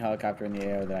enemy helicopter in the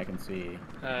air that I can see.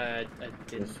 I didn't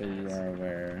Just so you pass. are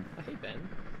aware. Oh, hey, Ben.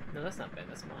 No, that's not Ben,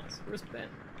 that's Moss. Where's Ben?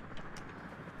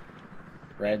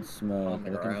 Red smoke. On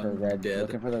the Looking for ground, red. dead.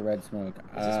 Looking for the red smoke.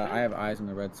 Is this Ben? I have eyes on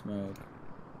the red smoke.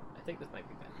 I think this might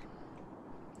be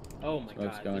Ben. Oh my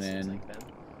Smoke's god, going this looks in. like Ben.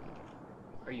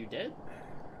 Are you dead?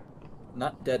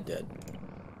 Not dead.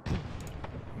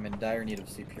 I'm in dire need of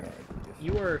CPR, I believe.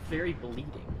 You are very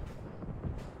bleeding.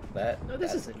 That. No,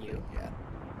 this that's isn't you. Yeah.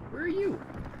 Where are you?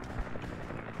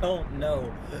 Oh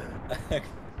no.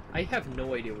 I have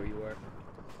no idea where you are.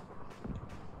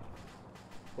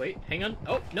 Wait, hang on.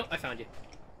 Oh, no, I found you.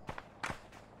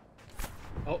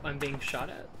 Oh, I'm being shot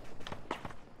at.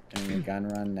 Doing a gun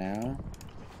run now.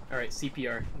 Alright,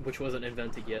 CPR, which wasn't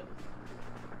invented yet.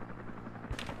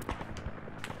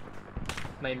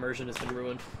 My immersion has been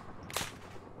ruined.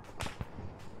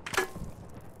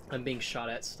 I'm being shot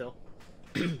at still.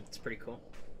 It's pretty cool.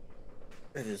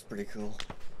 It is pretty cool.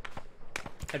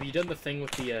 Have you done the thing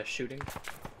with the shooting?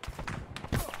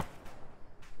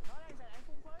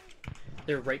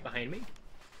 They're right behind me.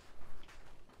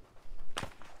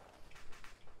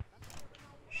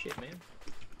 Shit, man.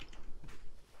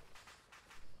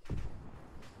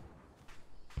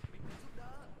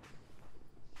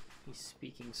 He's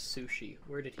speaking sushi.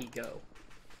 Where did he go?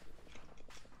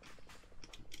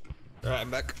 Alright,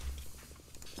 I'm back.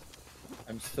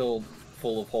 I'm still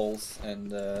full of holes and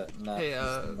not Hey,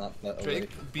 not that awake. Drake,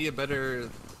 be a better,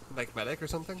 like, medic or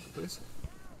something, please.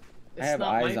 I have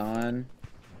not eyes my- on.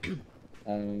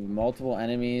 Multiple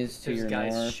enemies to There's your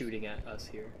guys north. shooting at us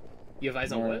here. You have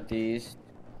eyes on what? Northeast.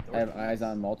 I have eyes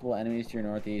on multiple enemies to your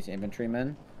northeast.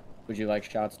 Infantrymen. Would you like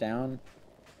shots down?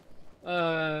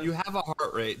 You have a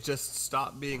heart rate, just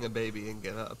stop being a baby and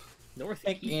get up. Northeast.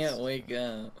 I can't wake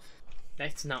up.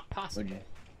 That's not possible.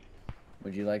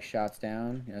 Would you like shots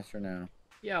down? Yes or no?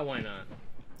 Yeah, why not?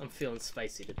 I'm feeling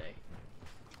spicy today.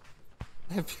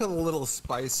 I feel a little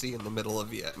spicy in the middle of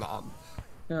Vietnam.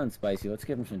 Feeling spicy. Let's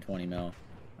give him some 20 mil.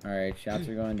 All right, shots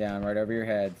are going down right over your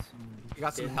heads. You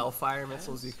got some Hellfire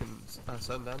missiles you can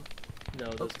send them? No,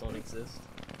 those don't exist.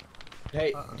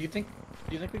 Hey, do you think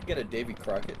we could get a Davy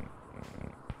Crockett?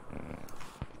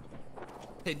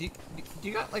 Hey, do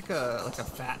you got like a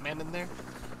fat man in there?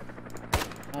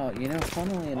 Oh, you know,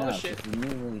 funnily enough, shit. it's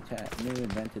a new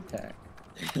invented tech.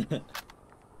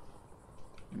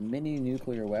 Mini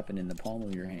nuclear weapon in the palm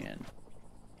of your hand.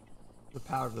 The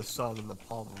power of the sun in the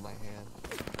palm of my hand.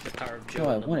 The power of Joe. Oh,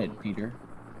 I in the want moon. it, Peter.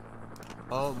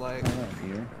 Oh my. Hello,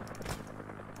 Peter.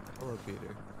 Hello,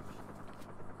 Peter.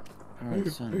 Power of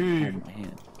the sun in the palm of my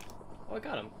hand. Oh, I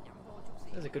got him.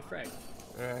 That was a good frag.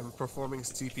 I'm performing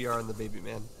CPR on the baby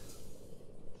man.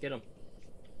 Get him.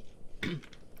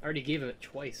 I already gave him it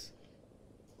twice.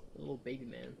 Little baby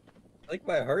man. I think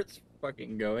my heart's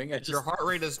fucking going. I just Your heart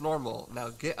rate is normal. Now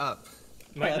get up.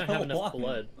 You might I not have don't enough want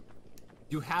blood.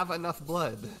 You have enough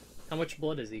blood. How much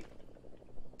blood is he?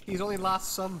 He's only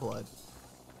lost some blood.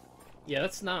 Yeah,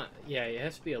 that's not. Yeah, it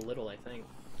has to be a little, I think.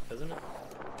 Doesn't it?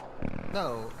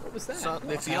 No. What was that?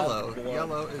 It's Have yellow. blood.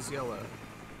 Yellow is yellow.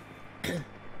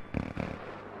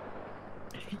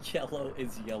 Yellow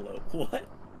is yellow. What?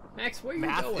 Max, where you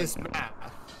Math going? is math.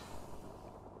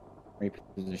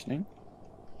 Repositioning.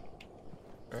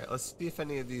 Alright, let's see if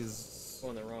any of these...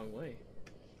 Going the wrong way.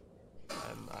 I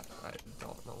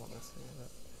don't know what to say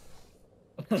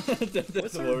that. That's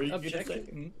What's what our were you gonna objective?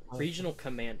 say? Hmm? Regional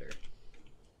commander.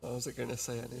 I wasn't gonna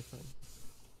say anything.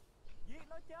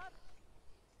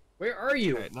 Where are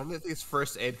you? Alright, none of these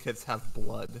first aid kits have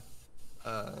blood.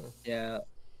 Yeah.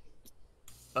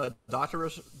 A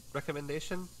doctor's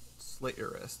recommendation? Slit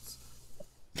your wrists.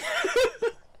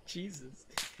 Jesus.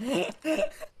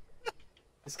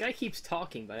 This guy keeps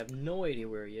talking, but I have no idea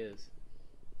where he is.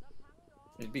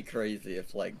 It'd be crazy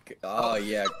if like, oh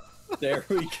yeah, there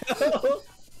we go.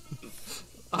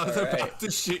 I was Alright. about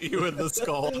to shoot you in the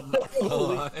skull.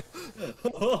 Holy- Why?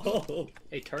 Oh.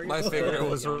 Hey, target. My finger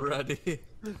was ready.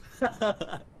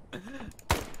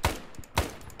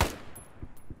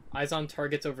 Eyes on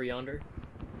targets over yonder.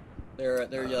 they're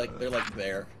like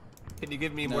there. Can you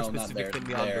give me No, more not specific there. than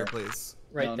yonder, There. please?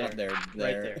 Right No, there. not there. Right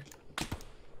There.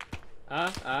 there.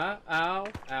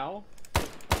 Ow.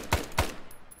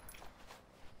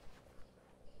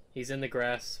 He's in the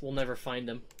grass. We'll never find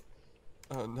him.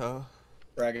 Oh no.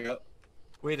 Frag it up.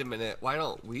 Wait a minute, why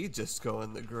don't we just go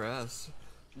in the grass?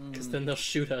 Because then they'll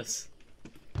shoot us.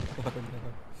 Oh no.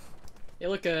 Hey,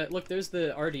 look, there's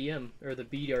the RDM, or the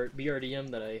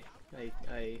BRDM that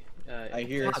I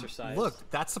hear- exercised. Look,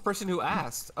 that's the person who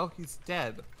asked. Oh, he's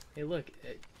dead. Hey, look,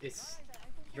 it's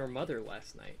your mother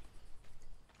last night.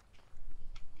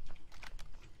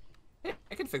 Hey,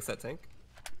 I can fix that tank.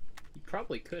 You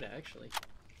probably could, actually.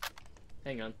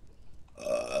 Hang on.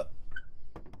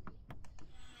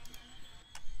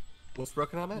 What's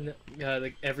broken on it?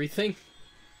 Everything.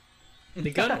 The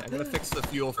gun, I'm gonna fix the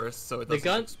fuel first so it doesn't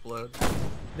gun- explode.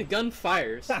 the gun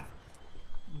fires,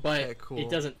 but Okay, cool. it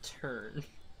doesn't turn.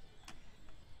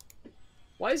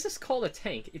 Why is this called a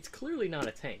tank? It's clearly not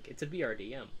a tank. It's a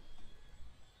BRDM.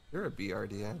 You're a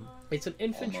BRDM. It's an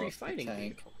infantry Almost a fighting tank.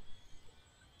 vehicle.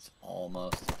 It's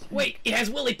almost. Wait, it has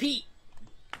Willie Pete.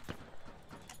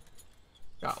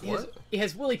 Got It has, what? it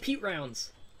has Willie Pete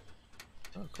rounds.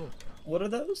 Oh, cool. What are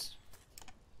those?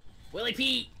 Willie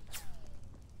Pete.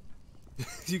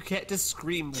 You can't just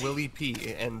scream Willie P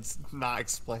and not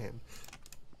explain.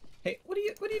 Hey, what are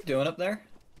you doing up there?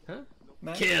 Huh?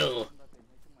 Matt? Kill.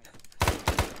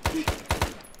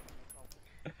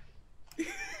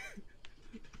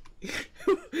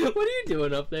 What are you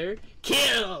doing up there?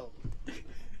 Kill.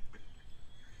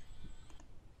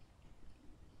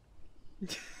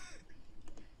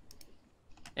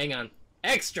 Hang on.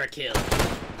 Extra kill.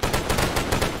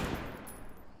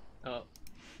 Oh.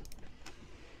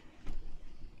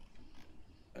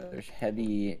 There's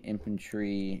heavy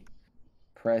infantry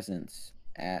presence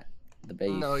at the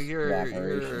base. No, of you're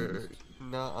operations.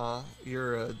 nuh-uh.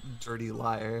 You're a dirty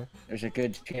liar. There's a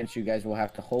good chance you guys will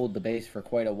have to hold the base for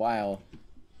quite a while,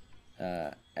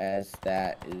 as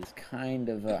that is kind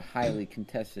of a highly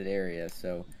contested area,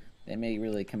 so they may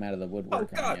really come out of the woodwork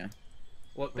Oh, God. on you.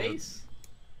 What base?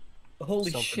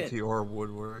 Holy Something shit! to your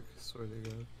woodwork, swear to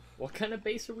God. What kind of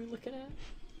base are we looking at?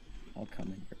 I'll come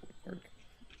in your woodwork.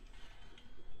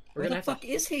 We're Where gonna the have fuck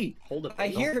is he? to hold a I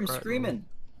base. hear him threaten screaming.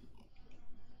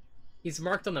 He's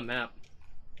marked on the map.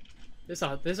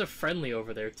 There's a friendly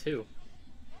over there too.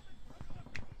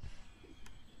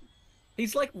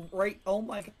 He's like right. Oh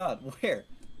my god, where?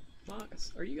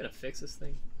 Mox, are you gonna fix this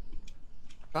thing?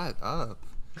 Shut up.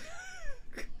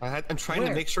 I'm trying Where?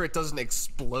 to make sure it doesn't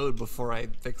explode before I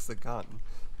fix the gun.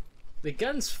 The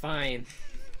gun's fine.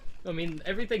 I mean,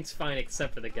 everything's fine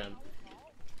except for the gun.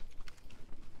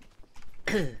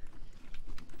 Okay,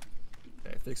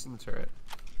 fixing the turret.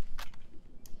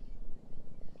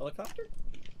 Helicopter?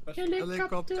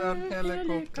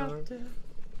 Helicopter.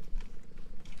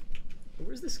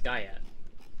 Where's this guy at?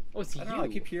 Oh, it's I you. don't know. I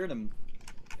keep hearing him.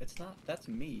 It's not. That's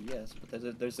me. Yes,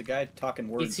 but there's a guy talking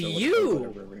words. It's so let's you! go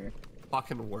whatever over here.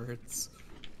 Fucking words.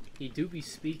 He do be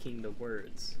speaking the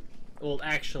words. Well,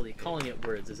 actually, calling it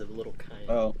words is a little kind.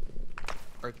 Oh,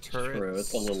 Our turrets. true.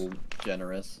 It's a little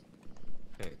generous.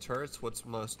 Okay, turrets. What's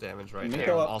most damage right Let me now?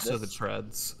 go up Also the this.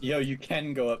 treads. Yo, you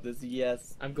can go up this.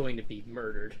 Yes. I'm going to be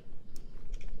murdered.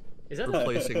 Is that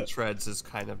Replacing treads is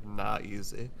kind of not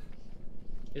easy.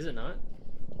 Is it not?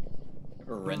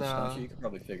 Or a wrench, No. don't you? You can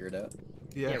probably figure it out.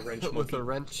 Yeah, wrench with monkey. a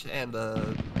wrench and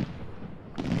a.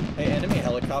 Hey, enemy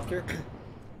helicopter.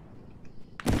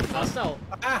 Hostile.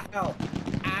 Ah, ow,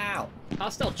 ow.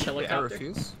 Hostile Wait, I helicopter.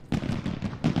 refuse.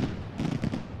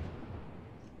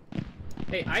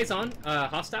 Hey, eyes on.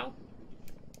 Hostile.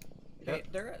 Hey,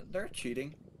 they're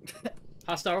cheating.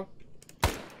 Hostile.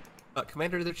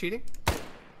 Commander, they're cheating.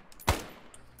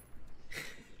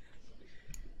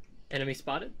 Enemy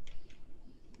spotted.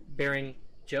 Bearing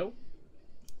Joe.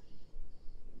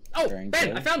 Oh, Bearing Ben!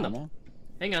 Joe, I found them. Arma.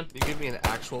 Hang on. Can you give me an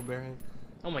actual bearing?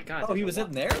 Oh my god. Oh, he was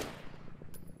in there.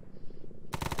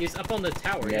 He's up on the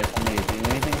tower. You guys want me to do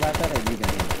anything about that, or are you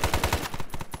gonna handle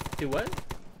it? Do what?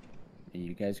 Are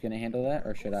you guys gonna handle that,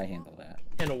 or should I handle that?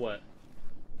 Handle what?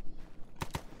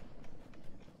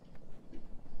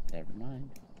 Never mind.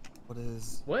 What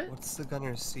is? What? What's the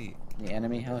gunner's seat? The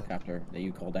enemy helicopter that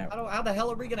you called out. How the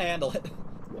hell are we gonna handle it?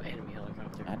 What enemy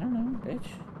helicopter? I don't know, bitch.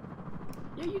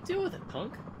 Yeah, you deal with it,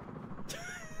 punk.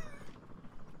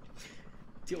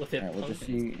 Deal with it, Alright, well,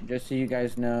 punk. just so you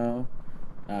guys know,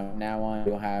 from now on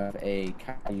you'll have a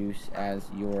Cayuse as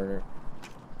your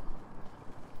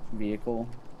vehicle,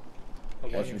 Oh,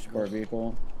 as what? your sport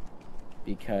vehicle,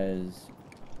 because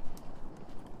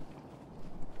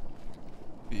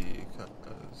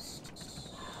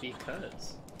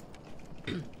Because.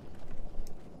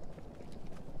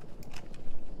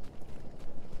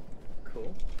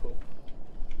 Cool, cool.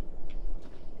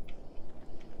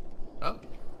 Oh,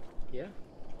 Yeah.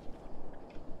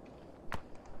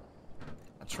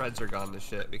 the treads are gone to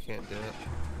shit. We can't do it.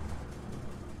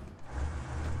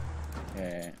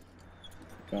 okay,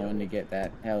 going to get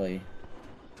that heli.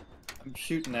 I'm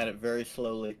shooting at it very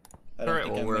slowly. I don't Turret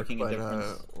think will I'm work, making a but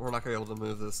difference. we're not gonna be able to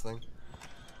move this thing.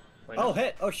 Why Oh, not?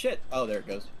 hit! Oh shit! Oh, there it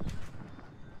goes.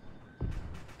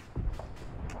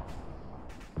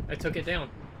 I took it down.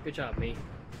 Good job, me.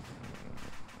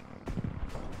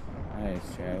 Nice,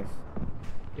 guys.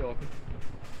 You're welcome.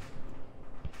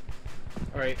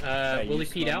 Alright, you Willie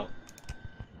Pete swung.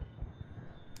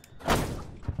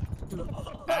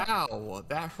 out. Ow!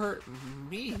 That hurt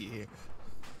me.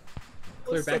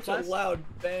 Clear Such a backblast? loud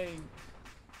bang.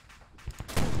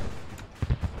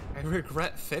 I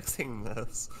regret fixing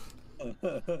this.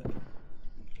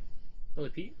 Willie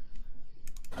Pete?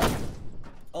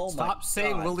 Oh my Stop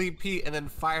saying God. Willie Pete and then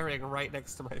firing right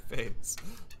next to my face.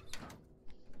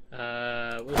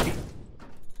 Willie Pete?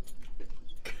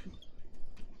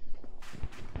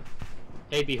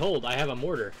 Hey, behold, I have a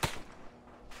mortar.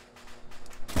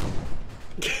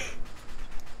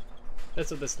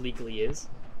 That's what this legally is.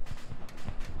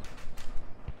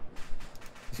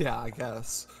 Yeah, I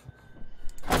guess.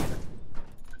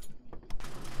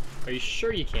 Are you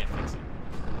sure you can't fix it?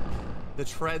 The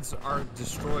treads are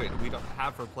destroyed. We don't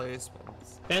have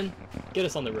replacements. Ben, get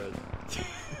us on the road.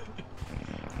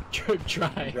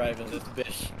 Drive. Driving this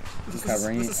bitch. This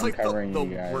is like covering the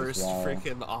you guys worst while-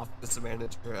 freaking office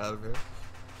manager ever.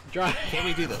 Drive. Can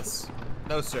we do this?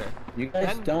 No, sir. You guys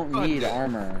Ben, don't go ahead, need do it.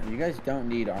 armor. You guys don't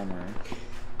need armor.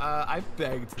 I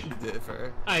beg to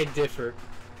differ. I differ.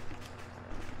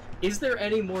 Is there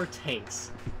any more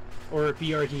tanks? Or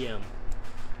BRDM?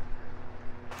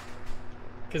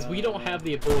 Because we don't have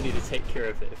the ability to take care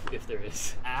of it if there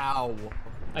is. Ow.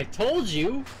 I told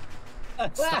you!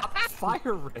 Stop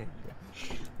firing.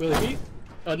 Really?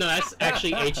 Oh no, that's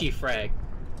actually HE frag.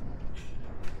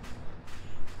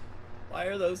 Why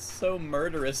are those so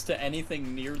murderous to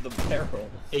anything near the barrel?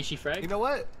 HE frag? You know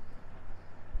what?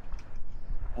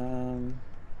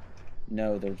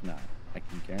 No, there's not. I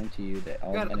can guarantee you that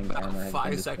all We got enemy about armor has 5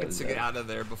 been seconds to disposed get of. out of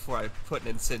there before I put an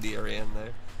incendiary in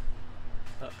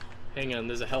there. Hang on,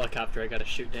 there's a helicopter I gotta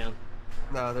shoot down.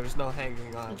 No, there's no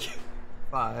hanging on.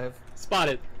 5,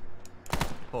 Spotted!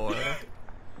 4,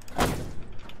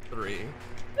 3,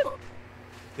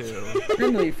 2,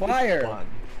 Friendly fire! 1.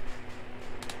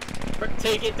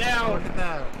 Take it Look down! at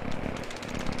that.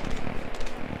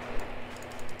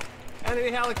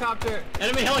 Enemy helicopter!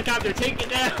 Enemy helicopter, take it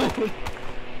down!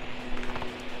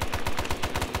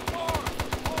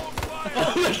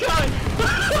 Oh my god!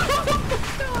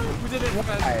 We did it, Why?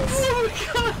 friends. Oh my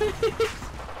god!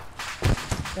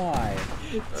 Why?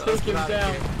 Take him get outta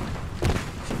down. here.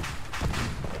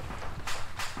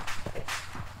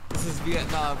 This is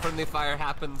Vietnam. Friendly fire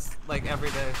happens like every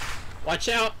day. Watch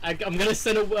out! I'm gonna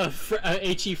send a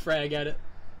HE frag at it.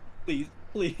 Please,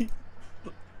 please.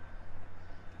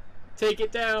 Take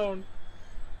it down!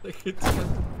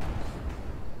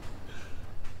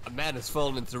 A man has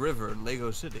fallen into the river in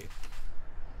Lego City.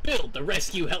 Build the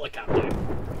rescue helicopter!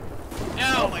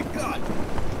 Ow! Oh my god!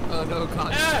 Oh no,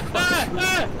 God. I'm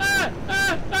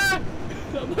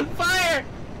on fire!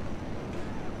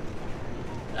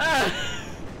 Ah!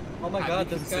 Oh my Have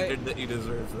god, you this guy. considered that you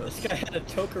deserve this? This guy had a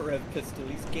Tokarev pistol.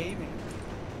 He's gaming.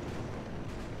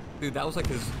 Dude, that was like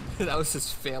his that was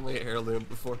his family heirloom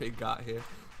before he got here.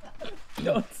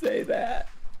 Don't say that.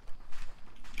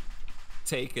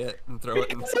 Take it and throw it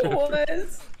in It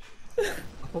was.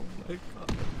 Oh my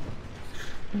god.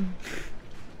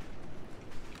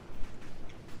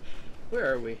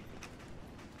 Where are we?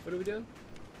 What are we doing?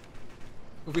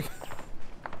 We,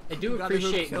 I do We gotta go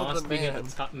appreciate kill Moss the being at man.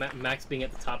 the top, Max being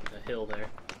at the top of the hill there.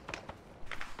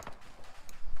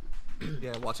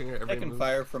 yeah, watching her every I can move.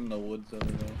 fire from the woods over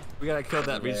there. We gotta kill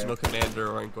that Over there. regional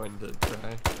commander or I'm going to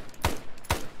try.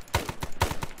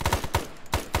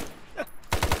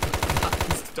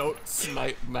 Guys, don't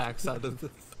snipe Max out of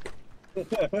this.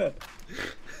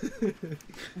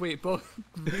 Wait,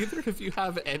 neither of you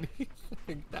have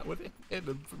anything that would hit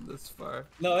him from this far.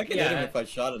 No, I can hit him Yeah. if I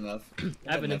shot enough.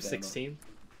 I have an Doesn't ammo. M16.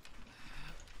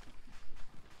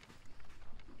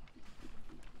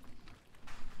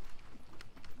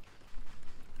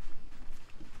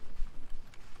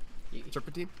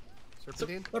 Serpentine?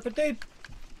 Serpentine? Serpentine!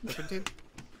 Serpentine?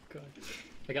 God.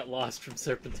 I got lost from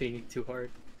serpentining too hard.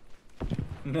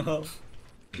 No.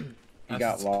 You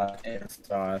got lost in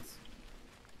sauce.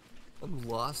 I'm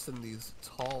lost in these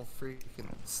tall freaking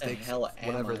stakes. hell am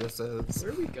Whatever I? this is.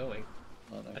 Where are we going?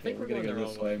 Oh, okay, I think we're gonna going go the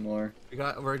this wrong way way. more.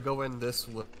 We're going this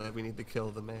way. We need to kill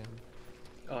the man.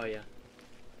 Oh yeah.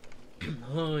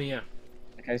 Oh yeah.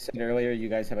 Like I said earlier, you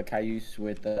guys have a Cayuse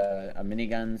with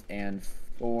miniguns and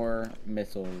 4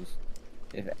 missiles,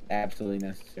 if absolutely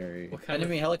necessary. What kind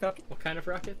Enemy of helicopter? what kind of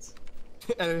rockets?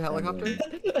 Enemy helicopter?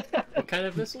 What kind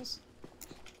of missiles?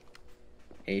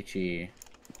 HE.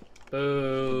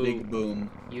 Boo. Big boom.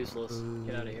 Useless.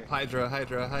 Get out of here. Hydra,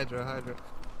 Hydra, Hydra, Hydra.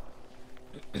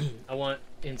 I want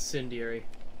incendiary.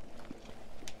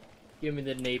 Give me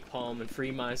the napalm and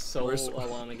free my soul. Where's- I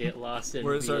want to get lost in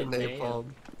Where's our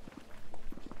Vietnam.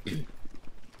 napalm?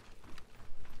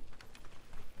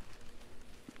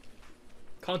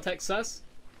 Contact sus.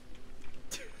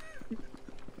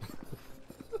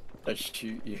 I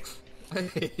shoot you. I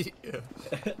hate you.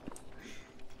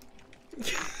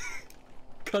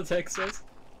 Contact sus.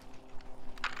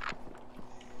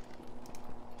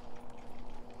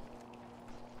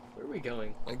 Where are we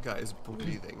going? That guy's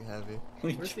breathing heavy.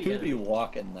 We Where's the should be enemy?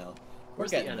 walking now. We're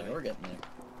Where's the getting there. enemy? We're getting there.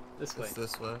 This way. It's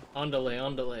this way. On delay,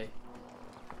 on delay.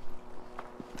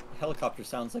 Helicopter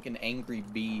sounds like an angry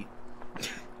bee.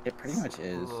 It pretty much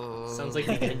is. Sounds like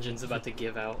the engine's about to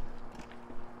give out.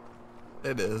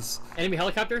 It is. Enemy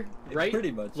helicopter, It right,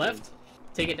 pretty much left, is.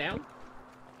 take it down.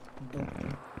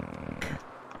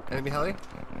 Enemy heli?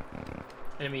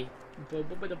 Enemy,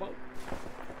 boat.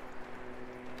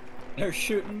 They're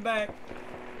shooting back.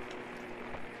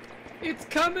 It's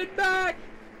coming back!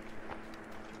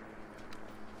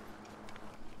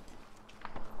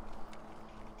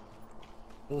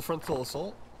 Full frontal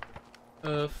assault?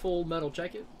 Full metal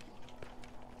jacket.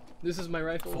 This is my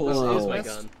rifle. Full This is my vest.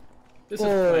 gun. This is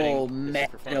for fighting. Full This is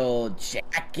for fun. metal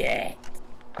jacket.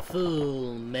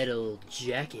 Full metal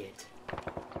jacket.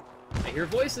 I hear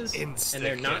voices, and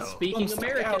they're not Insta-kill. speaking Boom,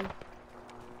 stick American. out.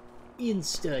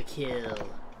 Insta kill.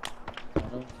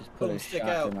 Just put Boom, a stick shot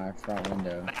out. in my front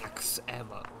window. Max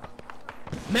ammo.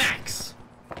 Max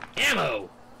ammo.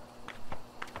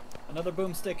 Another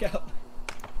boomstick out.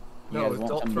 You No, guys want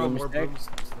don't some throw more boomstick?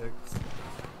 boomsticks.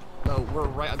 No, we're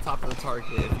right on top of the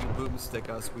target. If you boomstick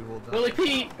us, we will die. Willie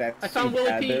Pete. That's I found too Willie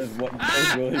bad. Pete. There's what-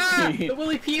 Ah, there's Willie ah, Pete. the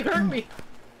Willie Pete hurt me.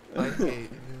 I hate you.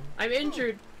 I'm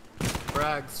injured.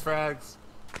 Frags.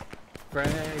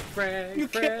 Frag. You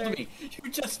killed me. You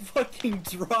just fucking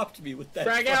dropped me with that.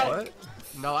 Frag frag. out. What?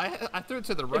 No, I threw it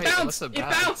to the right. It bounced. must It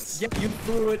have bounced. Yeah, you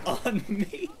threw it on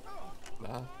me.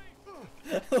 Nah.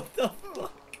 What the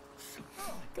fuck?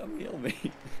 Come heal me.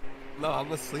 No,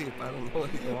 I'm asleep. I don't know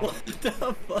what's going on. What the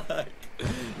fuck?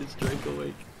 Is Drake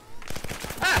awake?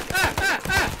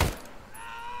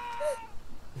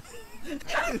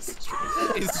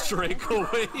 Is Drake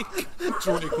awake?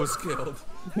 Drake was killed.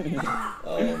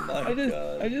 Oh my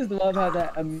god. I just love how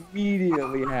that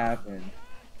immediately happened.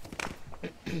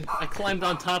 I climbed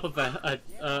on top of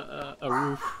a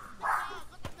roof.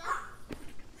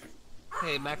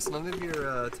 Hey, Max, none of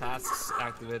your tasks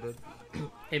activated.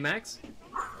 Hey, Max.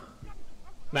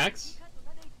 Max.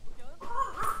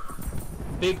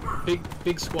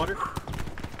 Big squatter.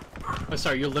 Oh,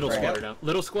 sorry, you're little Right. squatter now.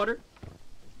 Little squatter.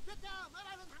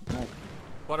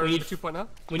 Water We need- 2.0?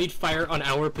 We need fire on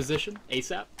our position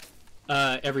ASAP.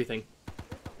 Everything.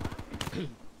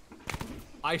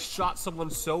 I shot someone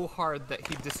so hard that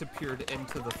he disappeared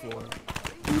into the floor.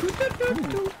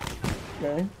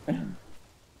 Okay.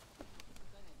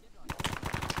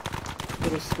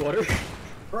 Little squatter.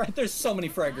 Right, there's so many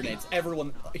frag grenades.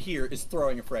 Everyone here is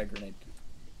throwing a frag grenade.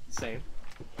 Same.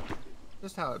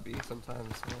 Just how it be sometimes.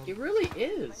 Man. It really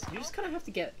is. You just kind of have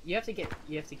to get. You have to get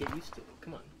used to it.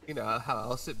 Come on. You know how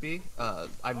else it be?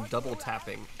 I'm double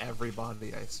tapping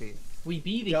everybody I see. We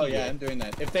be the Oh heat. yeah, I'm doing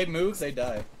that. If they move, they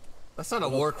die. That's not a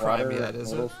war crime yet,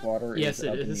 is Little it? squatter Yes, is it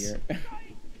up in the is. air.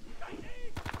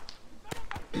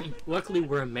 Luckily,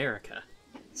 we're America,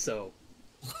 so.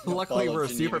 Luckily, we're a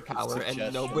Follow generic superpower and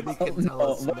suggestions. nobody Oh, can tell no,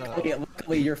 us no.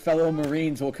 luckily, your fellow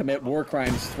Marines will commit war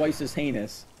crimes twice as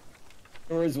heinous.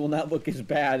 Yours will not look as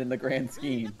bad in the grand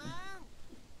scheme.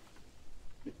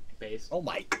 Base. Oh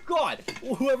my god!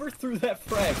 Whoever threw that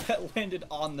frag, that landed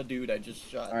on the dude I just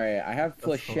shot. Alright, I have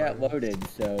flechette hilarious. loaded,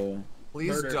 so... Please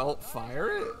Murder. don't fire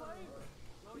it.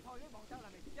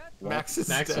 Max is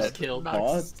Max dead. was killed. Max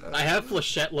What? is dead. I have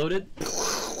flechette loaded.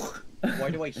 Why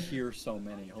do I hear so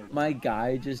many? Hold on. My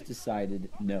guy just decided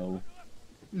no.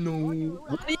 No.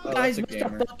 One of you Oh, guys that's a must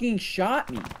have gamer. fucking shot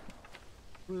me.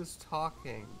 Who's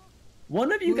talking?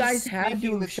 One of you Who's guys had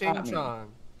speaking to the have shot me.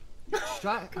 Chong?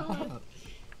 Shut up.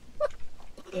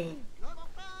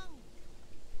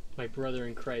 My brother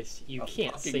in Christ, you I'll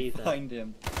can't fucking say that. Find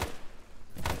him.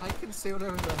 I can say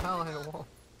whatever the hell I want.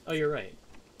 Oh, you're right.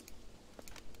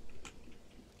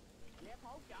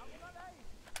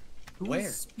 Who Where?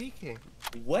 is speaking?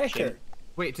 Where? Shit.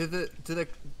 Wait, do the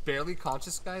barely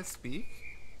conscious guys speak?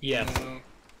 Yes.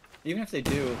 Even if they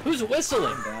do, Who's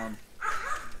whistling? I'm down.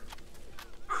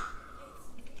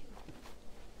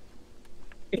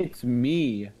 It's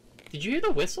me. Did you hear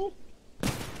the whistle?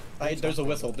 There's a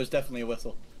whistle. There's definitely a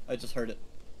whistle. I just heard it.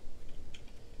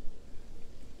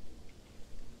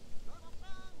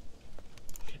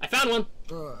 I found one.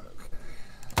 Ugh.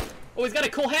 Oh, he's got a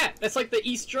cool hat. That's like the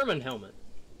East German helmet.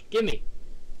 Give me.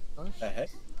 The heck?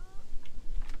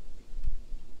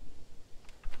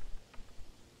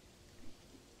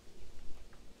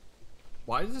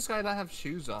 Why does this guy not have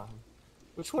shoes on?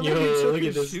 Which one Yo, of you took look at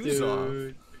his this shoes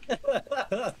dude.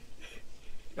 off?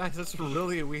 Guys, that's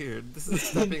really weird. This is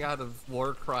stepping out of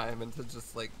war crime into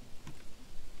just like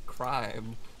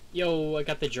crime Yo, I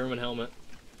got the German helmet.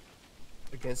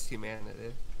 against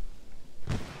humanity.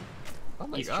 Oh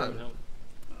my East god, German helmet.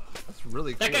 that's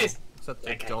really cool. That guy's- Except I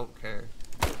that guy. don't care.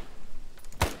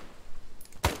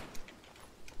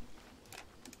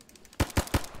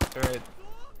 Alright.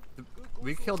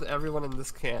 We killed everyone in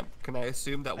this camp. Can I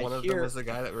assume that one of them was the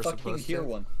guy that we're supposed to? Hear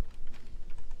one.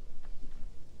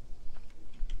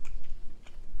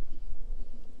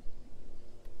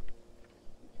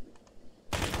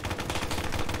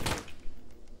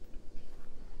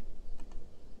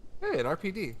 Hey, an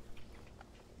RPD.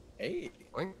 Hey.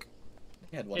 Oink.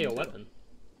 He had one. Hey, a too. weapon.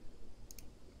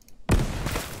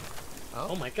 Oh.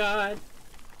 Oh my god.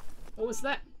 What was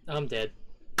that? I'm dead.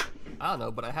 I don't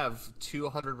know, but I have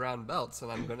 200 round belts,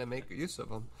 and I'm gonna make use of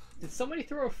them. Did somebody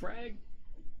throw a frag?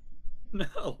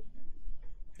 No.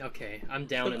 Okay, I'm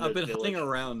down in the I've been village. hunting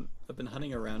around. I've been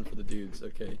hunting around for the dudes.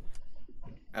 Okay.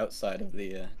 Outside of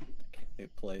the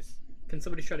place. Can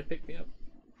somebody try to pick me up?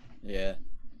 Yeah.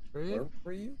 Where are you? Where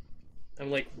were you? I'm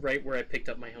like right where I picked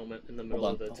up my helmet in the middle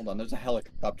Hold on. of it. Hold on. There's a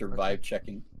helicopter Okay. vibe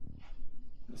checking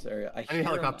this area. I I need hear a 'em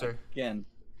helicopter. again.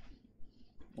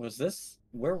 Was this?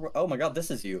 Where? Oh my God! This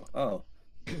is you. Oh.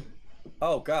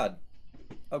 Oh God.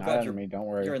 Oh Not God! under me, don't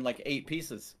worry. You're in like 8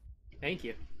 pieces. Thank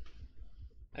you.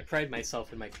 I pride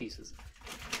myself in my pieces.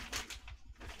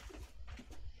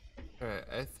 Alright,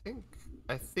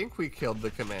 I think we killed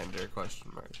the commander,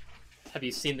 question mark. Have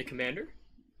you seen the commander?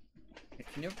 Hey,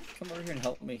 can you come over here and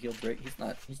help me heal Drake? He's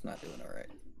not doing all right.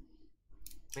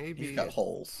 Maybe He's got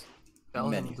holes. tell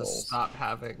many him to holes. stop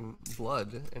having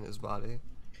blood in his body.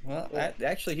 Well,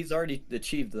 actually, he's already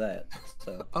achieved that.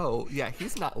 So. Oh, yeah,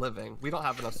 he's not living. We don't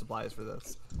have enough supplies for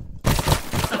this.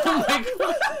 Oh my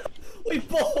god! We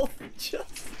both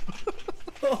just.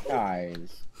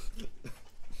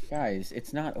 Guys,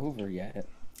 it's not over yet.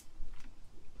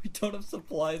 We don't have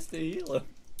supplies to heal him.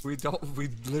 We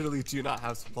literally do not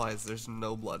have supplies. There's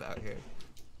no blood out here.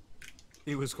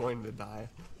 He was going to die.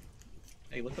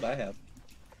 Hey, look what I have.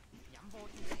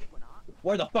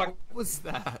 Where the fuck? What was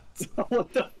that?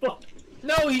 What the fuck?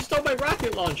 No, he stole my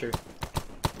rocket launcher!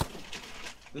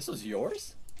 This was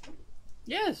yours?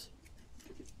 Yes!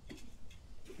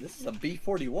 This is a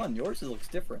B-41. Yours looks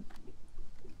different.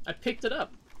 I picked it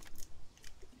up.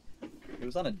 It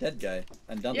was on a dead guy.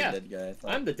 And done Yeah, the dead guy, I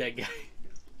thought. I'm the dead guy.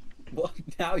 Well,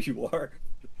 now you are.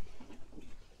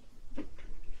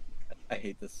 I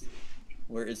hate this.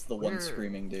 Where is the one Where?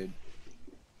 screaming dude?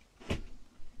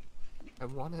 I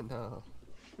want to know.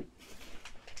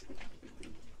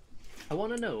 I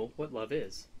want to know what love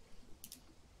is.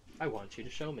 I want you to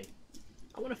show me.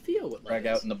 I want to feel what love Drag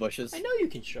is. out in the bushes. I know you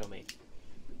can show me.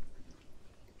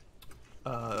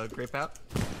 Grape out?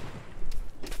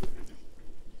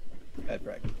 Bad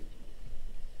brag.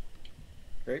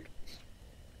 Grape?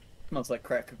 Smells like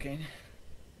crack cocaine.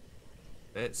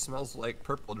 It smells like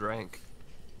purple drank.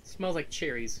 Smells like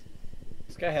cherries.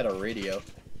 This guy had a radio.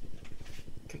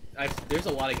 There's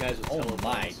a lot of guys with Oh telephones.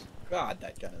 my God,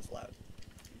 that gun is loud.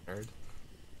 Nerd.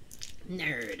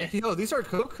 Nerd. Yo, these are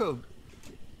cocoa.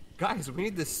 Guys, we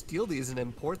need to steal these and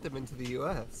import them into the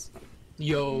US.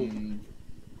 Yo.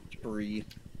 Tree.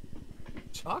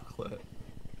 Chocolate.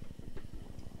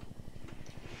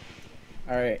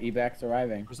 Alright, evac's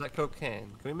arriving. Was that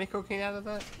cocaine? Can we make cocaine out of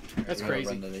that? That's We gotta crazy.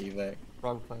 Run to the evac.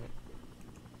 Wrong planet.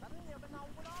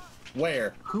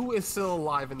 Where? Who is still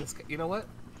alive in this? You know what?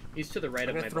 He's to the right I'm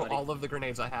of gonna my throw body. all of the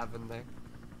grenades I have in there.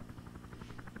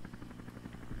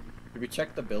 Did we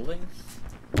check the buildings?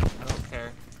 I don't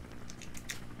care.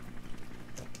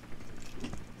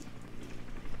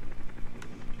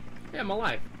 Yeah, I'm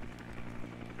alive.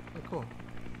 Oh, cool.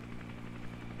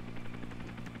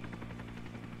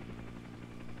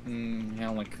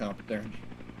 Helicopter.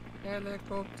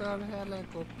 Helicopter,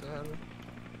 helicopter.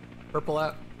 Purple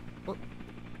out. Oh.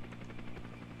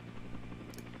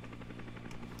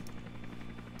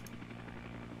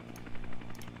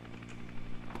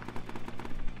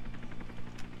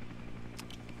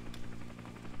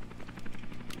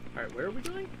 Alright, where are we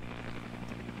going?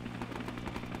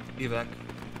 Evac.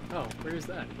 Oh, where is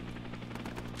that?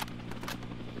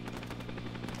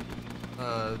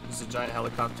 There's a giant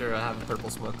helicopter. I have a purple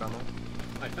smoke on it.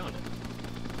 I found it.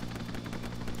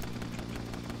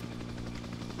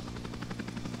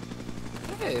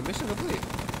 Hey, mission complete.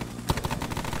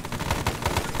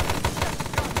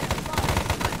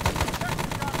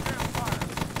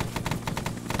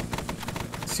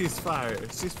 Ceasefire.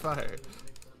 Ceasefire.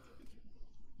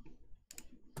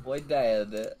 Boy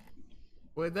dead.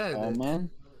 Wait, that. Oh man,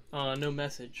 No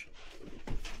message.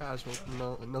 Casual.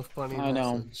 No funny. I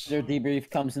know. message. Their debrief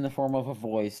comes in the form of a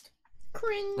voice.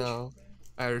 Cringe. No,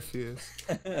 I refuse.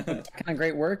 Kind of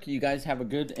great work. You guys have a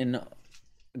good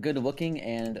looking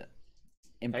and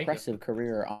impressive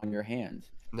career on your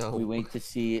hands. No. We wait to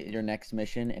see your next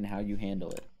mission and how you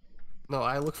handle it. No,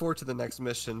 I look forward to the next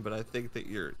mission, but I think that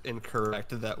you're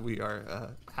incorrect that we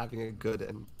are having a good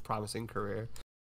and promising career.